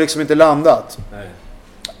 Men det har liksom inte landat. Nej.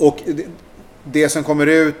 Och... Det som kommer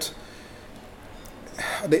ut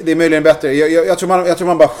det är möjligen bättre. Jag tror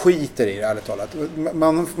man bara skiter i det, ärligt talat.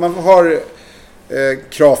 Man har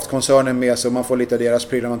Kraft-koncernen med sig och man får lite av deras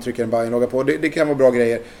prylar man trycker en Bayern-logga på. Det kan vara bra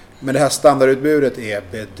grejer. Men det här standardutbudet är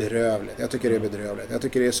bedrövligt. Jag tycker det är bedrövligt. Jag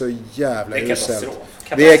tycker det är så jävla uselt.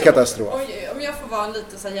 Det är katastrof. Om jag får vara en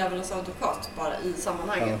lite så här djävulens advokat bara i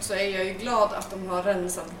sammanhanget så är jag ju glad att de har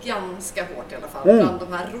rensat ganska hårt i alla fall bland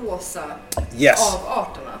de här rosa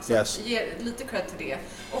avarterna. Så jag ger lite cred till det.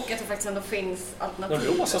 Och att det faktiskt ändå finns alternativ.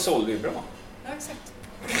 De rosa sålde ju bra. Ja, exakt.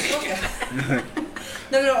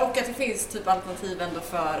 Nej, men och att det finns typ alternativ ändå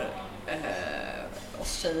för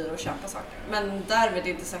oss tjejer att köpa saker. Men därmed är det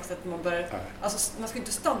inte sagt att man bör... Alltså, man ska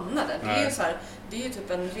inte stanna där. Det är ju så här, det är ju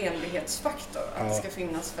typ en renlighetsfaktor. Att det ska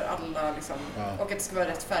finnas för alla liksom, och att det ska vara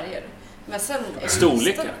rätt färger. Men sen...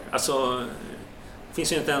 Storlekar. Alltså...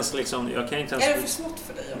 Finns ju inte ens liksom... Jag kan inte ens... Är det för smått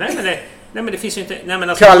för dig? Nej men det finns ju inte... Nej men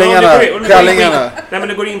alltså... Kallingarna. Nej men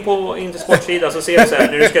du går in på sportsida så ser du så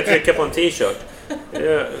här, när du ska trycka på en t-shirt.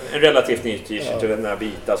 En relativt ny t-shirt, den här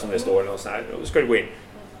vita som det står och så här. Då ska du gå in.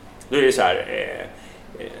 Då är det så här...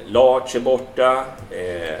 large är borta,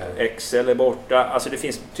 XL är borta. Alltså det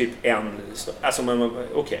finns typ en... Alltså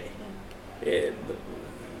okej.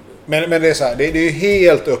 Men det är så här, det är ju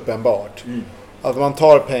helt uppenbart att man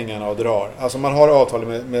tar pengarna och drar. Alltså man har avtal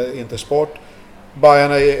med Intersport.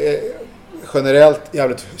 Bajarna är generellt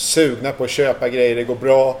jävligt sugna på att köpa grejer. Det går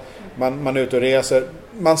bra. Man är ute och reser.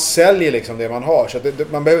 Man säljer liksom det man har. Så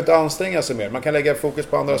att man behöver inte anstränga sig mer. Man kan lägga fokus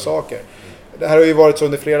på andra saker. Det här har ju varit så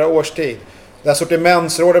under flera års tid. Det här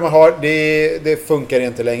sortimentsrådet man har, det funkar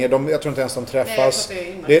inte längre. Jag tror inte ens de träffas.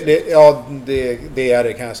 Det är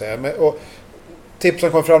det kan jag säga. Och tips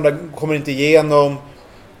som kommer fram där kommer inte igenom.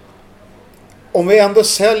 Om vi ändå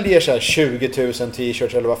säljer så här 20 000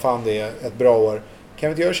 t-shirts eller vad fan det är ett bra år. Kan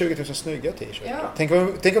vi inte göra 20 000 snygga t-shirts? Ja. Tänk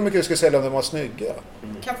hur mycket vi skulle sälja om de var snygga.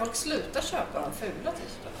 Kan folk sluta köpa de fula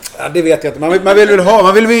t-shirts? Ja, det vet jag inte.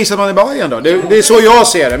 Man vill visa att man är Bayern då. Det är så jag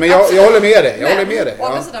ser det. Men jag håller med dig. Å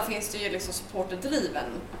andra sidan finns det ju liksom supporterdriven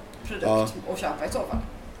produkt att köpa i så fall.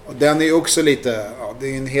 Och den är också lite... Ja, det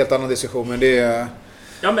är en helt annan diskussion. Men det är...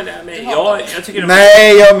 Ja, men jag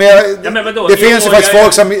tycker... Det finns ju faktiskt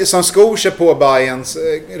folk som skor sig på Bayerns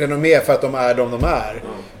renommé för att de är de är.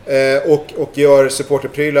 Och gör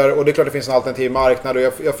supporterprylar. Och det är klart det finns en alternativ marknad. Och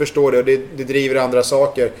jag förstår det. Och det driver andra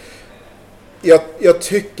saker. Jag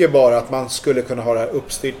tycker bara att man skulle kunna ha det här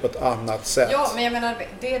uppstyrt på ett annat sätt. Ja, men jag menar,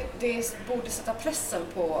 det borde sätta pressen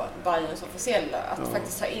på Bayerns officiella att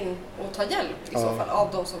faktiskt ta in och ta hjälp i så fall av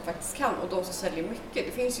de som faktiskt kan och de som säljer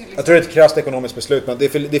mycket. Det finns ju liksom... Jag tror det är ett krasst ekonomiskt beslut, men det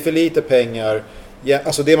är för lite pengar. Ja,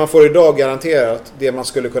 alltså det man får idag garanterat, det man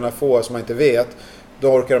skulle kunna få som man inte vet, då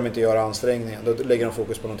orkar de inte göra ansträngningen. Då lägger de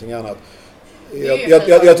fokus på någonting annat. Jag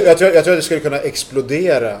tror att det skulle kunna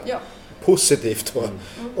explodera positivt då,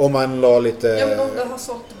 om man la lite... Ja, men om det har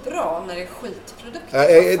sålt bra när det är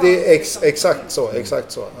skitprodukter. Det är exakt så.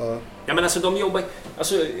 Ja. Ja, men alltså de jobbar...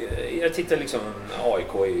 Alltså, jag tittar liksom...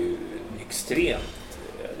 AIK är ju extremt...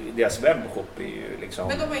 Deras webbshop är ju liksom...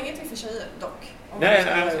 Men de har ingenting för tjejer dock. Nej.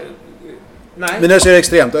 Men det är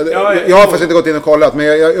extremt. Jag har faktiskt inte gått in och kollat, men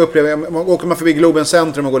jag upplever... Åker man förbi Globen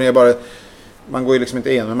centrum och går ner bara... Man går ju liksom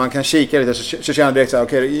inte in, men man kan kika lite så känner direkt så här,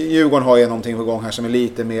 okej, Djurgården har ju någonting på gång här som är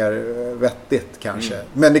lite mer vettigt kanske.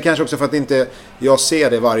 Men det kanske också för att inte jag ser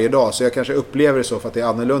det varje dag, så jag kanske upplever det så för att det är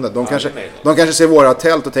annorlunda. De kanske ser våra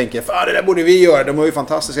tält och tänker, fan det där borde vi göra, de har ju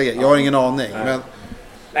fantastiska grejer. Jag har ingen aning.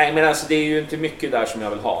 Nej, men alltså det är ju inte mycket där som jag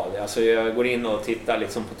vill ha. Alltså jag går in och tittar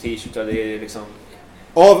liksom på t-shirtar, det är liksom...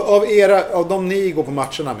 Av de ni går på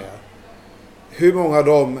matcherna med, hur många av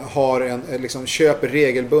dem har liksom köper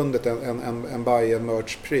regelbundet en Bayern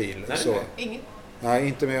merch-pryl? Ingen. Nej,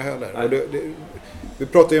 inte med heller. Vi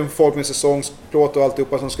pratar ju om folk med säsongsplåt och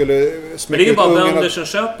alltihopa som skulle smycka ut ungarna. Men det är ju bara bönder som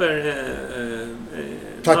köper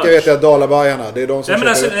Tacka vet jag Dalabajarna, det är de som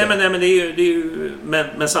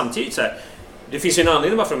men samtidigt så här, det finns ju en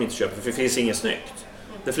anledning varför de inte köper, för det finns inget snyggt.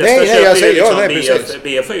 De flesta köper ju liksom,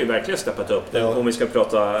 BF har ju verkligen steppat upp det. Om vi ska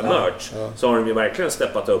prata merch så har de ju verkligen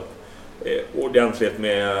steppat upp ordentligt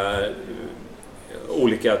med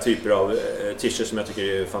olika typer av t-shirts som jag tycker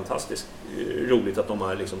är fantastiskt roligt att de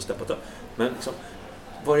har liksom steppat upp. Men liksom,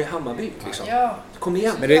 var är Hammarby liksom? Kom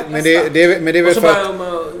igen. Men det är väl för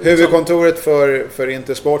att huvudkontoret för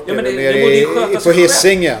Intersport är nere på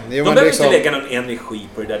Hisingen. De behöver inte lägga någon energi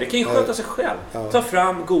på det där. Det kan ju sköta sig själv. Ta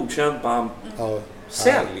fram, godkänt, bam.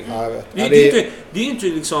 Sälj. Det är inte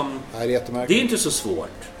liksom... Det är inte så svårt.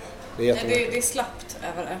 Det är slappt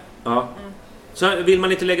över det. Ja. Så vill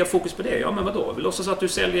man inte lägga fokus på det? Ja, men vadå? Vi låtsas att du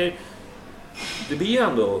säljer... Det blir ju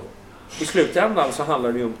ändå... I slutändan så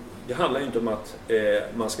handlar det ju om... Det handlar ju inte om att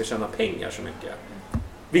man ska tjäna pengar så mycket.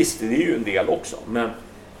 Visst, det är ju en del också. Men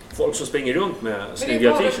folk som springer runt med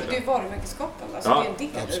snygga t-shirts. Det är varumärkeskapen. Alltså det är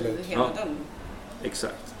en del i hela den.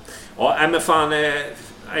 Exakt. Ja, men fan...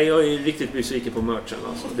 jag är riktigt besviken på merchen.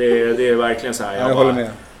 Alltså. Det är verkligen så här... Jag håller med.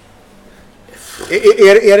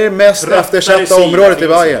 Är det mest eftersatta området i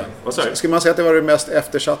Bayern? Ska man säga att det var det mest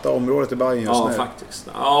eftersatta området i Bayern just nu? Ja, faktiskt.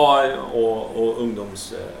 Ja, och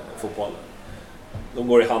ungdomsfotbollen. De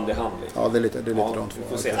går i hand i hand. Liksom. Ja, det är lite de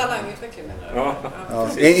två. Talangutveckling menar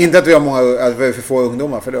du? Inte att vi har för få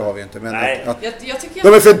ungdomar, för det har vi inte. Men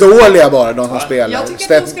de är för dåliga bara, de som spelar. Jag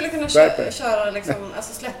tycker att de skulle kunna köra liksom,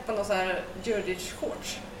 alltså släppa någon så här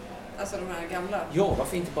Djurdjic-shorts. Alltså de här gamla. Ja,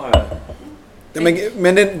 varför inte bara...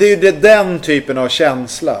 Men det är ju den typen av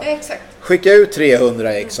känsla. Exakt. Skicka ut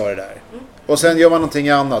 300 ex av det där. Och sen gör man någonting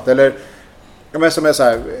annat. Eller som är så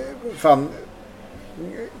här, fan,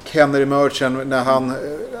 Kennery Merchant när han...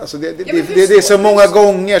 Alltså det är så många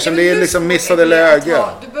gånger som det är liksom missade läge.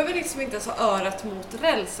 Du behöver liksom inte ha örat mot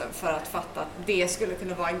rälsen för att fatta att det skulle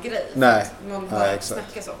kunna vara en grej. Nej. Någon bara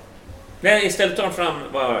snackar så. Nej, istället tar de fram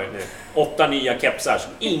 8 nya kepsar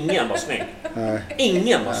som ingen var snygg.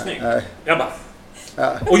 Ingen var snygg. Jag bara...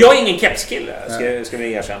 Och jag är ingen kepskille, ska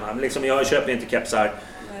vi erkänna. Liksom, jag köper inte kepsar.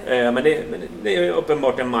 Men det är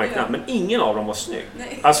uppenbart en marknad. Men ingen av dem var snygg.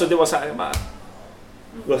 Alltså det var så här...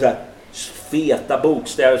 Det var så här feta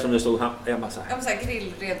bokstäver som det stod här. Jag bara så här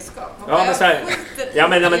grillredskap.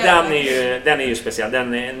 Den är ju speciell.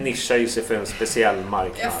 Den nischar ju sig för en speciell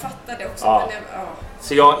marknad. Jag fattar det också.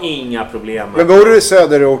 Så jag har inga problem med... Men bor du i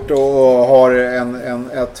söderort och har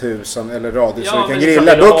ett hus eller radhus så du kan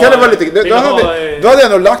grilla, då kan det vara lite... Då hade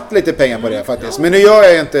jag nog lagt lite pengar på det faktiskt. Men nu gör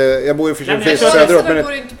jag inte... Jag bor ju för sig i söderort. Men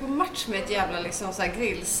går inte på match med ett jävla liksom, så här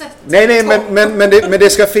grillset. Nej, men det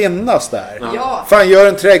ska finnas där. Ja. Fan, gör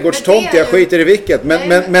en trädgårdstomt, jag skiter i vilket.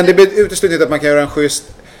 Men det blir uteslutet att man kan göra en schysst...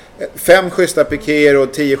 5 schyssta pikéer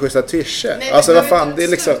och 10 schyssta tischer. Alltså vad fan, det är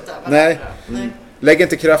liksom... Nej. Lägg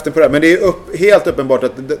inte kraften på det. Men det är helt uppenbart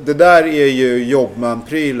att det där är ju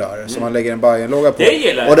jobbman-prylar som man lägger en Bajen-logga på. Det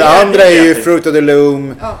gillar, och det andra är ju Fruit of the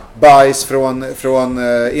Loom, bajs från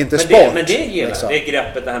Intersport. Men det gillar liksom. det är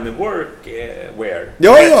greppet det här med workwear.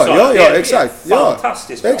 Ja, exakt.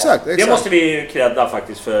 Fantastiskt bra. Exakt. Det måste vi credda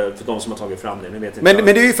faktiskt för de som har tagit fram det. Vet inte men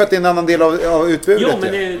det är ju för att det är en annan del av utbudet. Jo,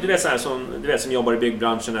 men du vet så här som jobbar i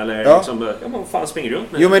byggbranschen eller liksom, man fan springer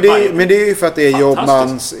runt med. Jo, men det är ju för att det är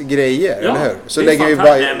jobbmans grejer, eller hur? Så lägger vi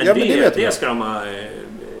bara... det ska de ha...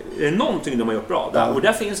 Är det någonting de har gjort bra? Där, och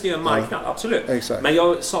där finns det ju en marknad, absolut. Exakt. Men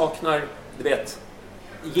jag saknar, du vet,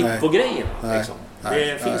 på grejen. Liksom.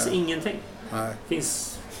 Det finns ingenting. Det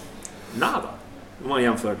finns nada. Om man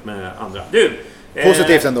jämfört med andra. Du!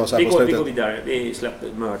 Positivt ändå så här på slutet. Vi går vidare. Vi släpper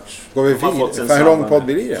merch. Går vi vidare? För hur lång podd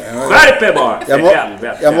blir det? Skärp er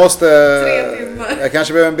bara! Jag måste... Jag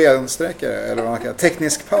kanske behöver en bensträckare. Eller vad man kan.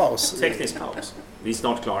 Teknisk paus. Teknisk paus. Vi är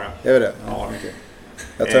snart klara. Är vi det? Ja. Okay.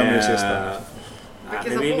 Jag tömmer det sista.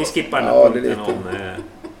 Vi skippar den här punkten om...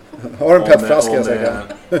 Har du en petflaska jag säger?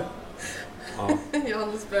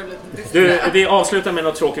 Du, vi avslutar med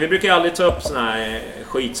något tråkigt. Vi brukar ju aldrig ta upp sån här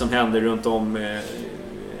skit som händer runt om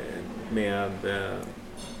med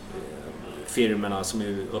firmorna som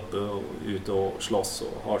är uppe och ute och slåss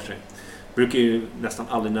och har sig. Brukar ju nästan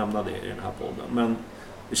aldrig nämna det i den här podden. Men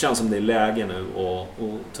det känns som det är läge nu att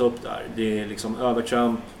ta upp det här. Det är liksom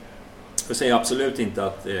övertramp. Jag säger absolut inte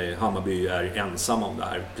att Hammarby är ensam om det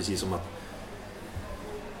här. Precis som att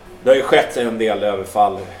det har ju skett en del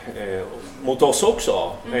överfall mot oss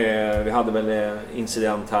också. Vi hade väl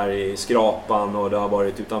incident här i Skrapan och det har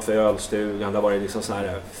varit utanför ölstugan. Det har varit liksom så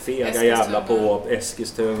här fega jävla på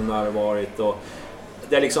Eskilstuna har varit. Och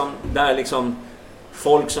det är liksom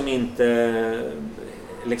folk som inte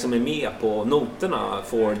liksom är med på noterna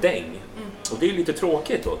får däng. Och det är lite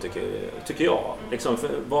tråkigt då tycker jag. Liksom,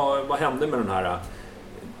 vad hände med den här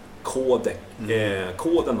koden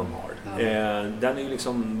de har? Den är ju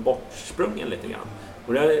liksom bortsprungen lite grann.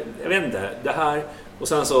 Och jag vet inte, det här... Och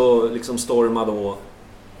sen så liksom storma då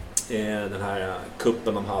den här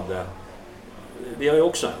kuppen de hade. Vi har ju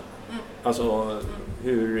också en. Alltså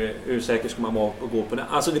hur säker ska man vara att gå på det?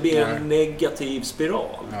 Alltså det blir en negativ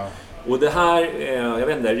spiral. Ja. Och det här, jag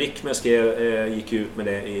vet inte, Rickme gick ut med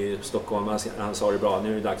det i Stockholm. Han sa det bra,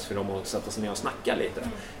 nu är det dags för dem att sätta sig ner och snacka lite.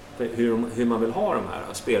 Hur man vill ha de här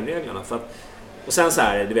spelreglerna. Och sen så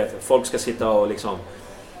här, du vet, folk ska sitta och liksom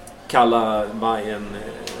kalla Bajen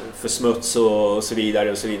för smuts och så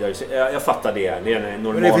vidare och så vidare. Jag fattar det. Det är en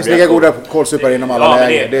normal. Men det finns lika goda kålsupar inom alla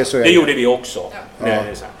läger. Det gjorde vi också. Ja.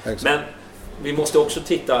 Men vi måste också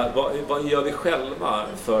titta, vad gör vi själva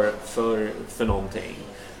för någonting?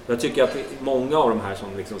 Jag tycker att många av de här som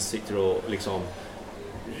liksom sitter och liksom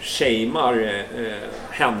shamear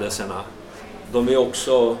händelserna, de är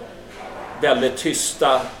också väldigt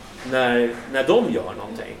tysta när de gör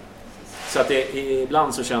någonting. Så att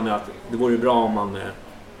ibland så känner jag att det vore bra om man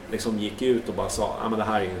liksom gick ut och bara sa men det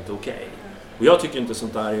här är inte okej. Och jag tycker inte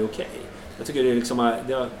sånt där är okej. Jag tycker det är liksom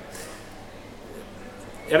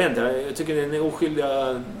jag vet inte, jag tycker den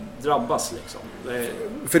oskyldiga drabbas liksom.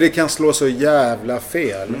 För det kan slå så jävla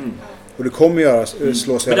fel. Och det kommer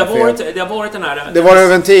slå så jävla fel. Det har varit den här... Det var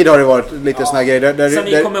över en tid har det varit lite såna grejer. Sen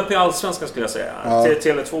vi kom upp i Allsvenskan skulle jag säga.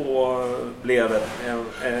 Tele2 blev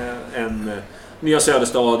en nya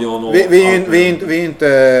Söderstadion. Och vi är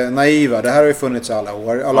inte naiva. Det här har ju funnits alla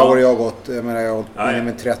år. Alla år jag har gått, jag har gått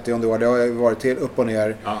med 30 år. Det har ju varit till upp och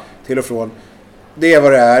ner, till och från. Det är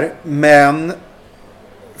vad det är. Men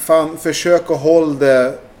fan, försök att hålla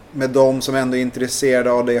det med de som ändå är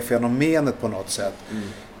intresserade av det fenomenet på något sätt.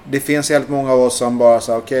 Det finns helt många av oss som bara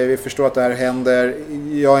sa okej, vi förstår att det här händer.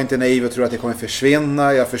 Jag är inte naiv och tror att det kommer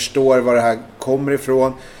försvinna. Jag förstår var det här kommer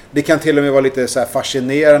ifrån. Det kan till och med vara lite så här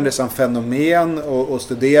fascinerande som fenomen och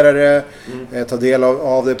studera det, ta del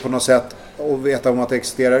av det på något sätt och veta om att det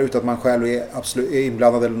existerar utan att man själv är absolut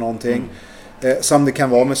inblandad eller någonting. Som det kan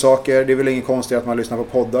vara med saker. Det är väl ingen konstigt att man lyssnar på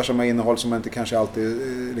poddar som har innehåll som man inte kanske alltid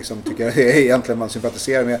liksom tycker är egentligen man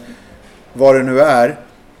sympatiserar med. Vad det nu är.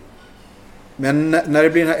 Men när det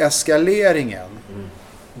blir den här eskaleringen,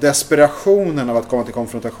 desperationen av att komma till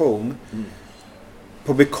konfrontation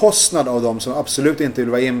på bekostnad av dem som absolut inte vill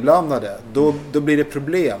vara inblandade, då blir det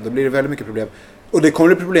problem. Då blir det väldigt mycket problem. Och det kommer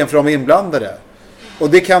bli problem för de inblandade. Och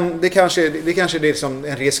det kanske är liksom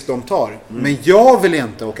en risk de tar. Men jag vill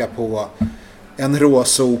inte åka på en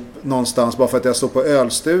råsop någonstans bara för att jag står på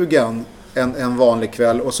ölstugan en vanlig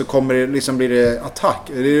kväll och så kommer det liksom blir det attack.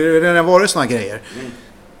 Det har redan varit såna grejer.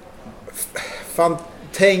 Fan,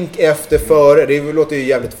 tänk efter före. Det låter ju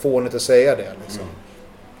jävligt fånigt att säga det liksom.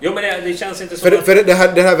 Jo, men det känns inte som för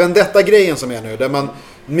det här vendetta-grejen som är nu, där man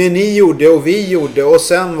Men ni gjorde och vi gjorde och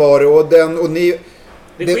sen var det och den och ni...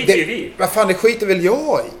 Det skiter ju vi. Vad fan, det skiter väl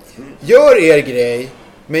jag i. Gör er grej,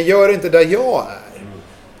 men gör inte där jag är.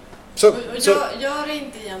 Så, gör det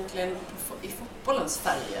inte egentligen i fotbollens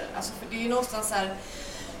färger. Alltså, för det är ju någonstans här...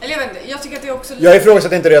 Eller jag vet inte, jag tycker att det är också... Jag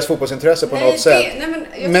ifrågasätter inte deras fotbollsintresse på något sätt.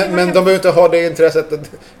 Men de behöver inte ha det intresset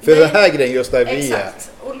för den här grejen just där vi är.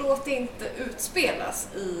 Exakt, och låt det inte utspelas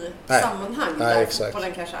i sammanhang där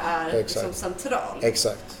fotbollen kanske är liksom central.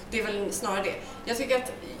 Exakt. Det är väl snarare det. Jag tycker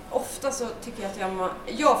att ofta så tycker jag att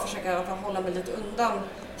jag försöker i alla fall hålla mig lite undan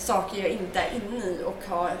saker jag inte är inne i och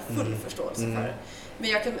har full förståelse för. Men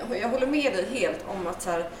jag håller med dig helt om att så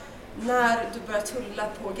här, när du börjar tulla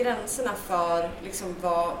på gränserna för liksom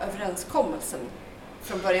vad överenskommelsen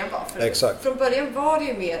från början var. För exakt. Från början var det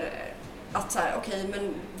ju mer att så här, okej,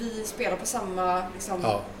 men vi spelar på samma liksom,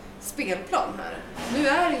 spelplan här. Nu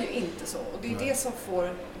är det ju inte så, och det är det som får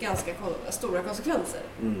ganska stora konsekvenser.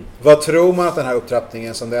 Vad tror man att den här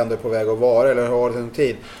upptrappningen som det ändå är på väg att vara, eller har varit en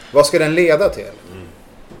tid, vad ska den leda till?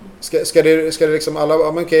 Ska det liksom alla,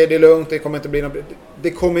 okej, det är lugnt, det kommer inte bli något,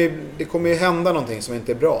 det kommer ju hända någonting som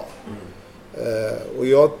inte är bra. Och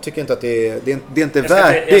jag tycker inte att det är inte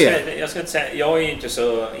värt det. Jag ska inte säga, jag är ju inte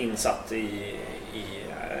så insatt i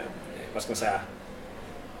vad ska man säga,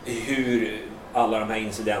 hur alla de här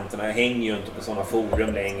incidenterna, jag hänger ju inte på sådana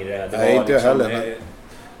forum längre. Det Nej, var inte liksom heller.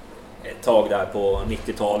 Ett tag där på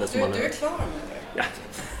 90-talet. Du är klar med det? Ja,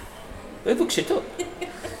 jag är vuxit upp.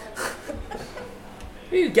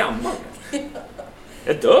 Jag är ju gammal.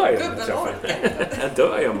 Jag dör ju om jag träffar. Jag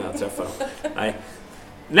dör ju om jag träffar dem.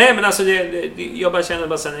 Nej, men alltså jag bara känner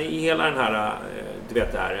bara sen i hela den här, du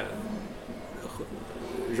vet det här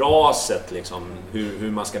raset liksom,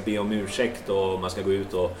 hur man ska be om ursäkt och man ska gå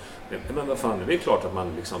ut och, men vad fan, det är klart att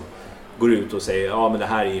man liksom går ut och säger ja men det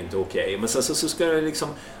här är ju inte okej. Men så ska det liksom,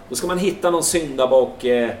 då ska man hitta någon syndabock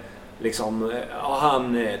liksom, ja,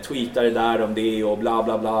 han tweetade där om det och bla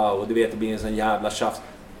bla bla och du vet det blir en sån jävla tjafs.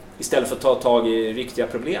 Istället för att ta tag i riktiga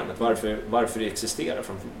problemet, varför det existerar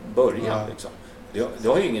från början liksom. Det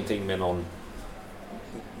har ju ingenting med någon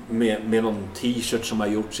med någon t-shirt som har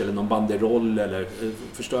gjorts eller någon banderoll eller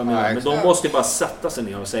förstår jag med. Men de måste ju bara sätta sig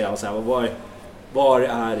ner och säga så här, vad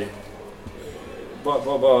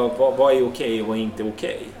är okej och vad är inte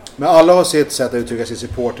okej. Men alla har sitt sätt att uttrycka sitt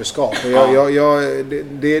supporterskap. Och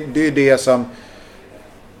det är det som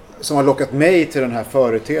har lockat mig till den här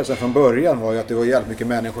företeelsen från början, var ju att det var jävligt mycket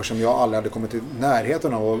människor som jag aldrig hade kommit till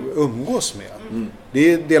närheten av att umgås med.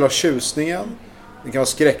 Det är del av tjusningen. Det kan vara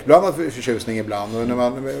skräckblandad förtjusning ibland. Och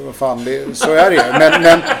när så är det ju.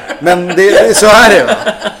 Men så är det, va?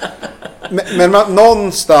 Men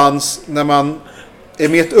någonstans när man är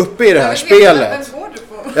mitt uppe i det här spelet.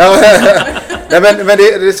 Men det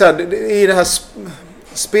är så här, i det här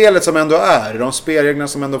spelet som ändå är, de spelreglerna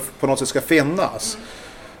som ändå på något sätt ska finnas.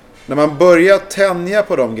 När man börjar tänja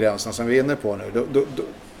på de gränserna som vi är inne på nu, då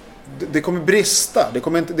det kommer brista. Det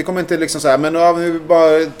kommer inte liksom så här, men nu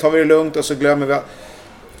bara tar vi det lugnt och så glömmer vi.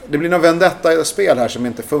 Det blir någon vendetta-spel här som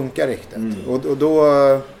inte funkar riktigt. Och då,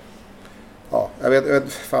 jag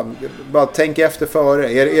vet fan, bara tänk efter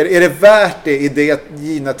före. Är det värt det i det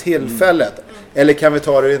givna tillfället? Eller kan vi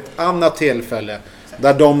ta det i ett annat tillfälle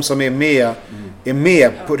där de som är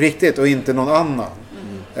med på riktigt och inte någon annan?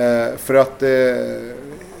 För att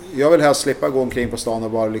jag vill helst slippa gå omkring på stan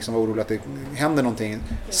och bara liksom vara orolig att det händer någonting.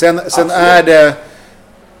 Sen är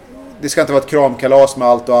det ska inte vara ett kramkalas med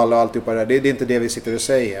allt och alla och alltihopa det. Det är inte det vi sitter och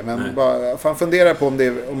säger. Men bara fan fundera på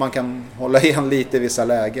om man kan hålla igen lite i vissa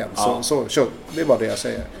lägen. Så det är bara det jag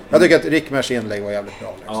säger. Jag tycker att Rickmers inlägg var jävligt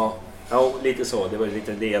bra. Liksom. Ja, lite så. Det var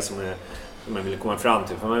lite det som jag ville komma fram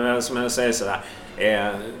till. För som jag säger sådär,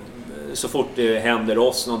 så fort det händer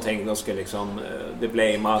oss någonting, då ska liksom det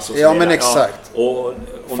blamas och så vidare. Men exakt. Och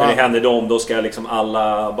när det händer dem, då ska liksom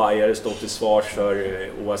alla bajare stå till svars för,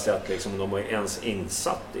 oavsett liksom de är ens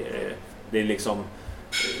insatt. Det är liksom,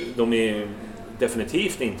 de är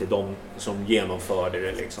definitivt inte de som genomförde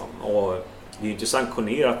det liksom. Och det är ju inte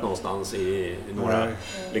sanktionerat någonstans i några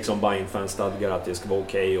liksom Bayern-fanstadgar att det ska vara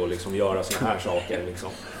okej och liksom göra såna här saker liksom.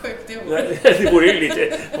 Det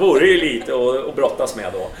vore ju lite att brottas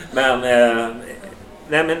med då. Men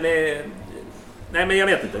nej men jag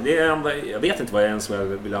vet inte. Jag vet inte vad jag ens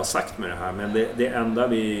ville ha sagt med det här, men det enda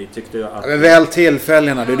vi tyckte att väl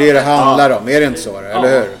tillfällena, det är det handlar om. Är det inte så,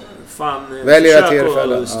 eller hur? Fan, välja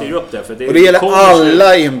tillfällen. Styr upp det, för och det gäller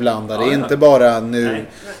alla inblandade, inte bara nu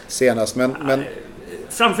senast, men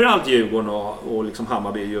framförallt Djurgården och liksom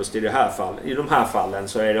Hammarby just i de här fallen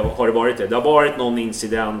så har det varit det. Det har varit någon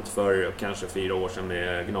incident för kanske 4 år sedan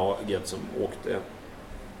med Gnaget som åkte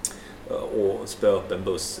och spö upp en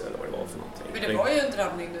buss eller vad det var för någonting. Men det var ju en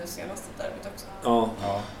drabbning nu senaste derbyt också. Ja.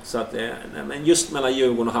 Så att, men just mellan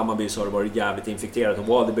Djurgården och Hammarby så har det varit jävligt infekterat, och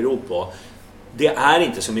vad det beror på. Det är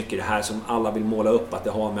inte så mycket det här som alla vill måla upp, att det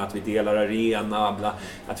har med att vi delar arena,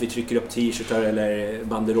 att vi trycker upp t-shirtar eller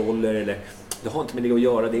banderoller, eller det har inte med det att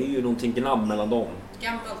göra. Det är ju någonting gnabb mellan dem.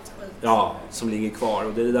 Gammalt skit. Ja, som ligger kvar,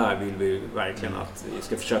 och det där vill vi verkligen att vi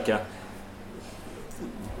ska försöka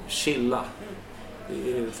chilla.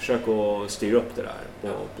 Försöka att styra upp det där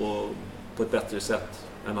på ett bättre sätt.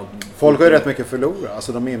 Folk har ju rätt mycket att förlora,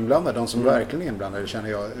 alltså de inblandade, de som verkligen är inblandade, känner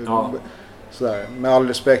jag. Ja. Sådär. Med all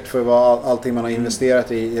respekt för allting man har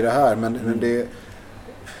investerat i det här, men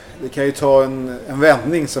det kan ju ta en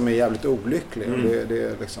vändning som är jävligt olycklig. Det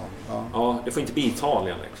är liksom, ja, det får inte bli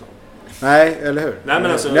Italien liksom. Nej, eller hur? Nej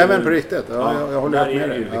men på riktigt. Ja, jag håller med dig. Där är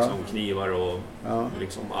dig. det ju liksom knivar och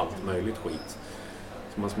liksom allt möjligt skit.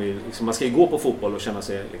 Så man ska ju gå på fotboll och känna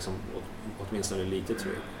sig liksom, åtminstone lite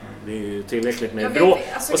trygg. Det är ju tillräckligt med bråk.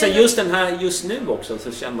 Alltså, och sen just nu också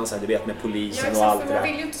så känner man sig, du vet, med polisen och allt det där. Man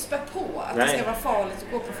vill ju inte spä på att det ska vara farligt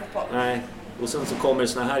att gå på fotboll. Nej, och sen så kommer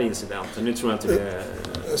såna här incidenter. Nu tror jag inte det...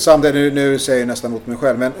 Samtidigt, nu säger jag nästan mot mig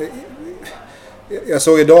själv, men jag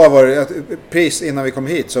såg idag var det precis innan vi kom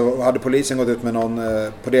hit så hade polisen gått ut med någon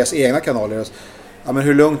på deras egna kanaler. Ja, men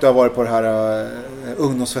hur lugnt det har varit på det här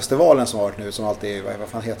ungdomsfestivalen som har varit nu, som alltid, vad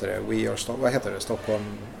fan heter det? Vad heter det? Stockholm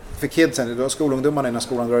för kidsen, då skolungdomarna innan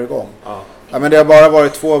skolan drar igång. Ja, men det har bara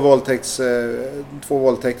varit två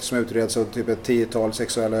våldtäkter som utreds och typ ett 10-tal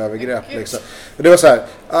sexuella övergrepp liksom. Och det var så här,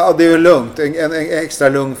 det är ju lugnt, en extra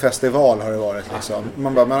lugn festival har det varit liksom.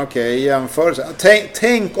 Man bara, men okej, jämförelse.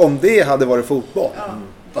 Tänk om det hade varit fotboll.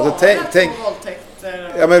 Alltså, tänk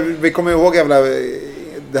våldtäkter. Ja, men vi kommer ihåg jävla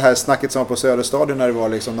det här snacket som var på Söderstadion när det var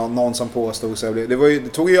liksom någon som påstod så. Det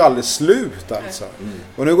tog ju aldrig slut alltså.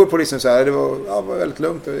 Och nu går polisen så här, det var väldigt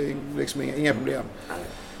lugnt och liksom inga problem.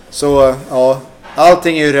 Så ja,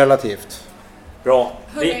 allting är ju relativt. Bra.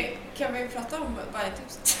 Hörrni, kan vi prata om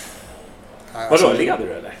Bayern-tipset? Vadå, leder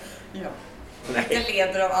du eller? Ja. Nej. Jag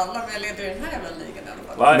leder av alla, men jag leder i den här jävla ligan i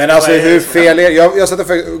alla fall. Men alltså hur fel är jag satt och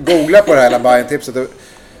googla på det här Bayern-tipset och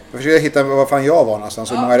jag försökte hitta vad fan jag var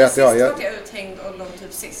någonstans. Ja, många rätt jag var jag uthängd och låg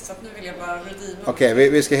typ sist. Så att nu vill jag bara redeema. Okej,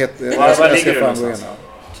 vi ska hitta... Var ligger du någonstans?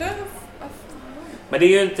 Men det är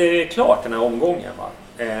ju inte klart den här omgången, va?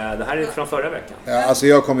 Det här är från förra veckan. Ja, alltså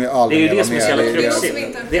jag kommer ju aldrig vara med. Det är ju det som är så jävla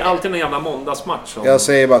kruxigt. Det är alltid en jävla måndagsmatch. Jag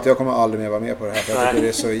säger bara att jag kommer aldrig mer vara med på det här. För jag tycker det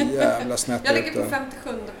är så jävla snett. Jag ligger på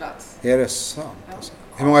 57:e plats. Är det sant? Alltså?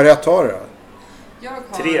 Hur många rätt har du då? Jag har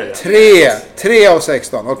 3 av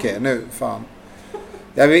 16. Okej, nu fan.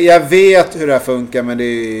 Jag vet hur det här funkar, men det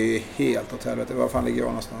är helt åt helvete. Var fan ligger jag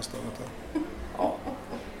någonstans då? Ja.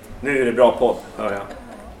 Nu är det bra podd, hör jag.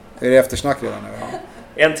 Är det eftersnack redan nu?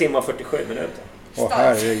 Ja. 1 timme och 47 minuter. Åh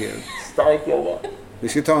herregud. Stark jobba. Vi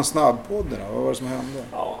ska ta en snabbpodd då. Vad var det som hände?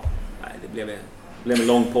 Ja, nej, det blev en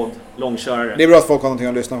lång podd. Långkörare. Det är bra att folk har någonting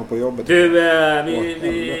att lyssna på jobbet. Du,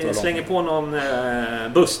 vi slänger på någon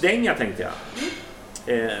bussdänga tänkte jag.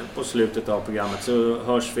 På slutet av programmet så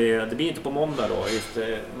hörs vi. Det blir inte på måndag då.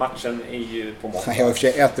 Matchen är ju på måndag. Jag har i och för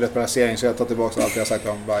sig 1 rätt placering så jag tar tillbaka allt jag sagt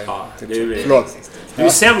om Bayern. Ja, förlåt. Du är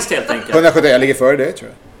sämst helt enkelt. 170, jag ligger före det tror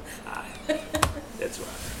jag. Nej, det tror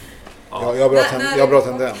jag. Ja. Jag har bra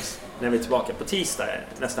tendens. När vi är tillbaka på tisdag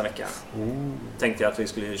nästa vecka. Tänkte jag att vi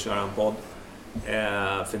skulle köra en podd.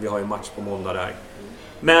 För vi har ju match på måndag där.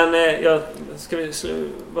 Men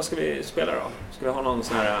vad ska vi spela då? Ska vi ha någon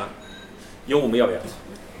sån här... Jo, men jag vet.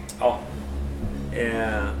 Ja.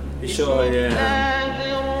 Vi kör... vi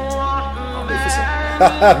får se.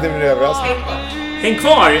 Det blir överraskning. Häng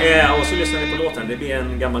kvar och så lyssnar ni på låten. Det blir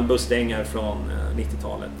en gammal bussdängare från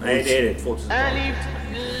 90-talet. Nej, det är det. 2000-talet.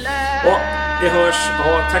 Och det hörs.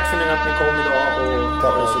 Ja, tack för att ni kom idag. Och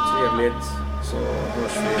tack, det var så trevligt. Så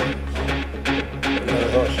hörs vi. Det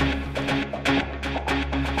hörs.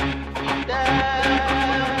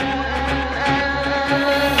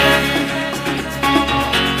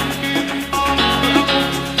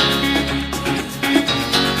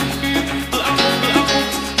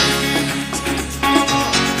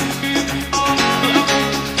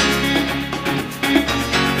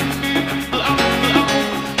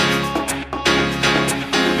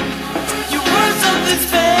 You were something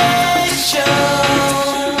special.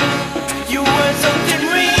 You were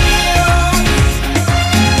something real.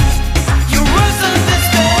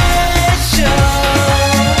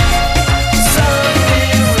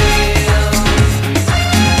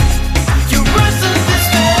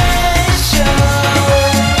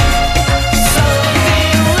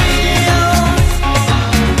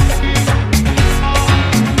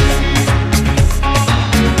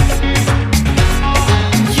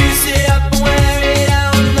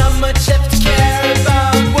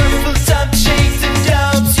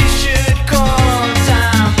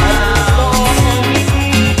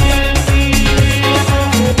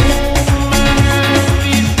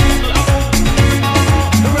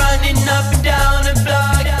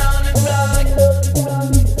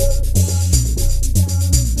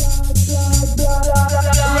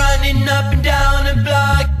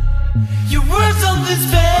 You were something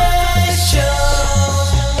special.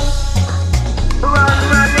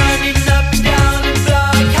 Running up, down the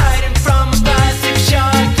block, hiding from a plastic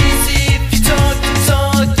shark. Easy if you talk the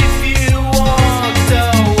talk, if you walk the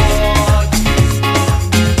walk.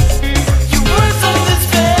 You were something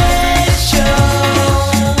special.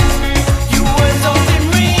 You were something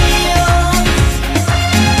real.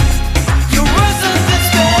 You were something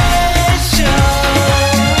special.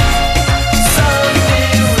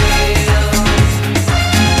 Something real.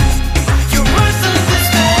 You were something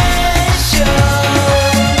special.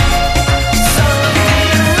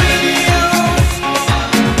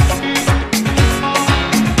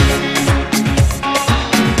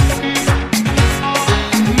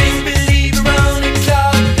 Make believe around the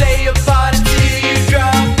clock, play your part until you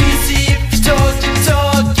drop. Easy if you talk the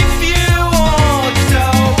talk, if you walk the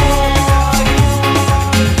walk.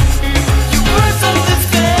 You were something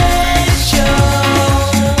special.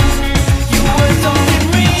 You were something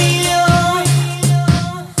real.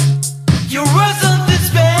 You were something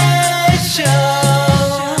special.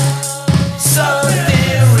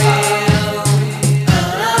 Something real.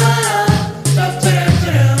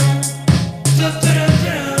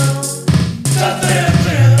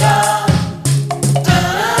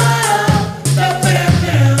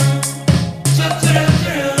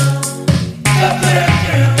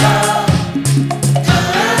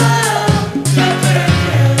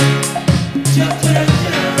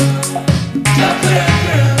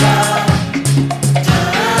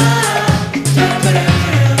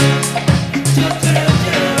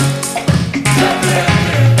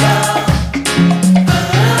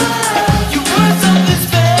 You were something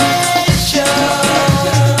special.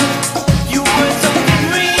 You were something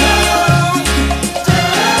real.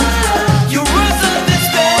 You were something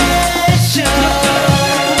special.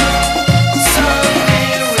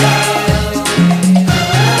 Something real.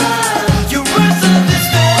 You were something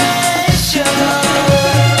special.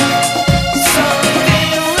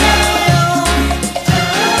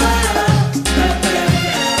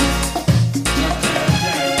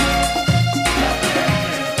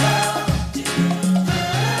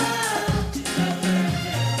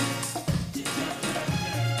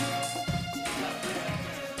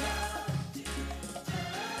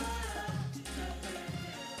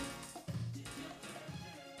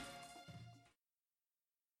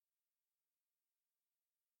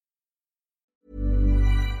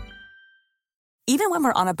 Even when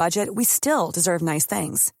we're on a budget, we still deserve nice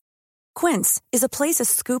things. Quince is a place to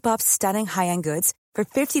scoop up stunning high-end goods for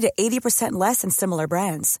 50 to 80% less than similar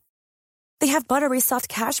brands. They have buttery soft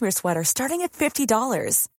cashmere sweaters starting at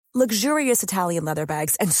 $50, luxurious Italian leather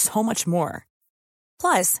bags, and so much more.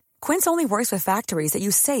 Plus, Quince only works with factories that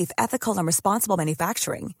use safe, ethical, and responsible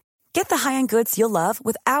manufacturing. Get the high-end goods you'll love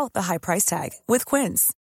without the high price tag with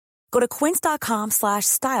Quince. Go to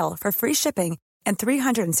quince.com/style for free shipping and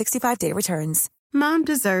 365-day returns. Mom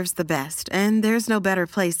deserves the best, and there's no better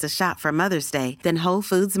place to shop for Mother's Day than Whole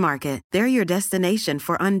Foods Market. They're your destination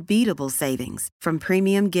for unbeatable savings, from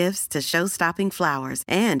premium gifts to show-stopping flowers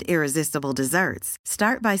and irresistible desserts.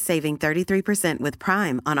 Start by saving 33% with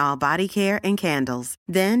Prime on all body care and candles.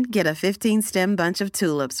 Then get a 15-stem bunch of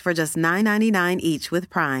tulips for just $9.99 each with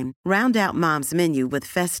Prime. Round out Mom's menu with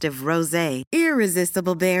festive rosé,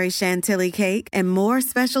 irresistible berry chantilly cake, and more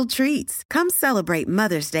special treats. Come celebrate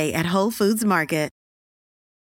Mother's Day at Whole Foods Market.